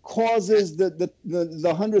 99th causes the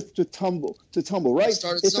 100th to tumble, right? If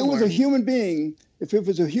it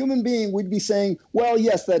was a human being, we'd be saying, well,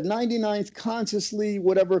 yes, that 99th consciously,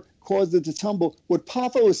 whatever, caused it to tumble. What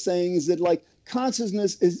Poffo is saying is that, like,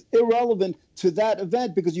 consciousness is irrelevant to that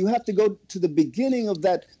event because you have to go to the beginning of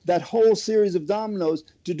that whole series of dominoes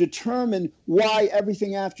to determine why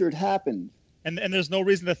everything after it happened. And there's no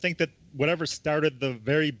reason to think that whatever started the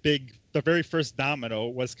very first domino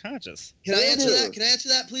was conscious. Can I answer that? Can I answer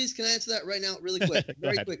that, please? Can I answer that right now, really quick?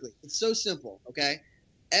 Very quickly. It's so simple, okay?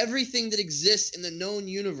 Everything that exists in the known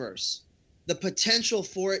universe, the potential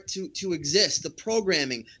for it to exist, the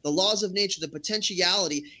programming, the laws of nature, the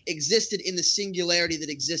potentiality existed in the singularity that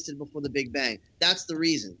existed before the Big Bang. That's the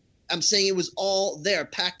reason. I'm saying it was all there,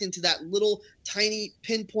 packed into that little tiny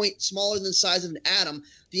pinpoint, smaller than the size of an atom.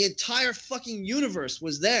 The entire fucking universe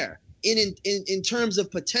was there in terms of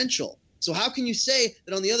potential. So how can you say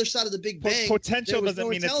that on the other side of the Big Bang, potential doesn't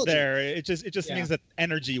mean it's there? It just means that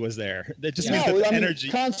energy was there. It just means that the energy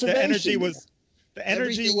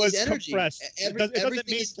was compressed. It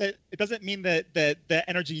doesn't mean that the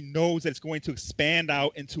energy knows that it's going to expand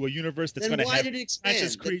out into a universe that's going to have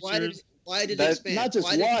conscious creatures. Why did it expand? Not just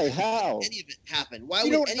why, how? Any of it happen? Why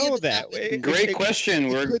we would don't any know of it that. happen? Great question.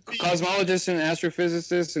 We're cosmologists and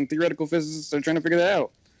astrophysicists and theoretical physicists are trying to figure that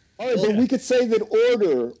out. All right, but we could say that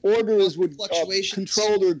order is what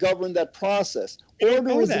controlled or governed that process.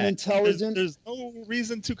 Order is an intelligent. There's no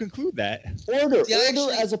reason to conclude that. Order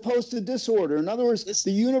as opposed to disorder. In other words,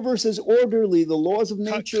 the universe is orderly. The laws of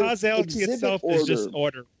nature causality itself order. is just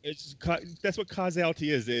order. That's what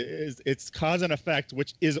causality is. It's cause and effect,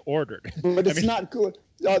 which is ordered. But it's not good.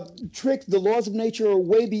 The laws of nature are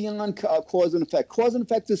way beyond cause and effect. Cause and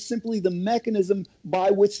effect is simply the mechanism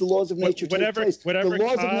by which the laws of nature take place. The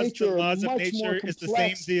laws of nature are much more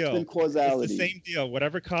complex than causality. It's the same deal.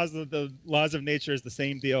 Whatever causes the laws of nature is the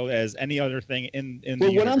same deal as any other thing in the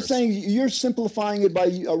universe. What I'm saying, you're simplifying it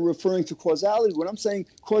by referring to causality. What I'm saying,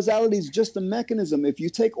 causality is just a mechanism. If you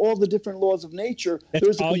take all the different laws of nature,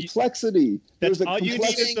 there's a complexity. That's all you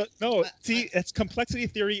need. It's complexity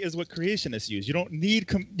theory is what creationists use. You don't need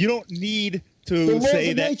to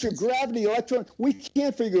say that nature, gravity, electron. We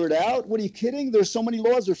can't figure it out. What are you kidding? There's so many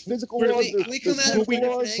laws. There's physical laws. But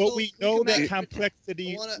we know that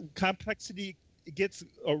complexity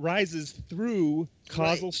arises through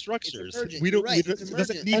causal structures. It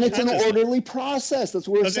doesn't need, and it's an orderly process. That's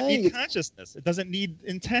what we're saying. It doesn't need consciousness. It doesn't need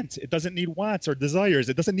intent. It doesn't need wants or desires.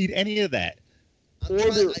 It doesn't need any of that. I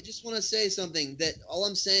just want to say something. That all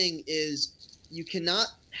I'm saying is you cannot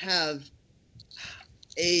have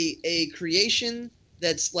a creation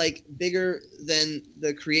that's like bigger than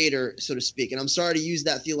the creator, so to speak. And I'm sorry to use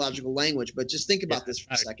that theological language, but just think about this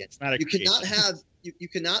for a second. You cannot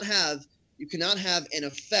have an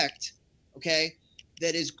effect, okay,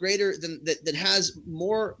 that is greater than that has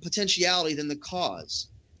more potentiality than the cause.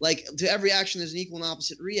 Like, to every action there's an equal and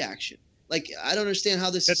opposite reaction. Like, I don't understand how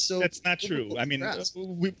this is so. That's not true. I mean, a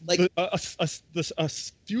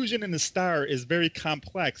fusion in the star is very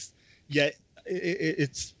complex, yet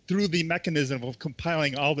it's through the mechanism of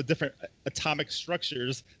compiling all the different atomic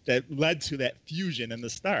structures that led to that fusion in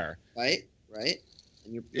the star. Right.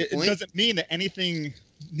 And your it point? Doesn't mean that anything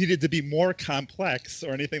needed to be more complex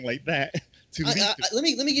or anything like that. Let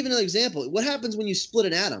me give you another example. What happens when you split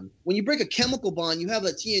an atom? When you break a chemical bond, you have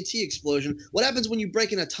a TNT explosion. What happens when you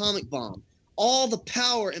break an atomic bomb? All the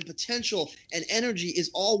power and potential and energy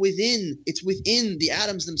is all within. It's within the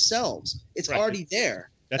atoms themselves. It's already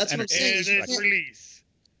there. That's what I'm saying. It's release.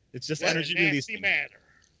 It's just energy releasing. Matter.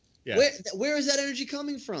 Yes. Where is that energy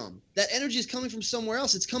coming from? That energy is coming from somewhere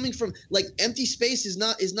else. It's coming from, like, empty space is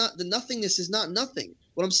not the nothingness is not nothing.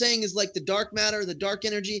 What I'm saying is, like, the dark matter, the dark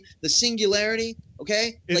energy, the singularity.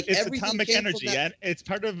 Okay, like it's everything atomic energy, and it's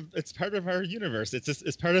part of our universe.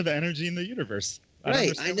 It's part of the energy in the universe.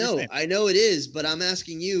 Right, I know it is, but I'm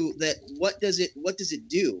asking you that what does it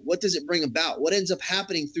do? What does it bring about? What ends up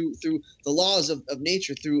happening through the laws of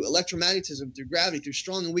nature, through electromagnetism, through gravity, through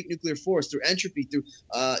strong and weak nuclear force, through entropy, through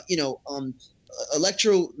the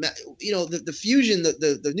fusion,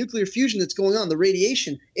 the nuclear fusion that's going on, the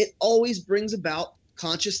radiation? It always brings about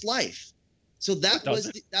conscious life. So that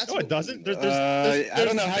was that's no, it doesn't. I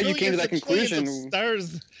don't know how you came to that conclusion.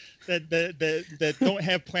 Stars that don't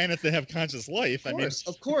have planets that have conscious life.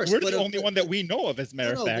 Of course, we're the only one that we know of, as a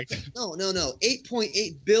matter of fact. No.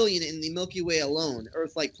 8.8 billion in the Milky Way alone,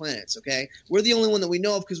 Earth-like planets. Okay, we're the only one that we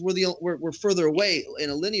know of because we're further away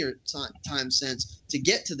in a linear time sense to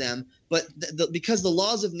get to them. But because the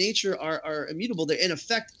laws of nature are immutable, they're in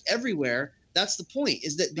effect everywhere. That's the point.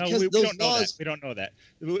 Is that because those laws? We don't know that.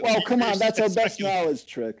 Well, come on, that's our best knowledge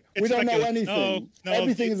trick. We don't know anything.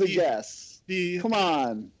 Everything is a guess. Come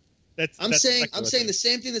on. I'm saying the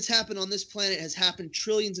same thing that's happened on this planet has happened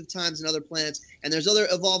trillions of times in other planets, and there's other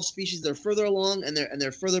evolved species that are further along and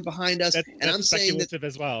they're further behind us. And I'm saying that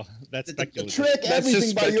as well. That's speculative. The trick,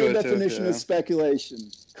 everything by your definition is speculation.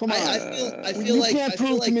 Come on. I feel you like can't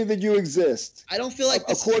prove to me that you exist. I don't feel like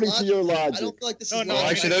this according is to your logic. I don't feel like this is no,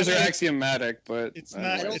 actually, those are axiomatic, but it's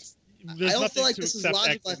not. I don't feel like this is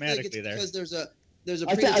logical. I feel like it's because there's a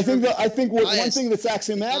I think one thing that's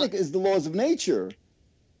axiomatic is the laws of nature.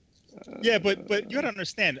 Yeah, but you got to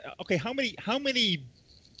understand. Okay, how many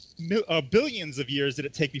billions of years did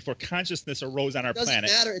it take before consciousness arose on our planet?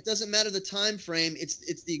 It doesn't matter the time frame. It's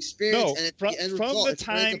the experience and the end result.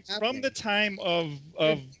 From the time of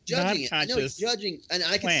non-conscious. I know you're judging, and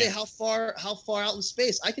I can say how far out in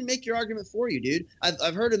space. I can make your argument for you, dude.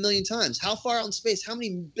 I've heard a million times. How far out in space? How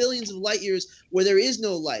many billions of light years where there is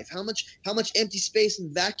no life? How much empty space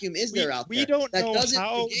and vacuum is there out there? We don't know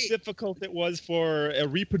how difficult it was for a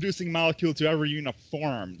reproducing molecule to ever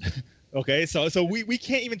uniform. Okay, so we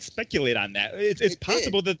can't even speculate on that. It's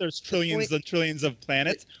possible that there's trillions and trillions of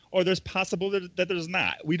planets, or there's possible that there's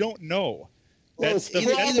not. We don't know. Well, it's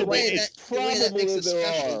probable that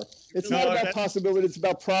there are. It's not about possibility. It's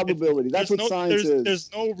about probability. That's what science is.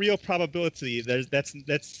 There's no real probability.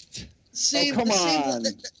 That's same. Come on.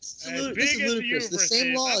 This is ludicrous. The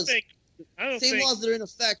same laws. Same laws that are in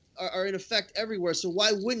effect are in effect everywhere. So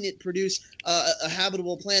why wouldn't it produce a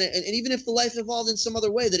habitable planet? And even if the life evolved in some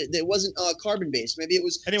other way, that it wasn't carbon based, maybe it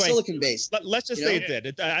was silicon based. Let's just say it did.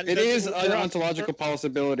 It is an ontological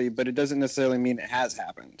possibility, but it doesn't necessarily mean it has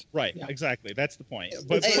happened. Right. Yeah. Exactly. That's the point.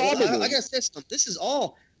 But I gotta say something. This is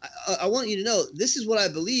all. I want you to know. This is what I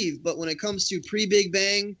believe. But when it comes to pre-Big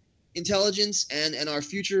Bang intelligence and our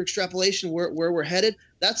future extrapolation, where we're headed,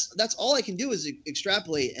 that's all I can do is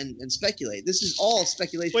extrapolate and speculate. This is all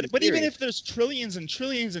speculation. But even if there's trillions and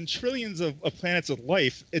trillions and trillions of planets with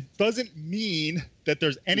life, it doesn't mean that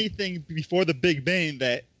there's anything before the Big Bang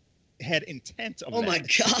that had intent of that. My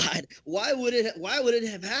God! Why would it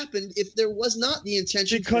have happened if there was not the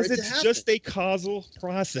intention because for it to happen? It's just a causal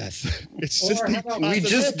process. It's just we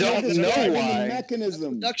just don't know why.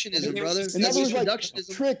 Mechanism. Reductionism, brother. In other words,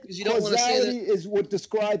 reductionism. Trick. Causality is what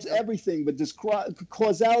describes everything, but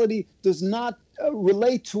causality does not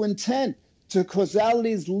relate to intent.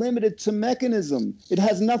 Causality is limited to mechanism. It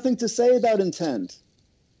has nothing to say about intent.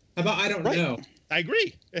 How about I don't know? I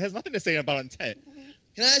agree. It has nothing to say about intent.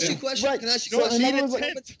 Can I ask you a question? Right. Can I ask you a question?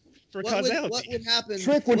 For causality. What would happen?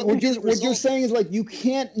 Trick, what you're saying is like you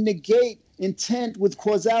can't negate intent with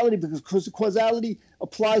causality because causality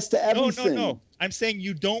applies to everything. No. I'm saying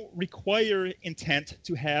you don't require intent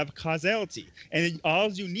to have causality. And all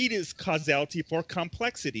you need is causality for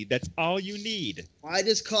complexity. That's all you need. Why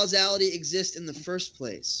does causality exist in the first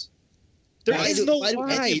place? There's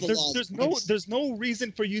no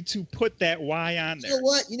reason for you to put that why on there.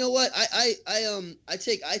 You know what? I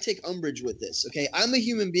take umbrage with this. Okay, I'm a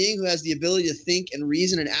human being who has the ability to think and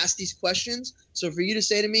reason and ask these questions. So for you to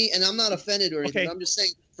say to me, and I'm not offended or anything, I'm just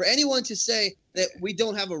saying for anyone to say that we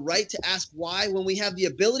don't have a right to ask why when we have the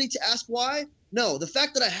ability to ask why. No, the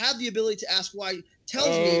fact that I have the ability to ask why tells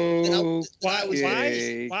me that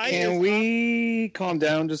why can we calm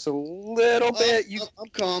down just a little bit? I'm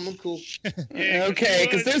calm. I'm cool. Okay,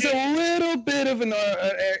 because there's a little bit of an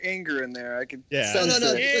anger in there. I could sense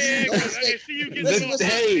it.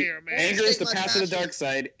 Hey, anger is the path to the dark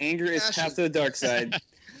side. Anger is path to the dark side.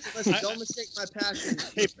 Listen, don't mistake my passion.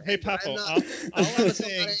 Hey, Poffo. All I'm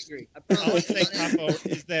saying, Poffo,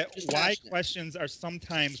 is that why questions are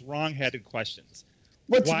sometimes wrong-headed questions.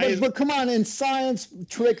 But come on, in science,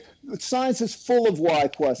 Trick, science is full of why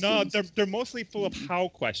questions. No, they're mostly full of how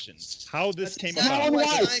questions. How this came about. How and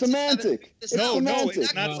why? Semantic. No,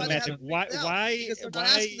 it's not semantic. Why? Because they're not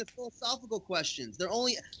asking the philosophical questions. They're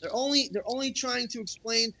only trying to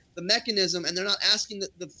explain the mechanism, and they're not asking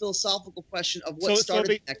the philosophical question of what started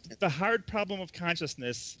the mechanism. The hard problem of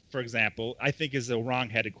consciousness, for example, I think is a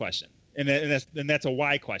wrong-headed question, and that's a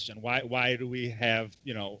why question. Why do we have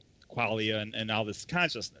qualia and all this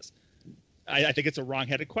consciousness? I think it's a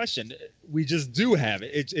wrong-headed question. We just do have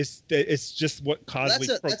it. It's just what causally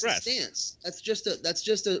progress. That's a stance. That's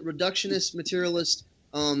just a reductionist materialist.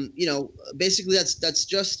 Basically that's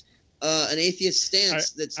just an atheist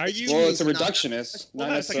stance. It's a reductionist. Not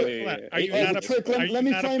necessarily. Let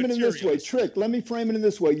me frame it in this way. Trick. Let me frame it in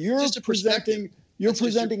this way. You're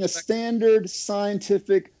presenting a standard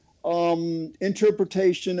scientific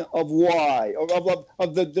interpretation of why,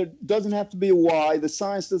 there doesn't have to be a why. The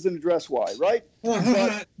science doesn't address why, right?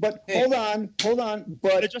 But hold on.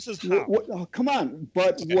 But it addresses how. Come on.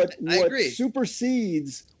 But what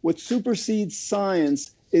supersedes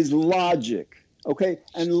science is logic. Okay,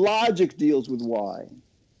 and logic deals with why.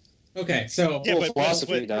 Okay, so but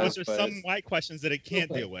there's some why questions that it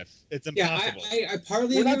can't deal with. It's impossible. I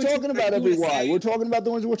partly. We're not talking about every why. We're talking about the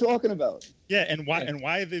ones we're talking about. Yeah, and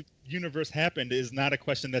why the universe happened is not a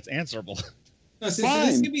question that's answerable. No,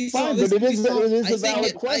 fine, but it is a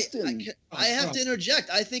valid question. I have to interject.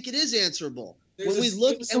 I think it is answerable. When we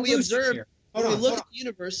look and we observe, when we look at the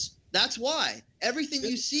universe, that's why. Everything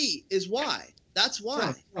you see is why. That's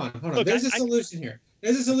why. Hold on. Look, there's a solution here.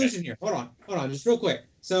 Hold on, just real quick.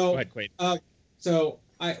 So, so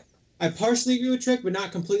I partially agree with Trick, but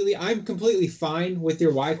not completely. I'm completely fine with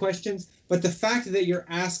your why questions, but the fact that you're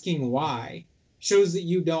asking why shows that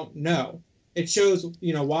you don't know. It shows,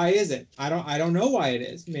 why is it? I don't know why it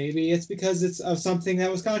is. Maybe it's because it's of something that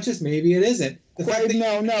was conscious. Maybe it isn't. Quayd,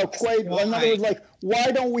 Quayd. In other words,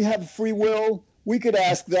 why don't we have free will? We could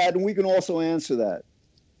ask that, and we can also answer that.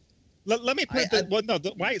 Let me put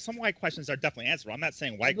some why questions are definitely answerable. I'm not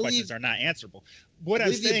saying why questions are not answerable. What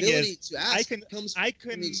I'm saying is, I can from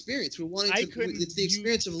the experience. It's the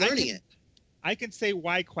experience of learning it. I can say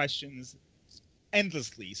why questions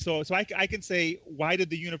endlessly. So I can say, why did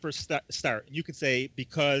the universe start? And you can say,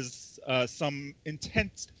 because some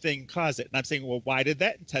intent thing caused it. And I'm saying, well, why did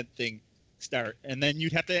that intent thing start? And then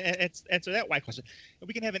you'd have to answer that why question. And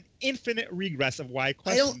we can have an infinite regress of why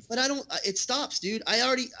questions. It stops, dude.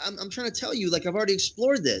 I'm trying to tell you, I've already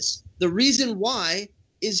explored this. The reason why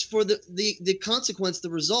is for the consequence, the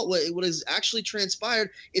result, what has actually transpired.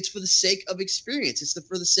 It's for the sake of experience. It's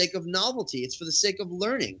for the sake of novelty. It's for the sake of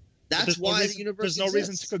learning. That's why the universe There's no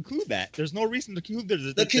reason to conclude that. There's no reason to conclude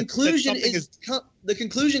the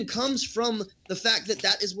conclusion comes from the fact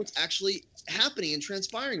that is what's actually happening and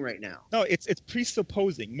transpiring right now. No, it's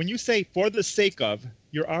presupposing. When you say for the sake of,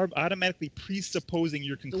 you're automatically presupposing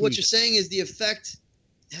your conclusion. So what you're saying is the effect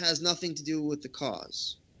has nothing to do with the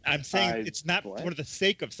cause. I'm saying it's not for the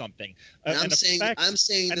sake of something. I'm saying that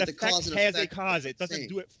the cause and effect has a cause. It doesn't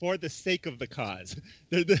do it for the sake of the cause.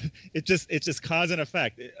 It's just cause and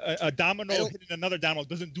effect. A domino hitting another domino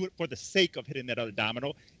doesn't do it for the sake of hitting that other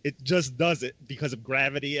domino. It just does it because of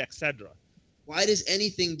gravity, etc. Why does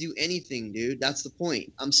anything do anything, dude? That's the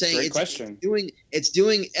point. I'm saying it's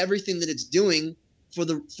doing everything that it's doing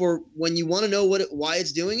for when you want to know why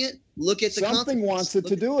it's doing it. Look at the something wants it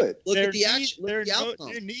to do it. Look at the action. Look at the outcome.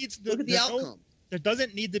 Look at the outcome. There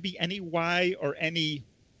doesn't need to be any why or any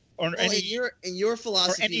in your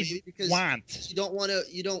philosophy, maybe because want. you don't want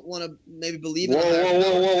to maybe believe in.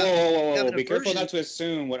 Whoa! Be careful not to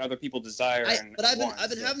assume what other people desire. I've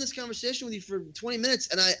been having this conversation with you for 20 minutes,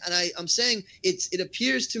 and I'm saying it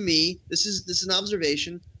appears to me, this is an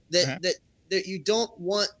observation that you don't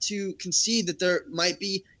want to concede that there might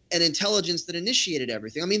be an intelligence that initiated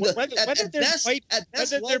everything. I mean, whether there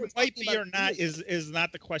might be or not is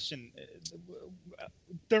not the question.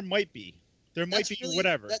 There might be. There might be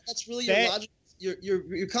whatever. That's really your logic.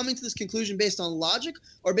 You're coming to this conclusion based on logic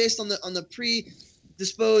or based on the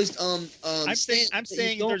predisposed I'm saying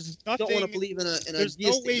there's nothing. Don't want to believe in a there's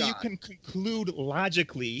no way God. You can conclude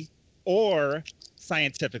logically or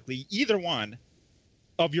scientifically either one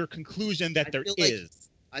of your conclusion that there is.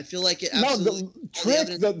 I feel like it absolutely. No,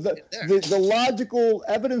 the logical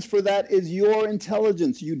evidence for that is your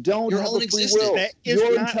intelligence. You don't have a free will.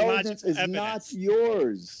 Your intelligence is not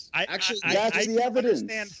yours. That's the evidence.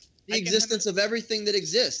 The existence of everything that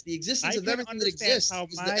exists. The existence of everything that exists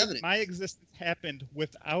is the evidence. My existence happened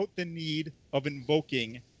without the need of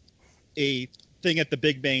invoking a thing at the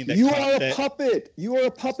Big Bang. You are a puppet. You are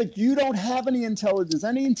a puppet. You don't have any intelligence.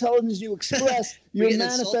 Any intelligence you express, you're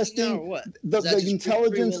manifesting the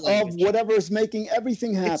intelligence of whatever is making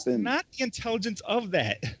everything happen. It's not the intelligence of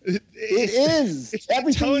that. It is.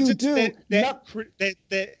 Everything you do that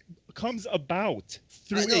comes about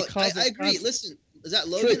through a causal I agree. process. Listen, is that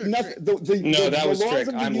Logan? That was Trick.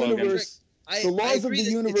 I'm Logan. The laws of the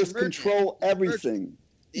universe control everything.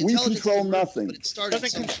 We control nothing. It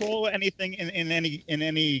doesn't control anything in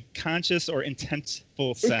any conscious or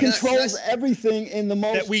intentful sense. It controls everything in the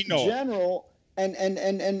most general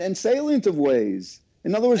and salient of ways.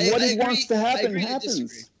 In other words, what he wants to happen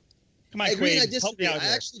happens. Come on, I agree and I Quayd, help me disagree. out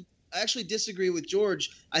here. I actually disagree with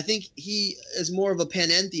George. I think he is more of a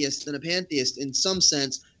panentheist than a pantheist in some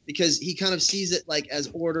sense, because he kind of sees it like as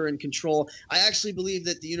order and control. I actually believe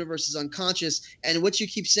that the universe is unconscious, and what you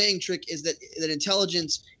keep saying, Trick, is that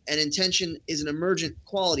intelligence and intention is an emergent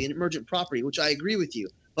quality, an emergent property, which I agree with you.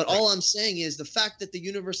 But all I'm saying is the fact that the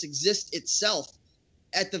universe exists itself,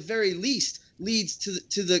 at the very least, leads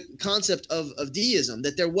to the concept of deism,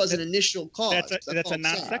 that there was an initial cause. That's a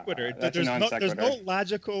non sequitur. There's no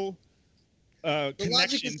logical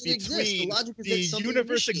connection between the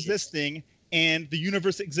universe existing and the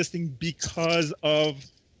universe existing because of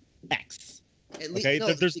X. Okay,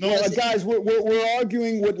 there's no. Guys, we're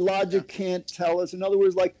arguing what logic can't tell us. In other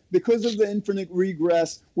words, like, because of the infinite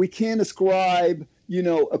regress, we can't ascribe,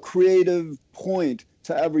 a creative point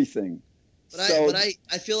to everything. But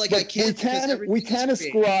I feel like I can't. We can't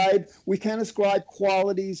ascribe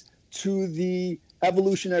qualities to the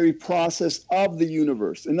evolutionary process of the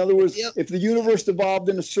universe. In other words, if the universe evolved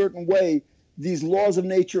in a certain way, these laws of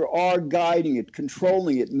nature are guiding it,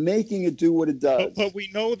 controlling it, making it do what it does. But we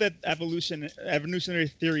know that evolutionary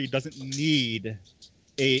theory doesn't need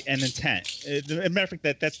an intent. As a matter of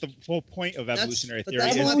fact, that's the whole point of evolutionary theory.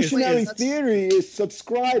 Evolutionary theory is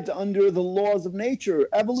subscribed under the laws of nature.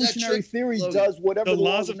 Evolutionary theory does whatever the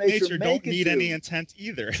laws of nature don't need any intent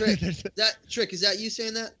either. Trick, is that you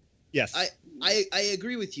saying that? Yes. I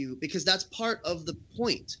agree with you, because that's part of the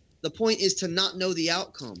point. The point is to not know the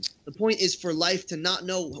outcome. The point is for life to not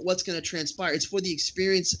know what's going to transpire. It's for the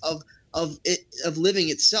experience of living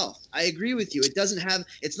itself. I agree with you.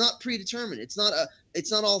 It's not predetermined. It's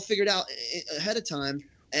not all figured out ahead of time,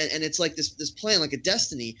 and it's like this plan, like a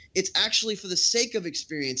destiny. It's actually for the sake of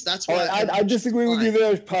experience. That's why I disagree with you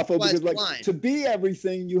there, Poffo, because like, to be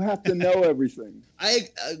everything, you have to know everything.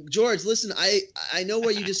 George, listen, I know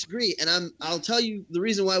where you disagree, and I'll tell you the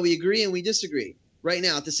reason why we agree and we disagree right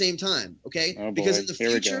now at the same time, okay? Oh boy. Because in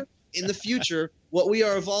the future, what we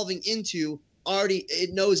are evolving into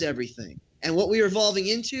it knows everything. And what we are evolving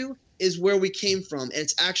into is where we came from, and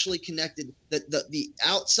it's actually connected. The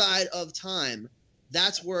outside of time,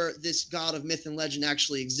 that's where this god of myth and legend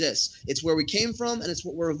actually exists. It's where we came from, and it's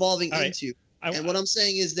what we're evolving into. And what I'm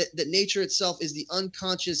saying is that nature itself is the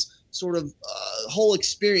unconscious sort of whole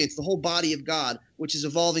experience, the whole body of God, which is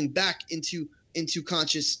evolving back into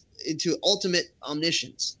conscious, into ultimate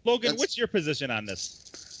omniscience. Logan, what's your position on this?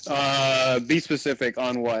 Be specific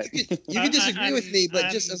on what? You can disagree with me,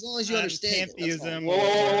 but just as long as you understand. Pantheism.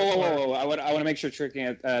 Whoa! I want to make sure Trick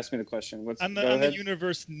asked me the question. On the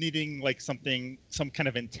universe needing like some kind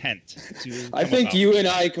of intent to. I think you and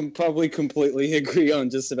I can probably completely agree on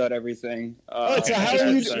just about everything. So how are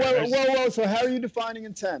you? So how are you defining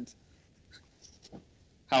intent?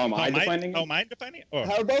 How am I defining? How am I defining it? Oh.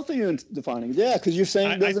 How are both of you defining it? Yeah, because you're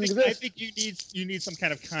saying it doesn't exist. I think you need some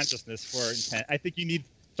kind of consciousness for intent. I think you need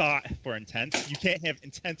thought for intent. You can't have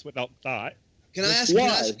intent without thought. Can I ask you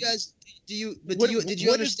guys? Did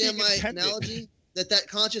you understand my analogy that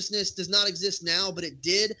consciousness does not exist now, but it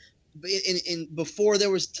did? In before there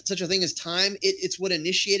was such a thing as time, it's what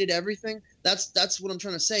initiated everything. That's what I'm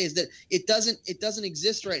trying to say, is that it doesn't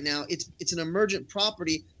exist right now. It's an emergent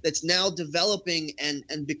property that's now developing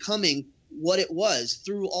and becoming what it was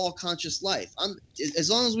through all conscious life. As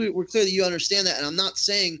long as we're clear that you understand that, and I'm not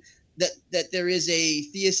saying that there is a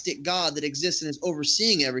theistic God that exists and is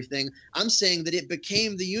overseeing everything. I'm saying that it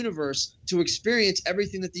became the universe to experience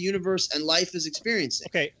everything that the universe and life is experiencing.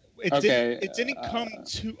 Okay. It didn't come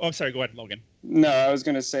to. Oh, sorry. Go ahead, Logan. No, I was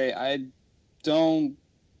gonna say I don't.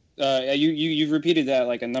 You've repeated that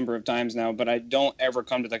like a number of times now, but I don't ever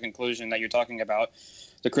come to the conclusion that you're talking about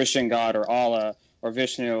the Christian God or Allah or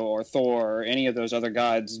Vishnu or Thor or any of those other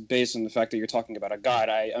gods based on the fact that you're talking about a god.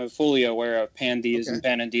 I'm fully aware of pantheism,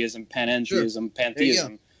 panentheism, panentheism,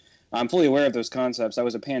 pantheism. I'm fully aware of those concepts. I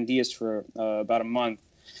was a pantheist for about a month.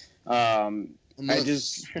 I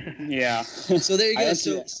just, yeah. So there you go.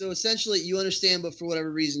 So essentially, you understand, but for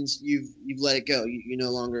whatever reasons, you've let it go. You no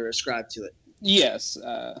longer ascribe to it. Yes.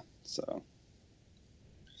 So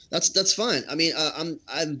that's fine. I mean,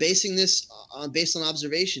 I'm basing this based on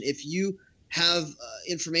observation. If you have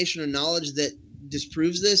information or knowledge that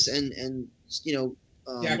disproves this, and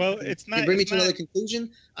well, it's not. Bring me to another conclusion.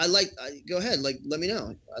 Go ahead. Let me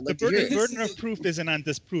know. I'd like to hear it. The burden of proof isn't on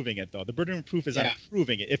disproving it, though. The burden of proof is on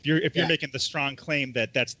proving it. If you're making the strong claim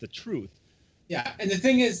that that's the truth. Yeah, and the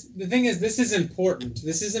thing is, this is important.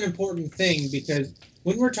 This is an important thing, because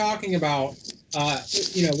when we're talking about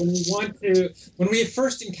when we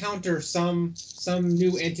first encounter some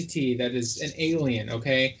new entity that is an alien,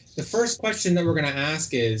 okay, the first question that we're going to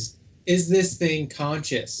ask is this thing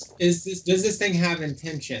conscious? Does this thing have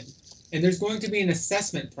intention? And there's going to be an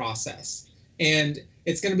assessment process, and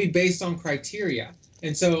it's going to be based on criteria.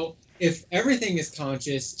 And so if everything is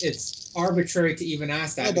conscious, it's arbitrary to even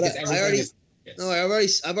ask that. No, but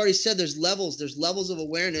I've already said there's levels of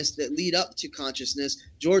awareness that lead up to consciousness.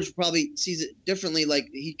 George probably sees it differently. Like,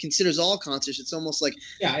 he considers all conscious. It's almost like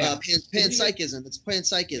panpsychism. It's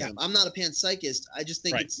panpsychism. Yeah. I'm not a panpsychist. I just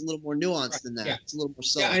think it's a little more nuanced than that. Yeah. It's a little more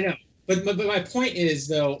subtle. Yeah, I know. But my point is,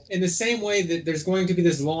 though, in the same way that there's going to be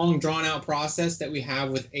this long, drawn-out process that we have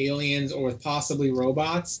with aliens or with possibly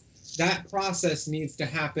robots, that process needs to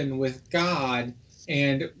happen with God.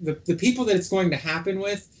 And the people that it's going to happen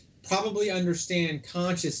with probably understand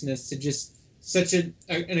consciousness to just such an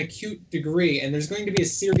acute degree. And there's going to be a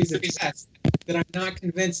series of tests that I'm not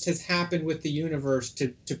convinced has happened with the universe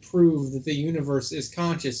to prove that the universe is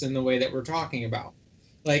conscious in the way that we're talking about.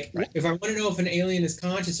 Like, if I want to know if an alien is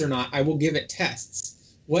conscious or not, I will give it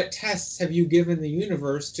tests. What tests have you given the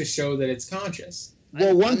universe to show that it's conscious?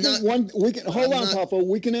 Well, we can hold on, Poffo.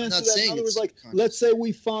 We can answer that. In other words, like, let's say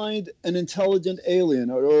we find an intelligent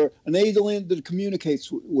alien or an alien that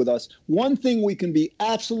communicates with us. One thing we can be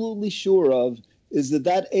absolutely sure of is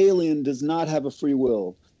that alien does not have a free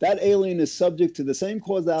will. That alien is subject to the same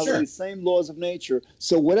causality, same laws of nature.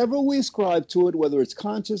 So whatever we ascribe to it, whether it's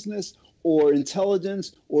consciousness or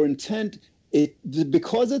intelligence or intent,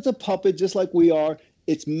 because it's a puppet just like we are,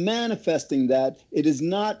 it's manifesting that. It is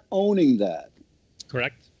not owning that.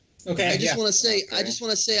 Correct. Okay. I just want to say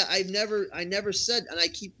I never said, and I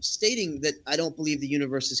keep stating that I don't believe the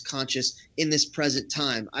universe is conscious in this present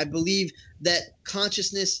time. I believe that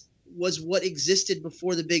consciousness was what existed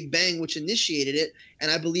before the Big Bang, which initiated it, and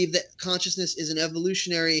I believe that consciousness is an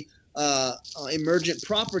evolutionary emergent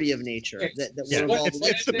property of nature that we're involved with.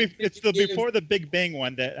 It's the before the Big Bang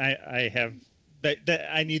one that I have that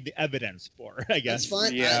I need the evidence for, I guess. That's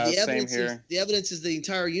fine. Yeah, same here. The evidence is the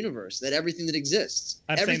entire universe, that everything that exists.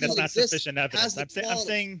 I'm saying that's not sufficient evidence. I'm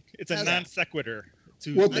saying it's a non sequitur.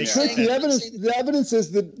 Well, the evidence is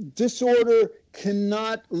that disorder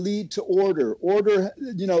cannot lead to order. Order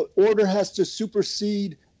has to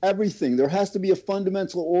supersede everything. There has to be a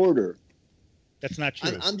fundamental order. That's not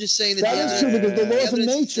true. I'm just saying that that is true, because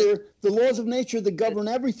the laws of nature that govern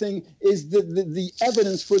everything is the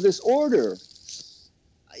evidence for this order.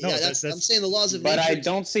 No, I'm saying the laws of nature. But I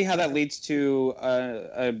don't see how that leads to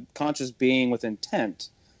a conscious being with intent.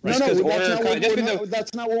 Right? No,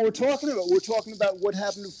 that's not what we're talking about. We're talking about what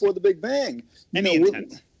happened before the Big Bang.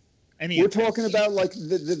 We're talking about, like,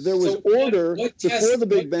 there was order before the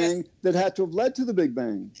Big Bang that had to have led to the Big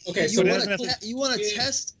Bang. Okay, so you want to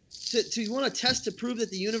test to prove that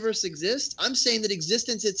the universe exists? I'm saying that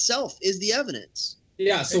existence itself is the evidence.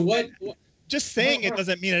 Yeah. So what? Just saying it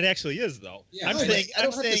doesn't mean it actually is, though. Yeah, I don't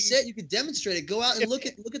have to say it. You can demonstrate it. Go out and look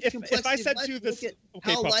at the complexity of life. Look at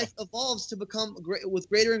how life evolves to become with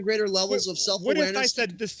greater and greater levels of self-awareness. What if I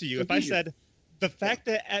said this to you? If I said the fact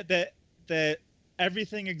that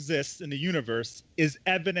everything exists in the universe is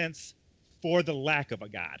evidence for the lack of a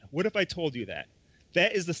God? What if I told you that?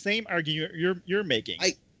 That is the same argument you're making.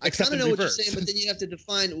 I kind of know what you're saying, but then you have to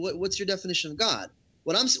define what's your definition of God.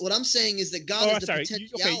 What I'm saying is that God is the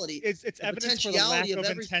potentiality. It's evidence for the lack of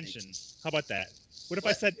intention. How about that? What if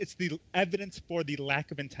I said it's the evidence for the lack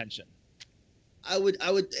of intention? I would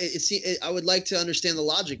like to understand the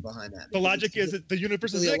logic behind that. The logic is that the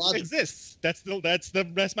universe exists.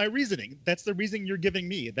 That's my reasoning. That's the reasoning you're giving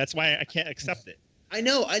me. That's why I can't accept it. I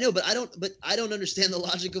know, but I don't understand the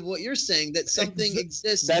logic of what you're saying, that something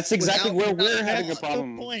exists. That's exactly where we're having a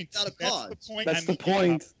problem. Without a cause. That's the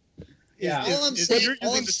point. Yeah. All I'm saying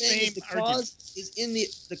is the cause is in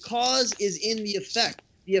the effect.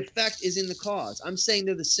 The effect is in the cause. I'm saying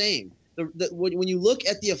they're the same. When you look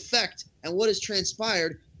at the effect and what has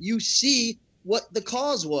transpired, you see what the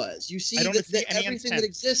cause was. You see that everything that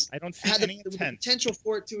exists had the potential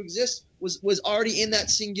for it to exist was already in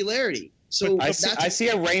that singularity. So I see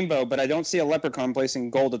a rainbow, but I don't see a leprechaun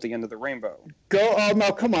placing gold at the end of the rainbow.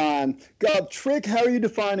 No, come on. Trick, how are you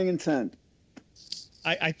defining intent?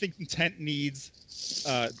 I think intent needs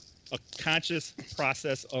a conscious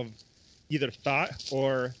process of either thought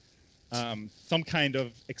or some kind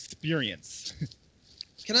of experience.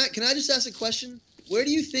 Can I just ask a question? Where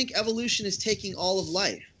do you think evolution is taking all of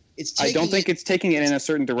life? I don't think it's taking it in a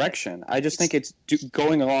certain direction. I just think it's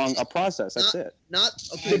going along a process. That's it.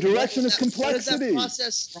 Okay, the direction is complexity.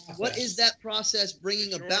 What is that process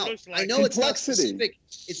bringing about? I know it's not specific.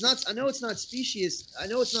 I know it's not species. I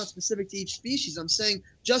know it's not specific to each species. I'm saying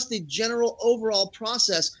just the general overall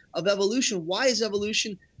process of evolution. Why is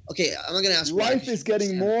evolution? Okay, I'm not going to ask. Life is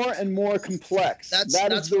getting more and more complex. That's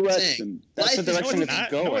direction. That's the direction it's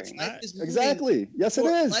going. No, it's not. Exactly. Yes, it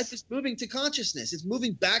is. Life is moving to consciousness. It's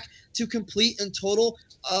moving back to complete and total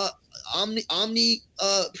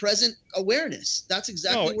omnipresent awareness. That's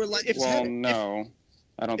exactly where life is headed. No,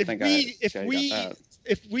 I don't think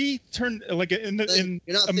if we turn like in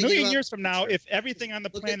a million years from now, if everything on the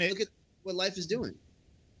planet, look at what life is doing.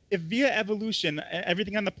 If via evolution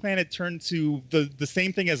everything on the planet turned to the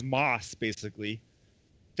same thing as moss, basically,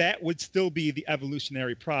 that would still be the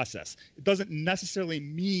evolutionary process. It doesn't necessarily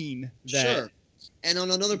mean that. Sure. And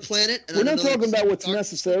on another planet. We're not talking about what's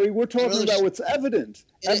necessary. We're talking about what's evident.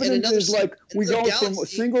 Evidence is like we go from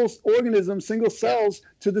single organisms, single cells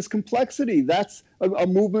to this complexity. That's a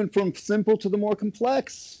movement from simple to the more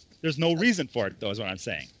complex. There's no reason for it, though, is what I'm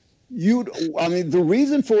saying. The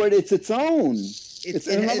reason for it, it's its own.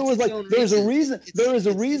 In other words, like there's a reason. There is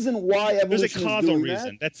a reason why evolution There's a causal is doing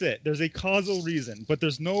reason. That's it. There's a causal reason, but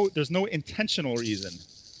there's no intentional reason.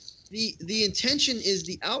 The intention is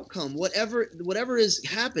the outcome. Whatever is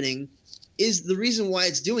happening is the reason why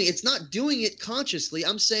it's doing. It's not doing it consciously.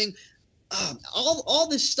 I'm saying all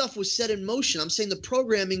this stuff was set in motion. I'm saying the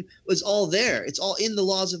programming was all there. It's all in the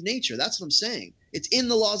laws of nature. That's what I'm saying. It's in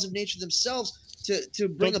the laws of nature themselves to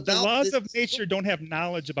bring about. The laws of nature don't have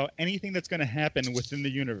knowledge about anything that's going to happen within the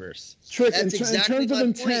universe. Trick. In terms of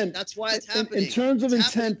intent, that's why it's happening. In terms of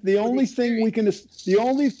intent, the only thing we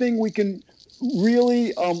can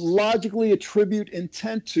really logically attribute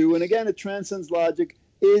intent to, and again, it transcends logic,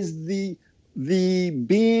 is the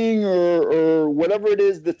being or whatever it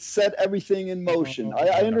is that set everything in motion.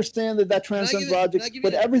 I understand that transcends logic,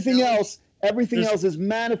 but everything else is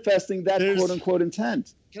manifesting that quote-unquote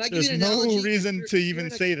intent. Can I give you an analogy? analogy? No reason to even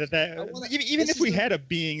say that. Even if we had a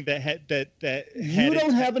being that had you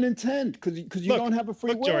don't have an intent because you don't have a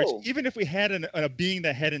free will. George, even if we had a being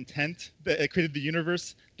that had intent that created the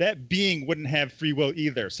universe, that being wouldn't have free will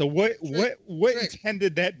either. So what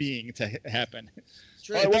intended that being to happen?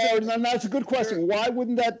 That's a good question. Why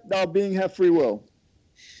wouldn't that being have free will?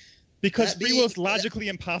 Because free will is logically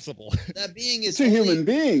impossible. That being is to human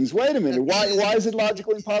beings. Wait a minute. Why is it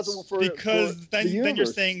logically impossible for then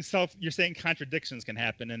you're saying contradictions can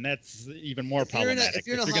happen, and that's even more problematic. If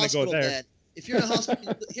you're in a hospital bed,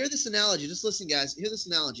 hear this analogy. Just listen, guys. Hear this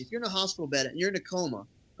analogy. If you're in a hospital bed and you're in a coma,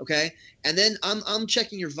 okay, and then I'm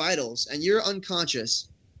checking your vitals and you're unconscious,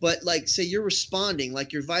 but like say you're responding,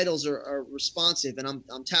 like your vitals are responsive, and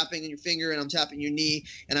I'm tapping on your finger and I'm tapping your knee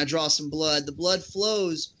and I draw some blood. The blood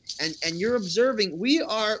flows. And you're observing. We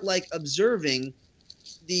are like observing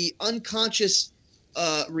the unconscious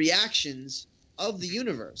reactions of the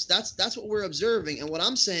universe. That's what we're observing. And what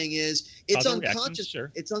I'm saying is it's unconscious.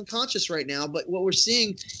 Sure. It's unconscious right now. But what we're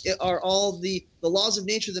seeing are all the laws of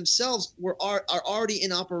nature themselves are already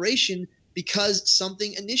in operation because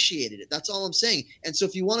something initiated it. That's all I'm saying. And so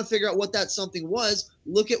if you want to figure out what that something was,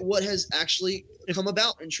 look at what has actually come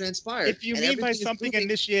about and transpired. If you mean by something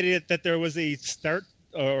initiated it that there was a start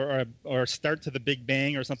or start to the Big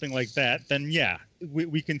Bang or something like that, then yeah,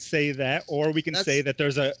 we can say that, or we can say that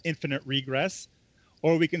there's an infinite regress,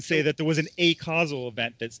 or we can say that there was an acausal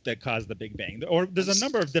event that caused the Big Bang, or there's a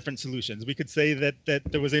number of different solutions. We could say that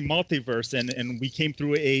there was a multiverse and we came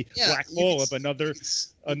through a black hole of another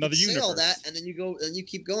universe. Say all that, and then you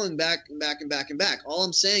keep going back and back and back and back. All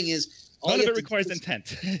I'm saying is none of it requires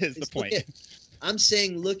intent. Is the point. I'm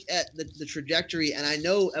saying look at the trajectory, and I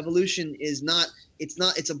know evolution is not.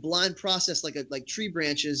 It's a blind process like tree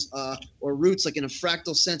branches or roots, like in a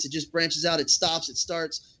fractal sense. It just branches out. It stops. It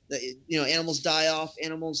starts. Animals die off.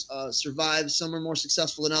 Animals survive. Some are more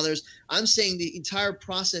successful than others. I'm saying the entire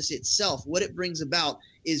process itself, what it brings about,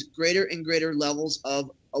 is greater and greater levels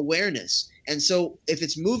of awareness. And so if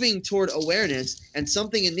it's moving toward awareness and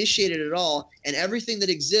something initiated it all, and everything that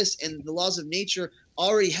exists and the laws of nature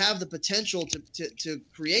already have the potential to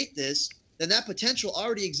create this, then that potential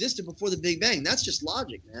already existed before the Big Bang. That's just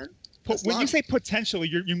logic, man. When you say potential,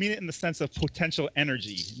 you mean it in the sense of potential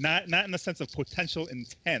energy, not in the sense of potential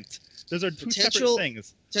intent. Those are two separate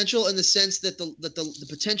things. Potential in the sense that the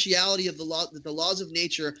potentiality of the law, that the laws of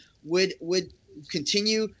nature would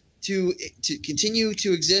continue to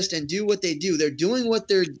exist and do what they do. They're doing what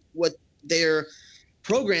they're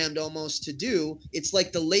programmed almost to do. It's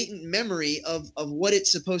like the latent memory of what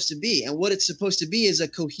it's supposed to be, and what it's supposed to be is a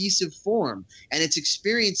cohesive form, and it's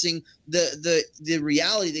experiencing the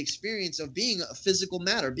reality, the experience of being a physical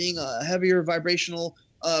matter, being a heavier vibrational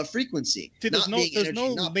frequency. See, there's energy,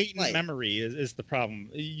 no latent memory is the problem.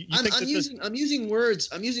 I'm using words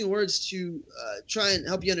to try and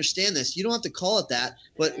help you understand this. You don't have to call it that,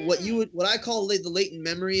 but what I call the latent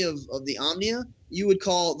memory of the omnia, you would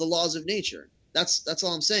call the laws of nature. That's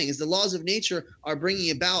all I'm saying, is the laws of nature are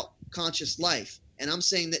bringing about conscious life. And I'm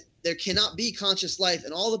saying that there cannot be conscious life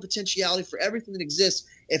and all the potentiality for everything that exists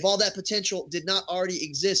if all that potential did not already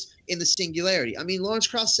exist in the singularity. I mean, Lawrence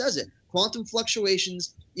Krauss says it. Quantum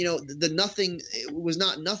fluctuations, the nothing was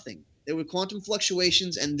not nothing. There were quantum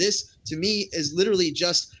fluctuations, and this, to me, is literally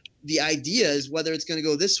just the idea is whether it's going to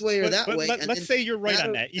go this way or that way. Let's say you're right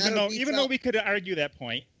on that, even though we could argue that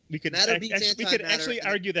point. We could actually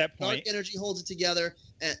argue that point. Dark energy holds it together.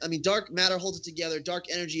 Dark matter holds it together. Dark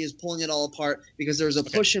energy is pulling it all apart because there's a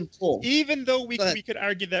push and pull. Even though we could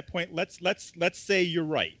argue that point, let's say you're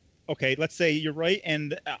right. Okay, let's say you're right,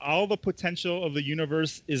 and all the potential of the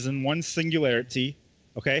universe is in one singularity.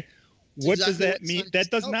 Okay, what does that mean? That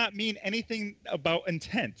does not mean anything about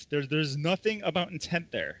intent. There's nothing about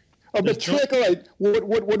intent there. Oh, but Trick, all right.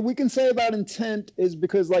 What we can say about intent is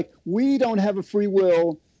because we don't have a free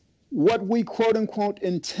will. What we quote unquote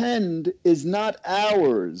intend is not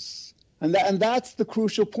ours, and that's the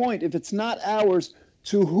crucial point. If it's not ours,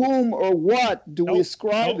 to whom or what do we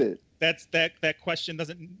ascribe it? That question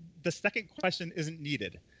doesn't. The second question isn't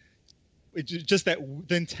needed. It's just that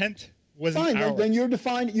the intent wasn't fine. ours. Then you're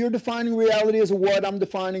defining reality as a what. I'm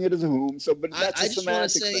defining it as a whom. So, but that's a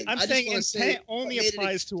semantic thing. I'm saying intent only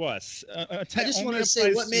applies to us. I just want to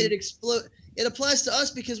say what made it explode. It applies to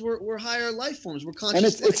us because we're higher life forms. We're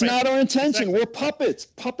conscious. And it's not our intention. Exactly. We're puppets.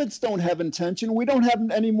 Puppets don't have intention. We don't have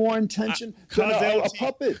any more intention than a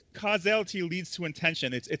puppet. Causality leads to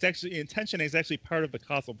intention. It's actually intention is actually part of the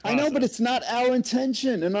causal process. I know, but it's not our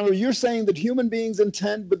intention. In other words, you're saying that human beings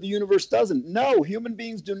intend, but the universe doesn't. No, human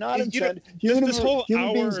beings do not intend. Human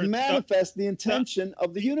beings manifest the intention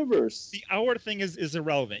of the universe. The our thing is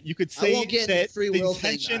irrelevant. You could say that the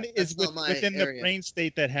intention is within the brain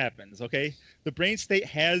state that happens. Okay. The brain state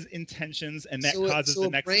has intentions, and that causes the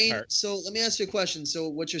next part. So let me ask you a question. So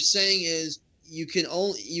what you're saying is you can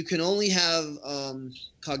only have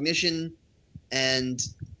cognition and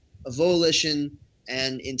a volition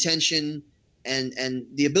and intention and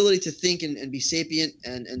the ability to think and be sapient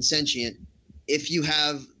and sentient if you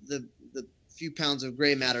have the few pounds of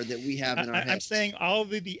gray matter that we have in our heads. I'm saying all of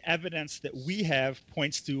the evidence that we have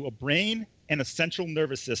points to a brain and a central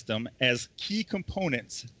nervous system as key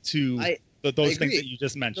components to those things that you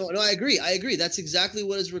just mentioned. No, I agree. That's exactly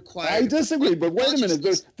what is required. I disagree, but wait a minute.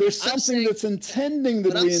 There's something that's intending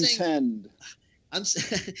that we intend. I'm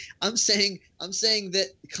saying that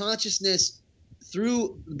consciousness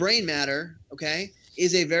through brain matter, okay,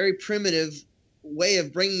 is a very primitive way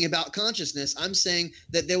of bringing about consciousness. I'm saying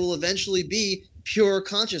that there will eventually be pure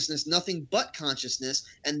consciousness, nothing but consciousness,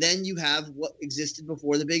 and then you have what existed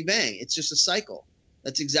before the Big Bang. It's just a cycle.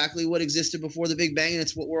 That's exactly what existed before the Big Bang, and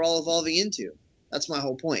it's what we're all evolving into. That's my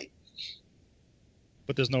whole point.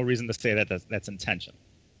 But there's no reason to say that that's intention.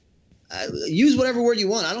 Use whatever word you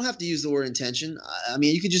want. I don't have to use the word intention. I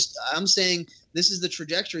mean, you could just. I'm saying this is the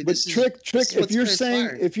trajectory. But Trick. If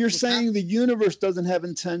you're saying the universe doesn't have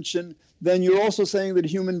intention, then you're also saying that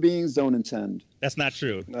human beings don't intend. That's not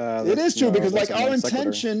true. It is true because our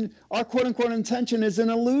intention, our quote unquote intention, is an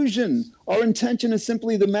illusion. Our intention is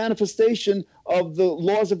simply the manifestation of the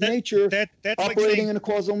laws of nature operating in a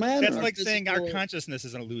causal manner. That's like saying our consciousness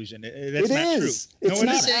is an illusion. That's not true. It's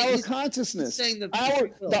not our consciousness.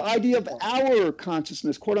 The idea of our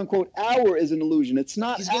consciousness, quote unquote, our is an illusion. It's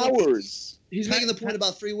not ours. He's making the point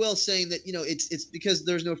about free will, saying that it's because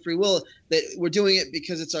there's no free will that we're doing it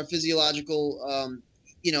because it's our physiological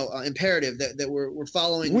imperative that we're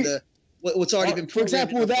following what's already been. For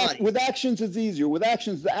example, with actions, it's easier. With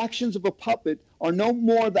actions, the actions of a puppet are no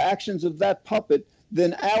more the actions of that puppet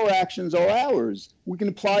than our actions are ours. We can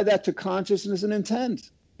apply that to consciousness and intent.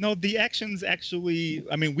 No, the actions actually.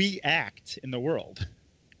 I mean, we act in the world.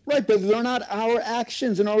 Right, but they're not our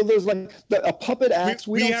actions. In other words, like a puppet acts,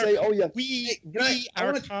 we don't say, "Oh yeah." We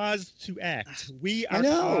are caused to act. We are. I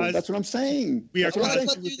know. Caused, that's what I'm saying. We are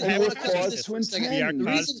caused to intend. We are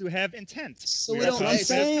caused to have intent. So that's what I'm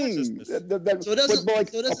saying. A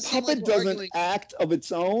puppet doesn't act of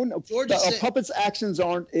its own. A puppet's actions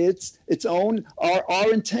aren't its own.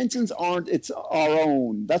 Our intentions aren't our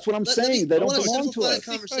own. That's what I'm saying. They don't belong to us.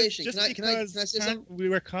 Conversation. Can I say something? We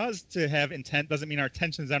were caused to have intent doesn't mean our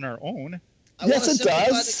intentions on our own. Yes, it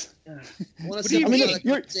does.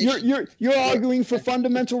 You're arguing for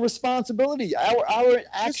fundamental responsibility. Our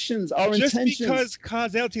actions, our intentions. Just because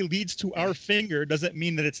causality leads to our finger doesn't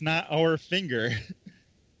mean that it's not our finger.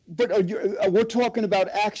 But we're talking about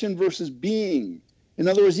action versus being. In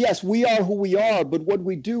other words, yes, we are who we are, but what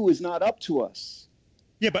we do is not up to us.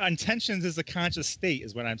 Yeah, but intentions is a conscious state,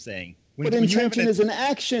 is what I'm saying. But intention is an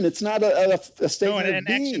action. It's not a statement of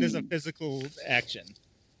being. An action is a physical action.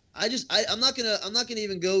 I'm not gonna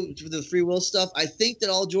even go to the free will stuff. I think that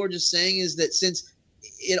all George is saying is that since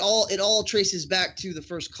it all traces back to the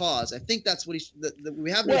first cause. I think that's what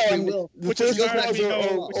we have no free will. Which as far as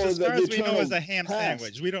we know is a ham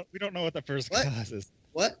sandwich. We don't know what the first cause is.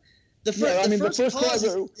 What? The first cause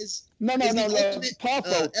is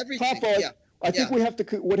Poffo. Everything. Poffo, I think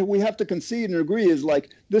what we have to concede and agree is like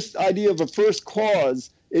this idea of a first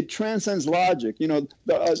cause. It transcends logic. You know,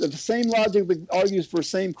 the same logic that argues for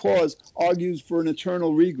same cause argues for an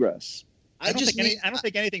eternal regress. I don't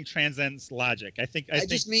think anything transcends logic. I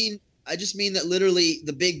just mean that literally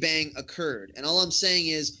the Big Bang occurred, and all I'm saying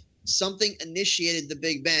is something initiated the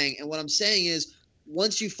Big Bang. And what I'm saying is,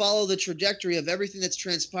 once you follow the trajectory of everything that's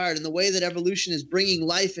transpired and the way that evolution is bringing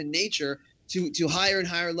life and nature to higher and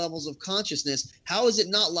higher levels of consciousness, how is it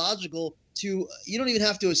not logical to? You don't even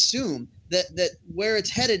have to assume that where it's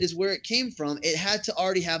headed is where it came from. It had to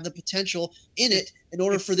already have the potential in it in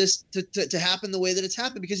order for this to happen the way that it's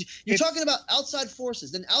happened, because you're talking about outside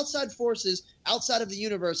forces. Then outside forces outside of the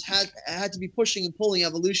universe had to be pushing and pulling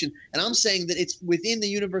evolution. And I'm saying that it's within the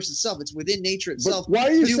universe itself. It's within nature itself. But why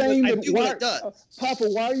are you saying that? Papa,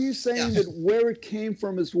 why are you saying that where it came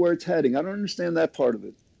from is where it's heading? I don't understand that part of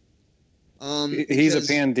it. He's a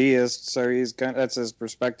pantheist, so that's his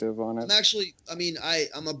perspective on it.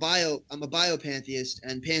 I'm a biopantheist,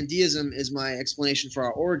 and pantheism is my explanation for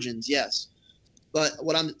our origins. Yes, but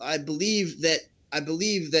I believe that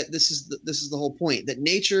this is the whole point, that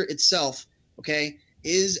nature itself, okay,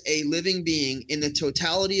 is a living being in the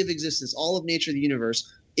totality of existence. All of nature, the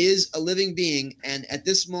universe, is a living being, and at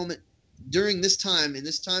this moment, during this time, in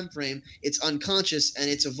this time frame, it's unconscious and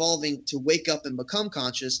it's evolving to wake up and become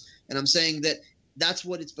conscious. And I'm saying that that's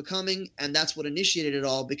what it's becoming, and that's what initiated it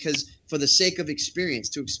all, because for the sake of experience,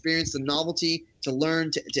 to experience the novelty, to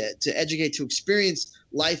learn, to educate, to experience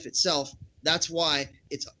life itself. That's why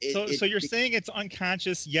it's. So you're saying it's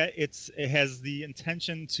unconscious, yet it has the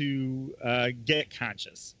intention to get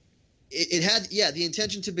conscious. It had, the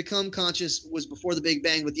intention to become conscious was before the Big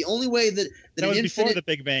Bang, but the only way that was before the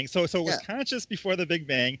Big Bang. So it was conscious before the Big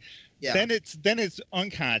Bang. Yeah. Then it's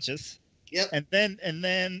unconscious. Yep. And then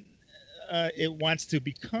it wants to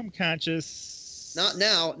become conscious. Not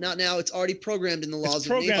now. It's already programmed in the laws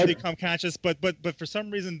of nature. It's programmed to become conscious, but for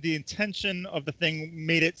some reason the intention of the thing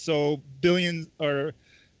made it so billions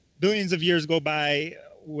of years go by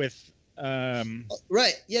with.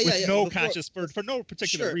 Right. Yeah. No conscious for no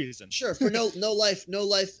particular reason. Sure. For no life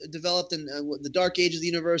developed in the dark age of the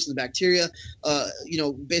universe, and the bacteria,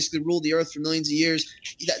 basically ruled the earth for millions of years.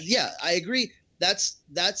 I agree. That's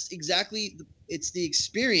exactly. It's the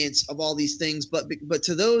experience of all these things, but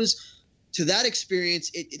to that experience,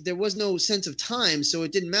 there was no sense of time, so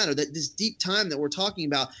it didn't matter. That this deep time that we're talking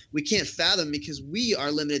about, we can't fathom, because we are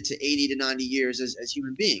limited to 80 to 90 years as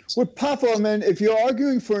human beings. Well, Poffo, man, if you're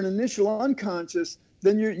arguing for an initial unconscious,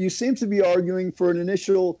 then you seem to be arguing for an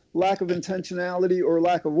initial lack of intentionality or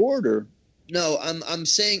lack of order. No, I'm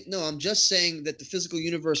just saying that the physical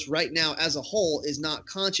universe right now as a whole is not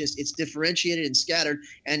conscious. It's differentiated and scattered,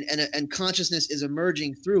 and consciousness is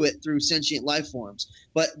emerging through it, through sentient life forms.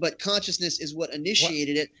 But consciousness is what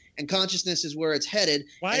initiated it, and consciousness is where it's headed.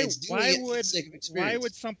 Why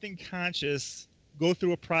would something conscious go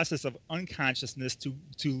through a process of unconsciousness to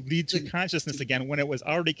lead to consciousness again when it was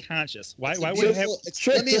already conscious? Why would it have?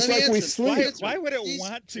 Why would it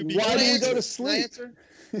want to be? Why do we go to sleep?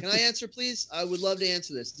 Can I answer, please? I would love to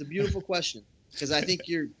answer this. It's a beautiful question, because I think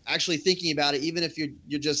you're actually thinking about it, even if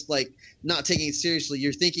you're just like not taking it seriously.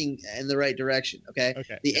 You're thinking in the right direction. Okay.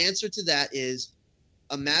 The answer to that is,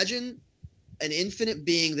 imagine an infinite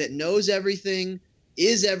being that knows everything,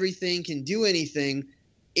 is everything, can do anything.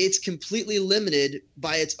 It's completely limited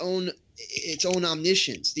by its own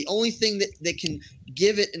omniscience. The only thing that can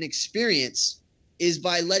give it an experience is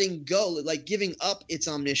by letting go, like giving up its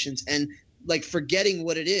omniscience and like forgetting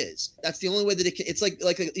what it is. That's the only way that it can. It's like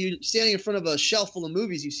you're standing in front of a shelf full of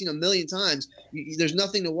movies you've seen a million times. There's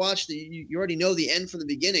nothing to watch. You already know the end from the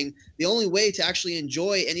beginning. The only way to actually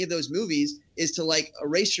enjoy any of those movies is to like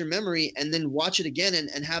erase your memory and then watch it again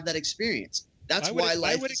and have that experience. That's why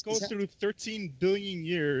life. Why would it go through 13 billion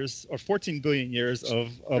years or 14 billion years of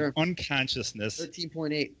unconsciousness?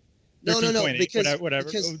 13.8. No, because whatever.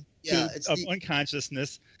 because yeah, of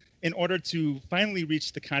unconsciousness, in order to finally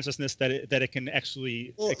reach the consciousness that it can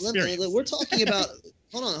actually experience. We're talking about.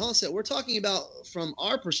 Hold on a second. We're talking about from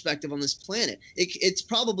our perspective on this planet. It's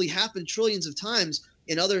probably happened trillions of times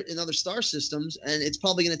in other star systems, and it's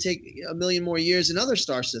probably going to take a million more years in other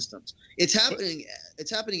star systems. It's happening.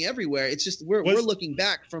 It's happening everywhere. It's just we're looking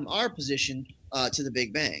back from our position to the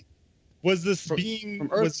Big Bang. Was this from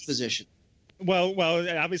Earth's position? Well,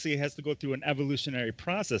 obviously it has to go through an evolutionary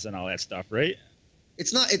process and all that stuff, right?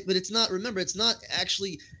 It's not. But it's not. Remember, it's not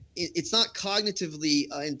actually. It's not cognitively,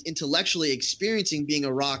 intellectually experiencing being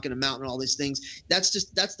a rock and a mountain and all these things. That's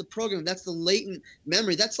the program. That's the latent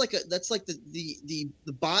memory. That's like the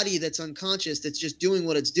body that's unconscious that's just doing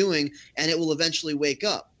what it's doing, and it will eventually wake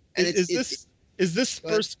up. And is this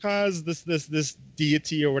first cause, this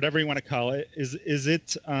deity or whatever you want to call it, is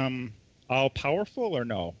it all powerful or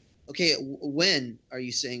no? Okay, when are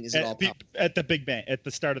you saying is it all powerful? At the Big Bang, at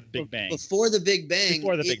the start of the Big Bang. Before the Big Bang.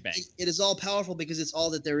 Before the Big Bang. It is all powerful because it's all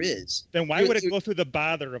that there is. Then why would it go through the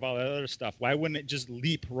bother of all that other stuff? Why wouldn't it just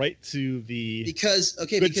leap right to the good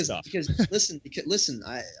stuff? Listen,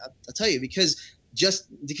 I'll tell you, because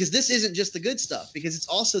this isn't just the good stuff, because it's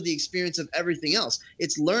also the experience of everything else.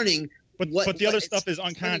 It's learning but the other stuff is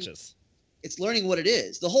unconscious. It's learning what it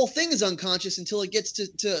is. The whole thing is unconscious until it gets to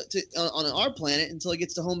on our planet, until it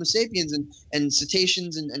gets to Homo sapiens and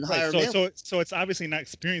cetaceans and higher mammals. So it's obviously not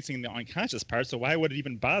experiencing the unconscious part. So why would it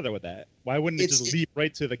even bother with that? Why wouldn't it just leap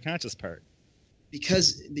right to the conscious part?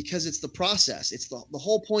 Because it's the process. It's the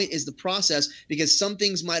whole point is the process, because some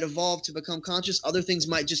things might evolve to become conscious. Other things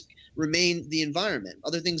might just remain the environment.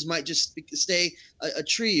 Other things might just stay a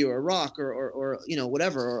tree or a rock or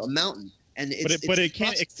whatever, or a mountain. And but it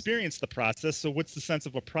can't experience the process. So what's the sense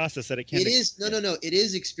of a process that it can't? It is no. It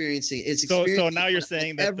is experiencing. It's experiencing. So now you're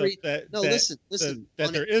saying that listen.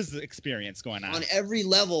 There is experience going on. On every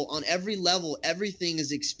level, everything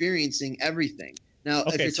is experiencing everything. Now,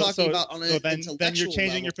 if you're talking about on an intellectual then you're changing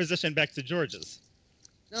level, your position back to George's.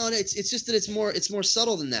 No, it's just that it's more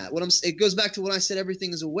subtle than that. It goes back to what I said.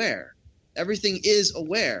 Everything is aware. Everything is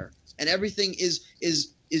aware, and everything is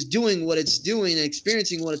doing what it's doing and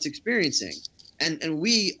experiencing what it's experiencing. And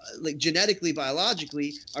we, like, genetically,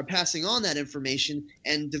 biologically, are passing on that information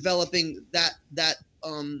and developing that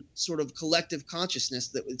sort of collective consciousness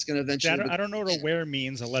that it's going to eventually. I don't know what aware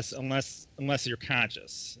means unless you're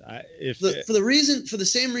conscious. For the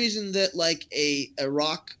same reason that, like, a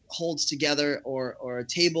rock holds together, or a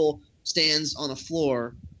table stands on a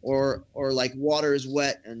floor, or like water is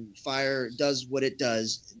wet and fire does what it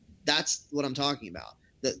does. That's what I'm talking about.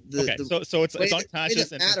 So it's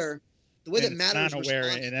unconscious and the way that matter is not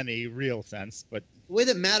aware in any real sense, but the way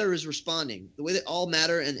that matter is responding, the way that all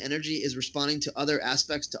matter and energy is responding to other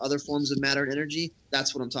aspects, to other forms of matter and energy.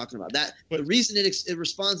 That's what I'm talking about. The reason it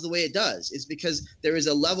responds the way it does is because there is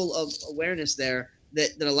a level of awareness there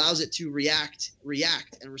that allows it to react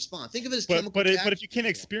and respond. Think of it as chemical reaction. But if you can't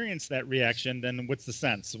experience that reaction, then what's the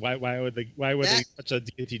sense? Why would such a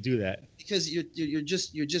deity do that? Because you're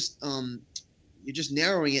just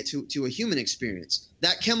narrowing it to a human experience.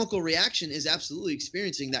 That chemical reaction is absolutely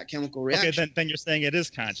experiencing that chemical reaction. Okay, then you're saying it is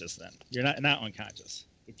conscious. Then you're not unconscious.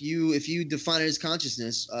 If you define it as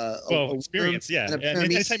consciousness, experience, yeah.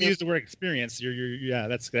 Anytime you use the word experience,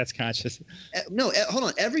 that's conscious. No, hold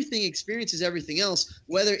on. Everything experiences everything else,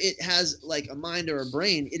 whether it has like a mind or a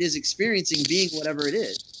brain. It is experiencing being whatever it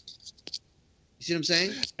is. You see what I'm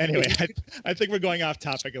saying? Anyway, I think we're going off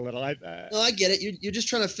topic a little. No, I get it. You're just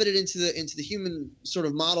trying to fit it into the human sort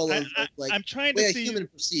of model of like I'm trying to see. Human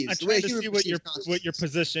perceives. I'm trying to see what your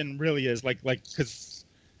position really is. Like because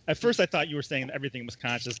at first I thought you were saying that everything was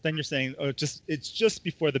conscious. Then you're saying it's just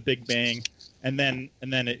before the Big Bang, and then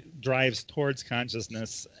it drives towards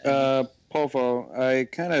consciousness. Poffo, I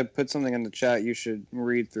kind of put something in the chat you should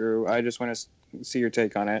read through. I just want to see your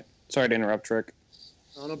take on it. Sorry to interrupt, Trick.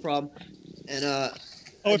 Oh, no problem. And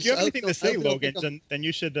if you have anything to say, Logan, then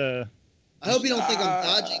you should. I hope you don't think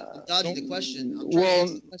I'm dodging the question. I'm trying to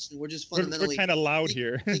answer the question. We're just fundamentally. We're kind of loud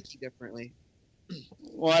here. Thinking differently.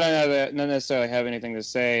 Well, I don't necessarily have anything to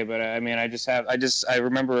say, but I mean, I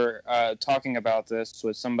remember talking about this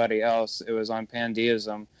with somebody else. It was on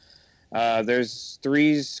pandeism. There's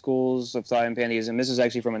 3 schools of thought in pandeism. This is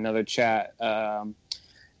actually from another chat.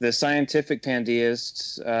 The scientific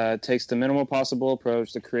pandeist takes the minimal possible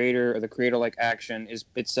approach. The creator or the creator-like action is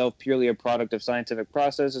itself purely a product of scientific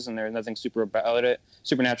processes, and there's nothing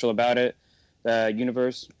supernatural about it. The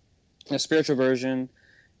universe, the spiritual version,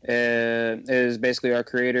 is basically our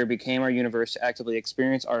creator became our universe to actively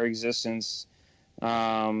experience our existence.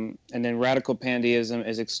 And then radical pantheism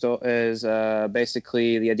is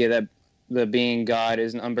basically the idea that the being God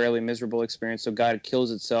is an unbearably miserable experience, so God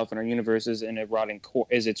kills itself, and our universe is in its rotting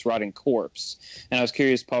corpse. And I was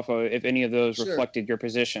curious, Poffo, if any of those reflected your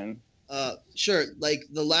position. Sure. Like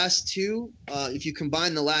the last two, if you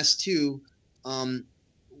combine the last two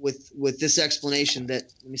with this explanation that,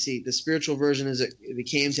 let me see, the spiritual version is it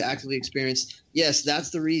became to actively experience. Yes,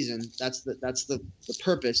 that's the reason. That's the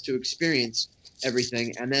purpose, to experience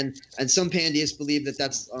everything. And some pantheists believe that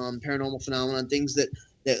that's paranormal phenomenon, things that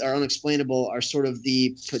are unexplainable are sort of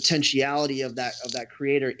the potentiality of that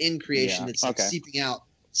creator in creation that's like seeping out.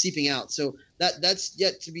 So that's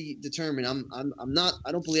yet to be determined. I'm not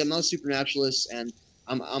a supernaturalist, and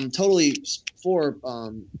I'm totally for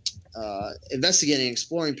investigating,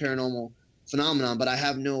 exploring paranormal phenomenon, but I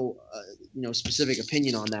have no specific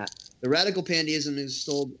opinion on that. The radical pantheism is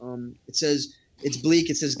told, it says it's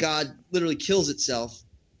bleak. It says God literally kills itself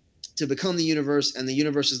to become the universe, and the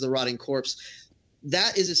universe is the rotting corpse.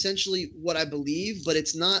 That is essentially what I believe, but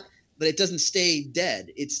it's not. But it doesn't stay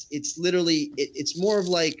dead. It's literally it's more of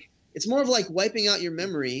like wiping out your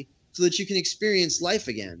memory so that you can experience life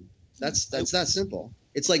again. That's that simple.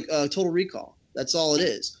 It's like Total Recall. That's all it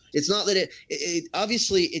is. It's not that it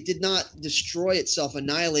obviously it did not destroy itself,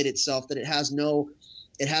 annihilate itself. That it has no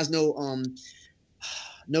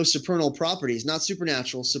supernal properties, not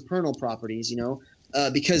supernatural, supernal properties.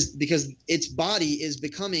 Because its body is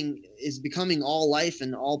becoming all life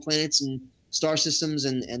and all planets and star systems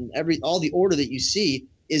and all the order that you see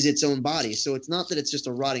is its own body. So it's not that it's just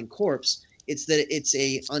a rotting corpse. It's that it's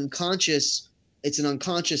an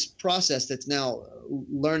unconscious process that's now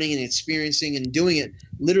learning and experiencing and doing it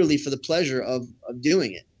literally for the pleasure of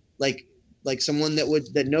doing it. Like someone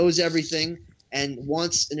that knows everything and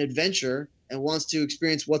wants an adventure and wants to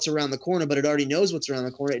experience what's around the corner, but it already knows what's around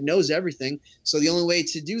the corner. It knows everything. So the only way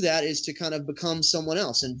to do that is to kind of become someone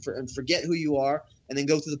else and forget who you are, and then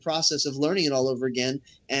go through the process of learning it all over again.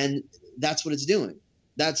 And that's what it's doing.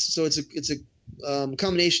 It's a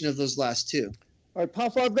combination of those last two. All right,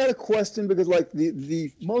 Poffo, I've got a question, because like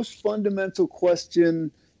the most fundamental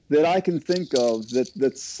question that I can think of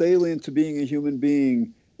that's salient to being a human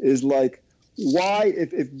being is like, why,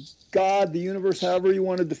 if God, the universe, however you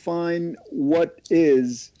want to define what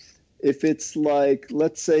is, if it's like,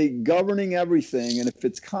 let's say, governing everything, and if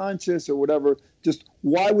it's conscious or whatever, just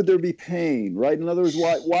why would there be pain, right? In other words,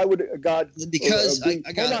 why would God? Because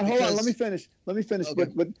hold on. Let me finish. Okay.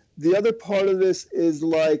 But the other part of this is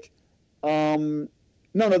like,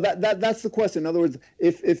 that's the question. In other words,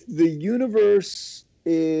 if the universe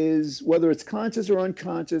is, whether it's conscious or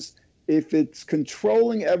unconscious, if it's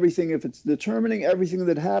controlling everything, if it's determining everything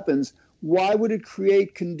that happens, why would it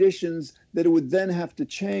create conditions that it would then have to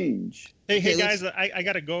change? Hey guys, I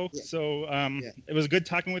gotta go. Yeah. So it was good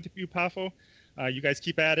talking with you, Poffo. You guys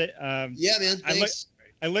keep at it. Yeah, man. Thanks.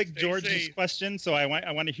 I like George's question, so I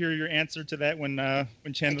want to hear your answer to that when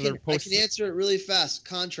Chandler posts. I can answer it really fast.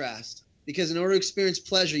 Contrast. Because in order to experience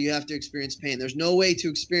pleasure, you have to experience pain. There's no way to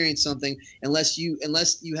experience something unless you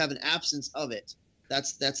have an absence of it.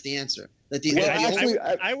 That's the answer.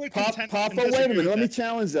 I would Poffo, wait a minute. Let me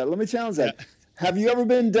challenge that. Yeah. Have you ever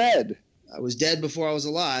been dead? I was dead before I was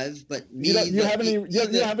alive, but you don't have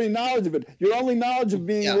any knowledge of it. Your only knowledge of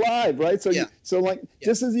being alive, right? So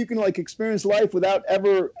just as you can like experience life without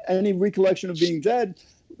ever any recollection of being dead,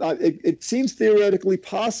 it seems theoretically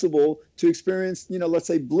possible to experience, let's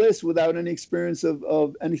say, bliss without any experience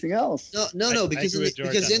of anything else. No, because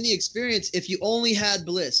in the experience, if you only had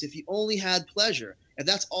bliss, if you only had pleasure, if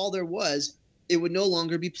that's all there was, it would no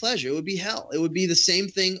longer be pleasure. It would be hell. It would be the same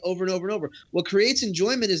thing over and over and over. What creates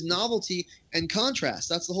enjoyment is novelty and contrast.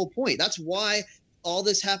 That's the whole point. That's why all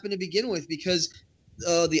this happened to begin with, because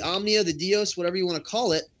the Omnia, the Dios, whatever you want to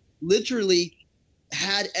call it, literally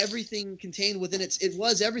had everything contained within it. It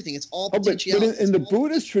was everything. It's all potentiality. But in the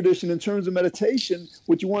Buddhist tradition, in terms of meditation,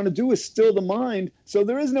 what you want to do is still the mind. So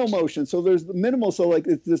there is no motion. So there's the minimal. So like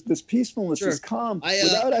it's this peacefulness, this calm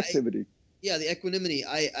without activity. The equanimity.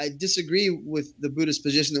 I disagree with the Buddhist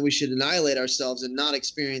position that we should annihilate ourselves and not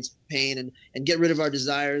experience pain and get rid of our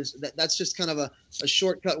desires. That's just kind of a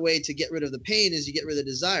shortcut way to get rid of the pain, is you get rid of the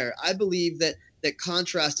desire. I believe that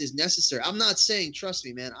contrast is necessary. I'm not saying, trust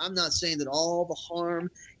me, man, I'm not saying that all the harm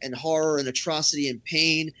and horror and atrocity and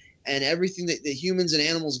pain and everything that the humans and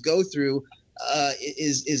animals go through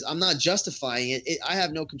is I'm not justifying it. I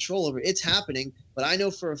have no control over it. It's happening, but I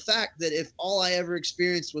know for a fact that if all I ever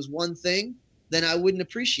experienced was one thing, then I wouldn't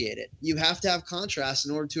appreciate it. You have to have contrast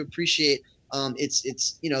in order to appreciate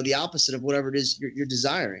it's the opposite of whatever it is you're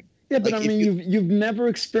desiring. Yeah, but like, I mean, you've never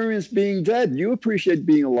experienced being dead. You appreciate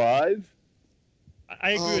being alive.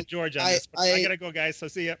 I agree with George on this. But I gotta go, guys. So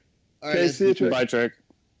see ya. All right. See you, Trick. Bye, Trick.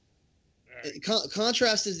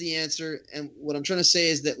 Contrast is the answer, and what I'm trying to say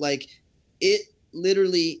is that like it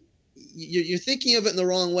literally, you're thinking of it in the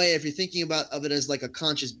wrong way if you're thinking of it as like a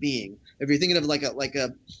conscious being. If you're thinking of it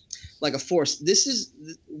like a force, this is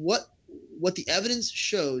what the evidence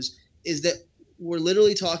shows is that we're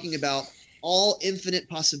literally talking about all infinite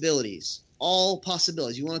possibilities. All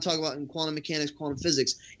possibilities. You want to talk about in quantum mechanics, quantum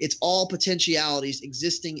physics, it's all potentialities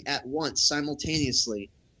existing at once, simultaneously.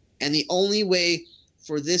 And the only way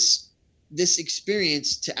for this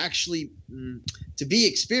experience to actually to be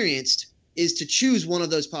experienced is to choose one of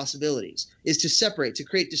those possibilities, is to separate, to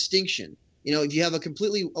create distinction. You know, if you have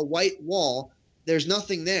a white wall, there's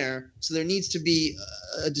nothing there, so there needs to be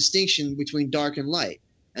a distinction between dark and light.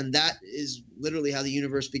 And that is literally how the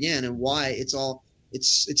universe began, and why it's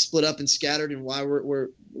split up and scattered, and why we're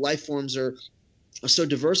life forms are so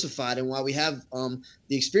diversified, and why we have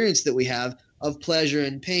the experience that we have of pleasure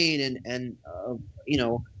and pain and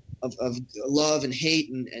of love and hate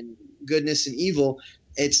and goodness and evil.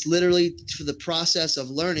 It's literally for the process of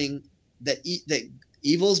learning that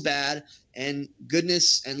evil is bad and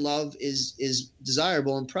goodness and love is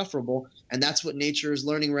desirable and preferable, and that's what nature is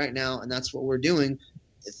learning right now, and that's what we're doing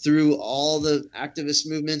through all the activist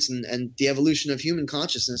movements and the evolution of human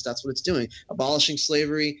consciousness. That's what it's doing. Abolishing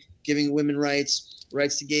slavery, giving women rights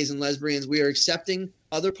to gays and lesbians. We are accepting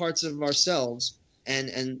other parts of ourselves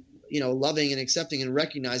and loving and accepting and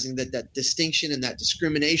recognizing that distinction and that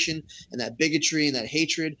discrimination and that bigotry and that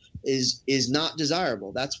hatred is not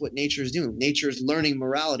desirable. That's what nature is doing. Nature is learning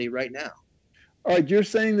morality right now. All right, you're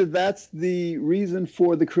saying that that's the reason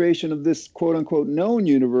for the creation of this quote-unquote known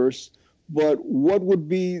universe, but what would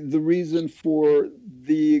be the reason for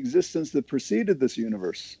the existence that preceded this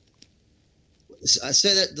universe? I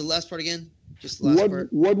say that the last part again. Just the last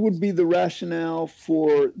part. What would be the rationale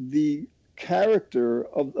for the character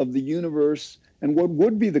of the universe, and what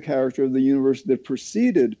would be the character of the universe that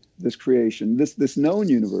preceded this creation, this known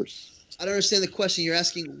universe? I don't understand the question. You're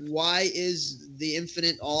asking why is the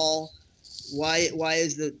infinite all? Why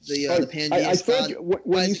is the pandeist? I thought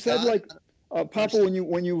when you said God? Poffo,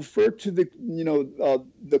 when you refer to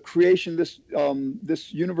the creation,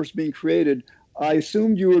 this universe being created, I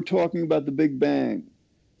assumed you were talking about the Big Bang.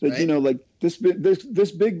 That right.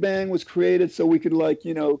 This Big Bang was created so we could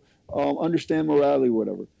understand morality,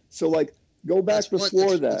 whatever. So go back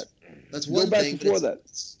before that. That's one go back thing. Before that.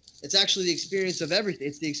 It's actually the experience of everything.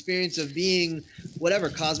 It's the experience of being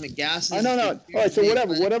whatever cosmic gases. I know. All right. So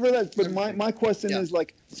whatever that. But my question is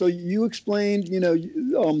so you explained,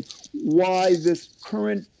 why this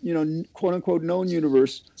current, quote unquote known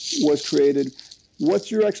universe was created.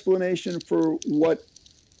 What's your explanation for what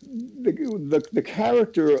the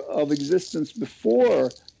character of existence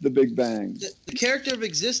before the Big Bang? The character of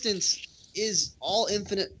existence is all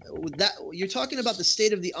infinite. That you're talking about the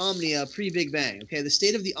state of the omnia pre-Big Bang. Okay, the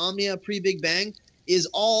state of the omnia pre-Big Bang is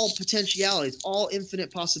all potentialities, all infinite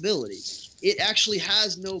possibilities. It actually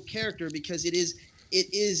has no character because it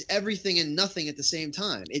is everything and nothing at the same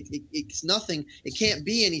time. It's nothing. It can't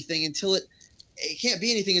be anything until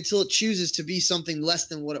it chooses to be something less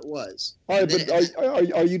than what it was. All right, but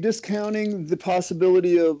are you discounting the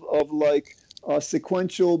possibility of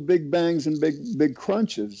sequential Big Bangs and big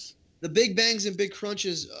crunches? The Big Bangs and Big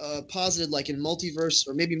Crunches posited in multiverse,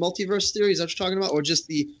 or maybe multiverse theory, is that what you're talking about? Or just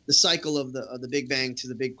the cycle of the Big Bang to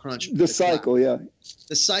the Big Crunch? The cycle, yeah.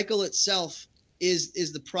 The cycle itself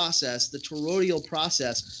is the process, the toroidal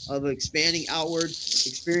process of expanding outward,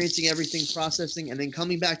 experiencing everything, processing, and then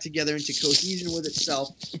coming back together into cohesion with itself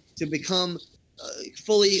to become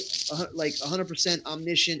fully 100%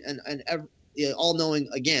 omniscient and all-knowing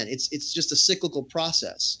again. It's just a cyclical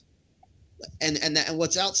process. And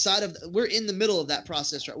what's outside of we're in the middle of that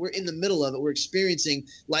process, right? We're in the middle of it. We're experiencing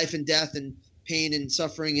life and death and pain and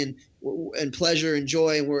suffering and pleasure and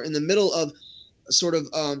joy, and we're in the middle of sort of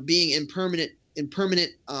being impermanent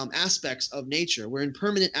aspects of nature. We're in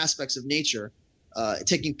permanent aspects of nature,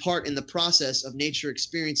 taking part in the process of nature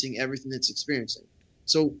experiencing everything that's experiencing.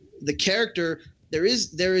 So the character, there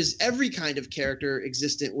is every kind of character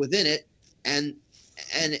existent within it, and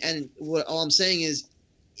what all I'm saying is,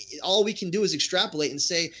 all we can do is extrapolate and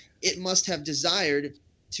say it must have desired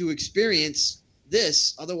to experience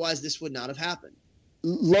this, otherwise this would not have happened.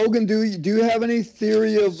 Logan, do you have any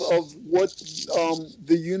theory of what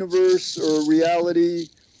the universe or reality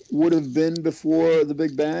would have been before the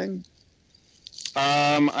Big Bang?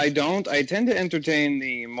 I don't. I tend to entertain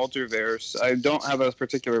the multiverse. I don't have a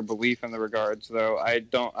particular belief in the regards, though.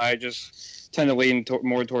 I just tend to lean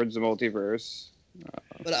more towards the multiverse.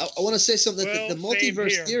 But I want to say something. The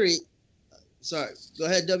multiverse theory, Sorry, go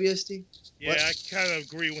ahead, WSD. Yeah, I kind of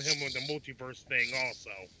agree with him on the multiverse thing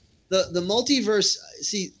also. The multiverse,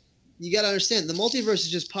 see, you got to understand, the multiverse is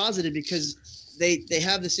just posited because they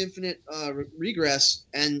have this infinite regress,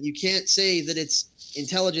 and you can't say that it's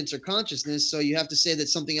intelligence or consciousness, so you have to say that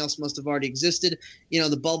something else must have already existed. You know,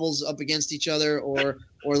 the bubbles up against each other, or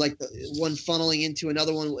like the one funneling into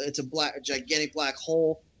another one. It's a gigantic black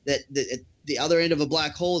hole. That the other end of a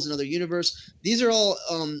black hole is another universe. These are all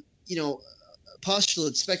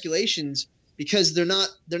postulates, speculations, because they're not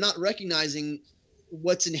recognizing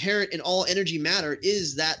what's inherent in all energy matter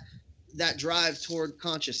is that drive toward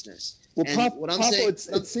consciousness. Well,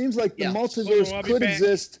 it seems like the multiverse could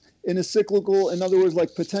exist in a cyclical, in other words,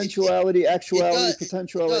 like potentiality, actuality,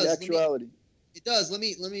 potentiality, actuality. It does. Let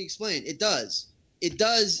me explain. It does. It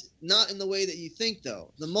does not in the way that you think,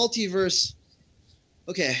 though. The multiverse.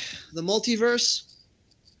 Okay, the multiverse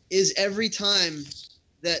is every time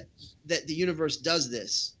that the universe does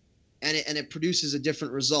this, and it produces a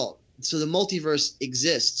different result. So the multiverse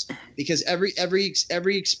exists because every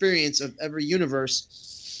experience of every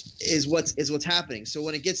universe is what's happening. So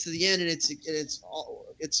when it gets to the end and it's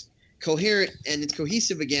coherent and it's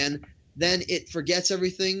cohesive again, then it forgets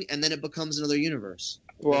everything and then it becomes another universe.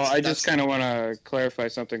 Well, I just kind of want to clarify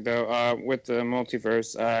something, though. With the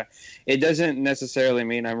multiverse, it doesn't necessarily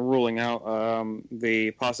mean I'm ruling out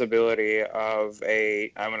the possibility of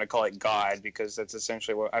I'm going to call it God, because that's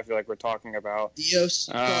essentially what I feel like we're talking about. Dios.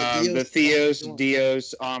 The Theos,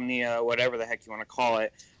 Dios, Omnia, whatever the heck you want to call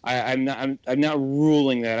it. I'm not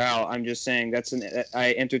ruling that out. I'm just saying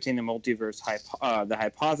I entertain the multiverse the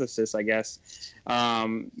hypothesis, I guess.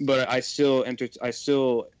 But I still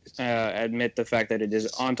admit the fact that it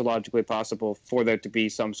is ontologically possible for there to be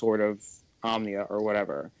some sort of omnia or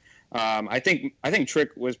whatever. I think Trick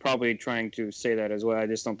was probably trying to say that as well. I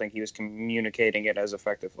just don't think he was communicating it as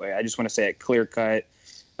effectively. I just want to say it clear cut,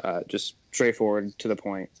 just straightforward to the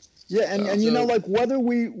point. Yeah, and you know, like whether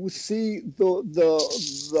we see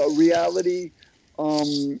the reality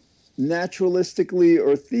naturalistically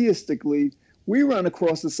or theistically, we run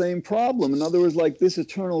across the same problem. In other words, like this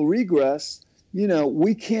eternal regress, you know,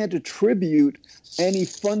 we can't attribute any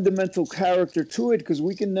fundamental character to it because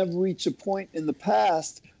we can never reach a point in the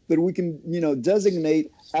past that we can,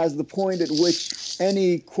 designate as the point at which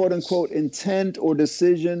any quote unquote intent or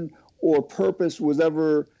decision or purpose was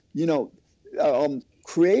ever,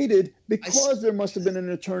 created, because there must have been an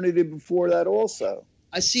eternity before that also.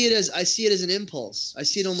 I see it as an impulse. I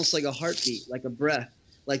see it almost like a heartbeat, like a breath,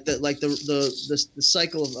 like the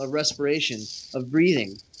cycle of respiration, of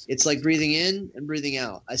breathing. It's like breathing in and breathing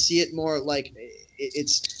out. I see it more like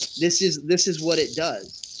this is what it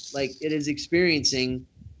does. Like it is experiencing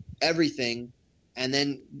everything and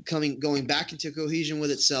then going back into cohesion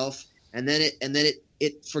with itself, and then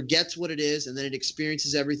it forgets what it is, and then it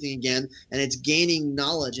experiences everything again, and it's gaining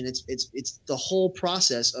knowledge, and it's the whole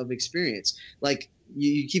process of experience. Like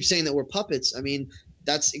you keep saying that we're puppets. I mean,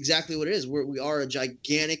 that's exactly what it is. We are a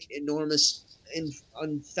gigantic, enormous,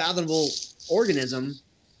 unfathomable organism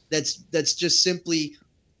that's just simply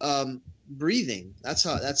breathing. That's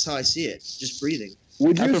how I see it. Just breathing.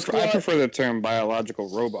 I prefer the term biological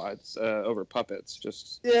robots over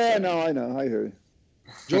puppets. I know. I hear you.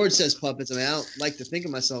 George says puppets. I mean, I don't like to think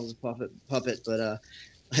of myself as a puppet, but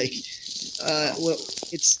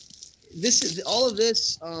it's all of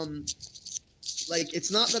this. Like,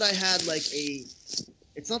 it's not that I had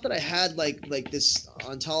like this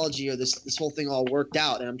ontology or this whole thing all worked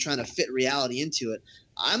out, and I'm trying to fit reality into it.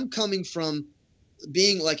 I'm coming from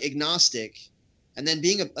being like agnostic, and then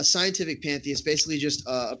being a scientific pantheist, basically just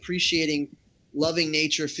appreciating, loving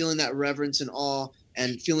nature, feeling that reverence and awe,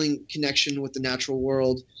 and feeling connection with the natural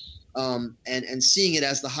world, and seeing it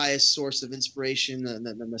as the highest source of inspiration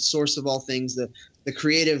and the source of all things, the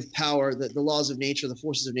creative power, the laws of nature, the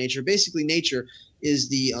forces of nature. Basically, nature is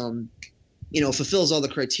the fulfills all the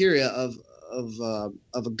criteria of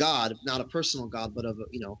a god, not a personal god, but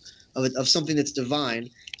of something that's divine.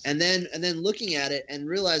 And then looking at it and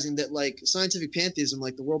realizing that, like, scientific pantheism,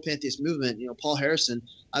 like the world pantheist movement, Paul Harrison,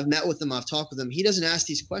 I've met with him, I've talked with him. He doesn't ask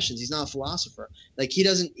these questions. He's not a philosopher. Like, he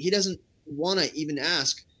doesn't want to even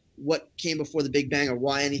ask what came before the Big Bang or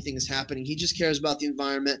why anything is happening. He just cares about the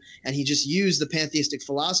environment, and he just used the pantheistic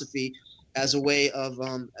philosophy as a way of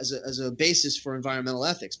as a basis for environmental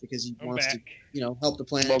ethics, because he wants to help the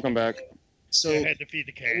planet. Welcome back. So had to feed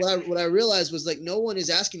the cat. What I realized was, like, no one is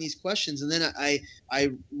asking these questions. And then I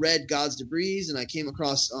read God's Debris, and I came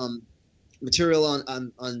across material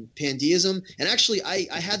on pandeism. And actually,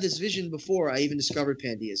 I had this vision before I even discovered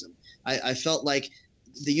pandeism. I felt like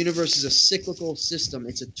the universe is a cyclical system.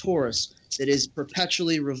 It's a torus that is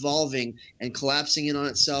perpetually revolving and collapsing in on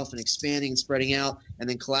itself and expanding and spreading out and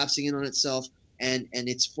then collapsing in on itself. And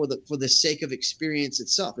it's for the sake of experience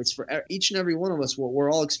itself. It's for each and every one of us. What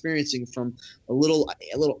we're all experiencing, from a little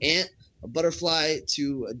ant, a butterfly,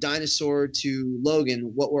 to a dinosaur, to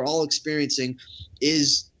Logan, what we're all experiencing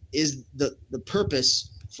is the purpose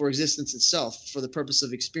for existence itself, for the purpose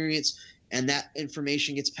of experience. And that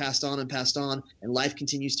information gets passed on, and life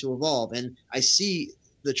continues to evolve. And I see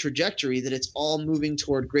the trajectory that it's all moving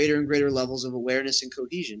toward greater and greater levels of awareness and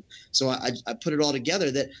cohesion. So I put it all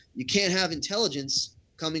together that you can't have intelligence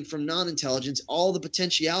coming from non-intelligence. All the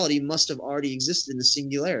potentiality must have already existed in the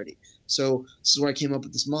singularity. So this is where I came up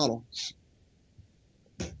with this model.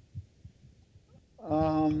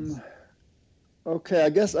 Okay, I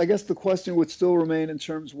guess the question would still remain in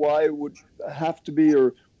terms why it would have to be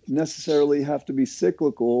or necessarily have to be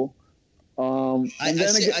cyclical. I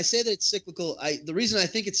say that it's cyclical. The reason I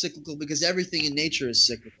think it's cyclical because everything in nature is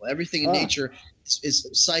cyclical. Everything in nature is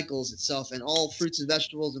cycles itself, and all fruits and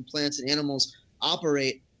vegetables and plants and animals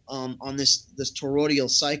operate on this toroidal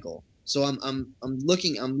cycle. So I'm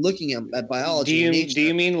looking at biology. Do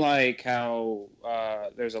you mean like how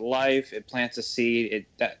there's a life, it plants a seed,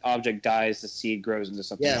 that object dies, the seed grows into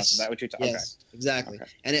something else? Is that what you're talking about? Yes, exactly.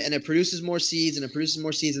 Okay. And it produces more seeds, and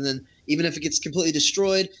then even if it gets completely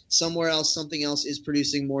destroyed, somewhere else, something else is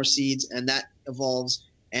producing more seeds, and that evolves.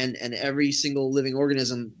 And every single living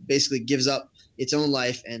organism basically gives up its own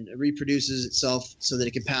life and reproduces itself so that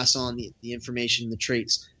it can pass on the information, the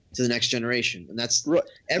traits to the next generation. And that's right.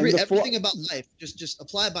 Everything about life. Just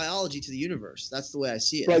apply biology to the universe. That's the way I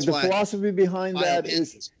see it. Right. The philosophy behind that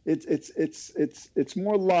is it's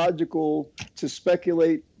more logical to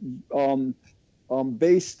speculate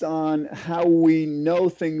based on how we know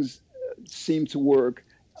things seem to work,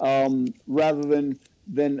 rather than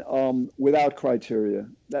without criteria.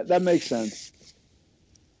 That makes sense.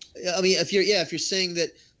 I mean, if you're saying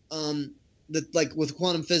that like with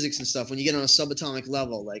quantum physics and stuff, when you get on a subatomic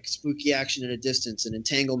level, like spooky action at a distance and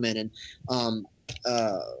entanglement and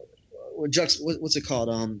what's it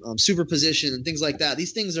called? Superposition and things like that.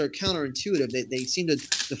 These things are counterintuitive. They seem to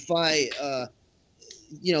defy.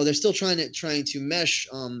 They're still trying to mesh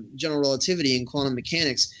general relativity and quantum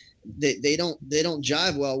mechanics. They don't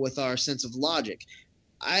jive well with our sense of logic.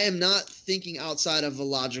 I am not thinking outside of a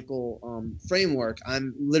logical framework.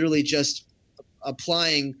 I'm literally just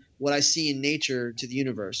applying what I see in nature to the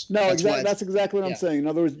universe. No, that's exactly what I'm saying. In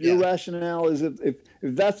other words, your rationale is if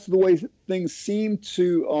that's the way things seem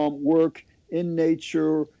to work in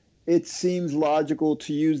nature, it seems logical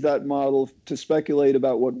to use that model to speculate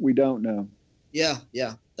about what we don't know. Yeah,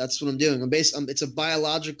 that's what I'm doing. It's a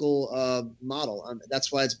biological model.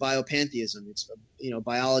 That's why it's biopantheism. It's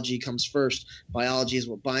biology comes first. Biology is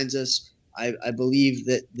what binds us. I believe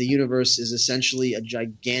that the universe is essentially a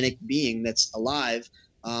gigantic being that's alive,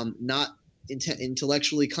 not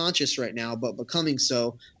intellectually conscious right now, but becoming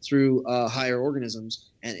so through higher organisms,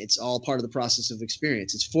 and it's all part of the process of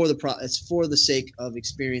experience. It's for the sake of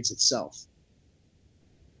experience itself.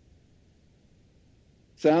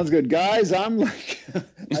 Sounds good, guys. I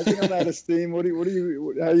think I'm out of steam. How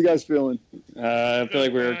are you guys feeling? I feel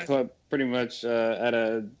like we're pretty much at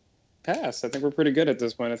a pass. I think we're pretty good at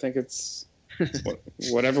this point. I think it's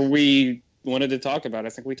whatever we wanted to talk about. I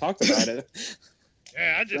think we talked about it.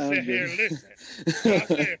 Yeah, I just sit here and listen. Well, I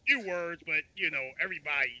said a few words, but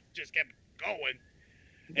everybody just kept going.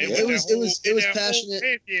 And it was passionate.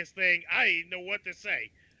 Pantheist thing, I didn't know what to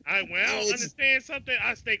say. When I don't understand something,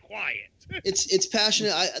 I stay quiet. It's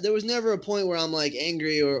passionate. There was never a point where I'm like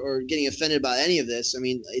angry or getting offended about any of this. I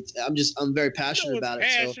mean, I'm very passional about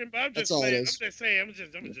it. So that's all it is.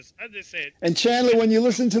 I'm just saying. And Chandler, when you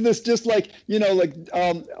listen to this, just like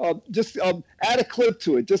just add a clip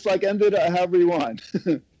to it, just like end it however you want.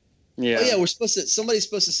 Yeah. Oh yeah, somebody's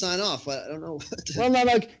supposed to sign off. I don't know. Well, no,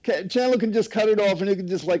 like Chandler can just cut it off, and he can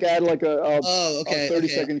just like add like a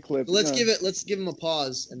 30-second clip. Well, let's give him a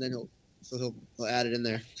pause, and then he'll add it in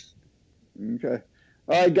there. Okay.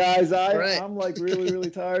 All right, guys. I'm like really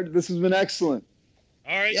tired. This has been excellent.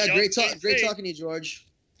 All right. Yeah, great talking to you, George.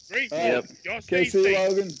 Great. Yep. Y'all stay safe.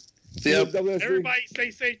 Logan. Yep. Everybody stay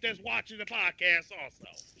safe that's watching the podcast also.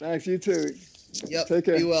 Thanks. You too. Yep. Take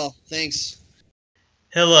care. Be well. Thanks.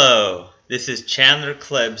 Hello, this is Chandler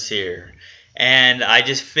Klebs here, and I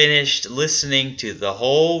just finished listening to the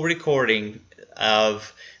whole recording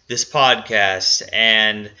of this podcast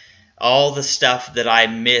and all the stuff that I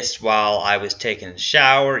missed while I was taking a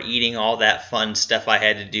shower, eating all that fun stuff I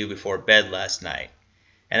had to do before bed last night.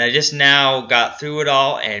 And I just now got through it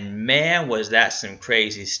all, and man, was that some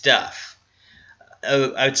crazy stuff.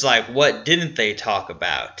 it's like, what didn't they talk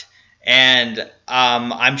about? And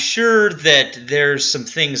I'm sure that there's some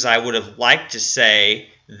things I would have liked to say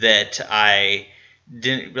that I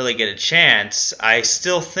didn't really get a chance. I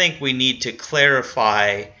still think we need to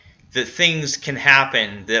clarify that things can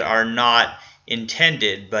happen that are not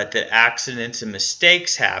intended, but that accidents and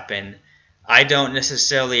mistakes happen. I don't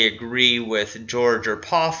necessarily agree with George or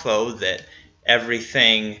Poffo that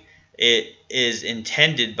everything it is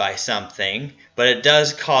intended by something, but it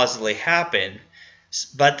does causally happen.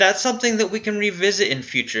 But that's something that we can revisit in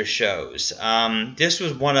future shows. This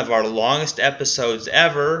was one of our longest episodes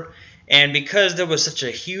ever, and because there was such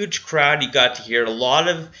a huge crowd, you got to hear a lot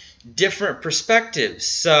of different perspectives.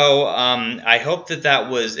 So I hope that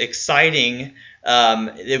was exciting.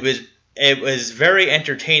 It was very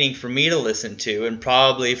entertaining for me to listen to, and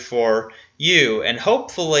probably for you. And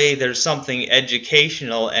hopefully there's something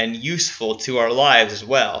educational and useful to our lives as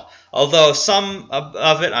well. Although some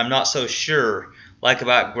of it I'm not so sure, like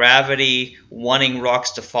about gravity wanting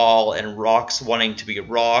rocks to fall and rocks wanting to be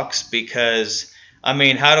rocks, because I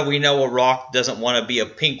mean, how do we know a rock doesn't want to be a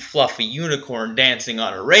pink fluffy unicorn dancing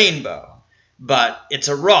on a rainbow? But it's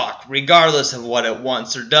a rock, regardless of what it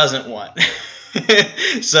wants or doesn't want.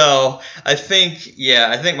 So I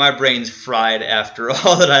think my brain's fried after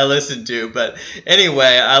all that I listened to. But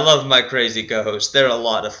anyway, I love my crazy co-hosts. They're a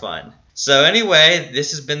lot of fun. So anyway,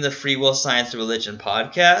 this has been the Free Will Science and Religion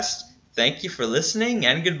podcast. Thank you for listening,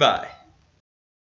 and goodbye.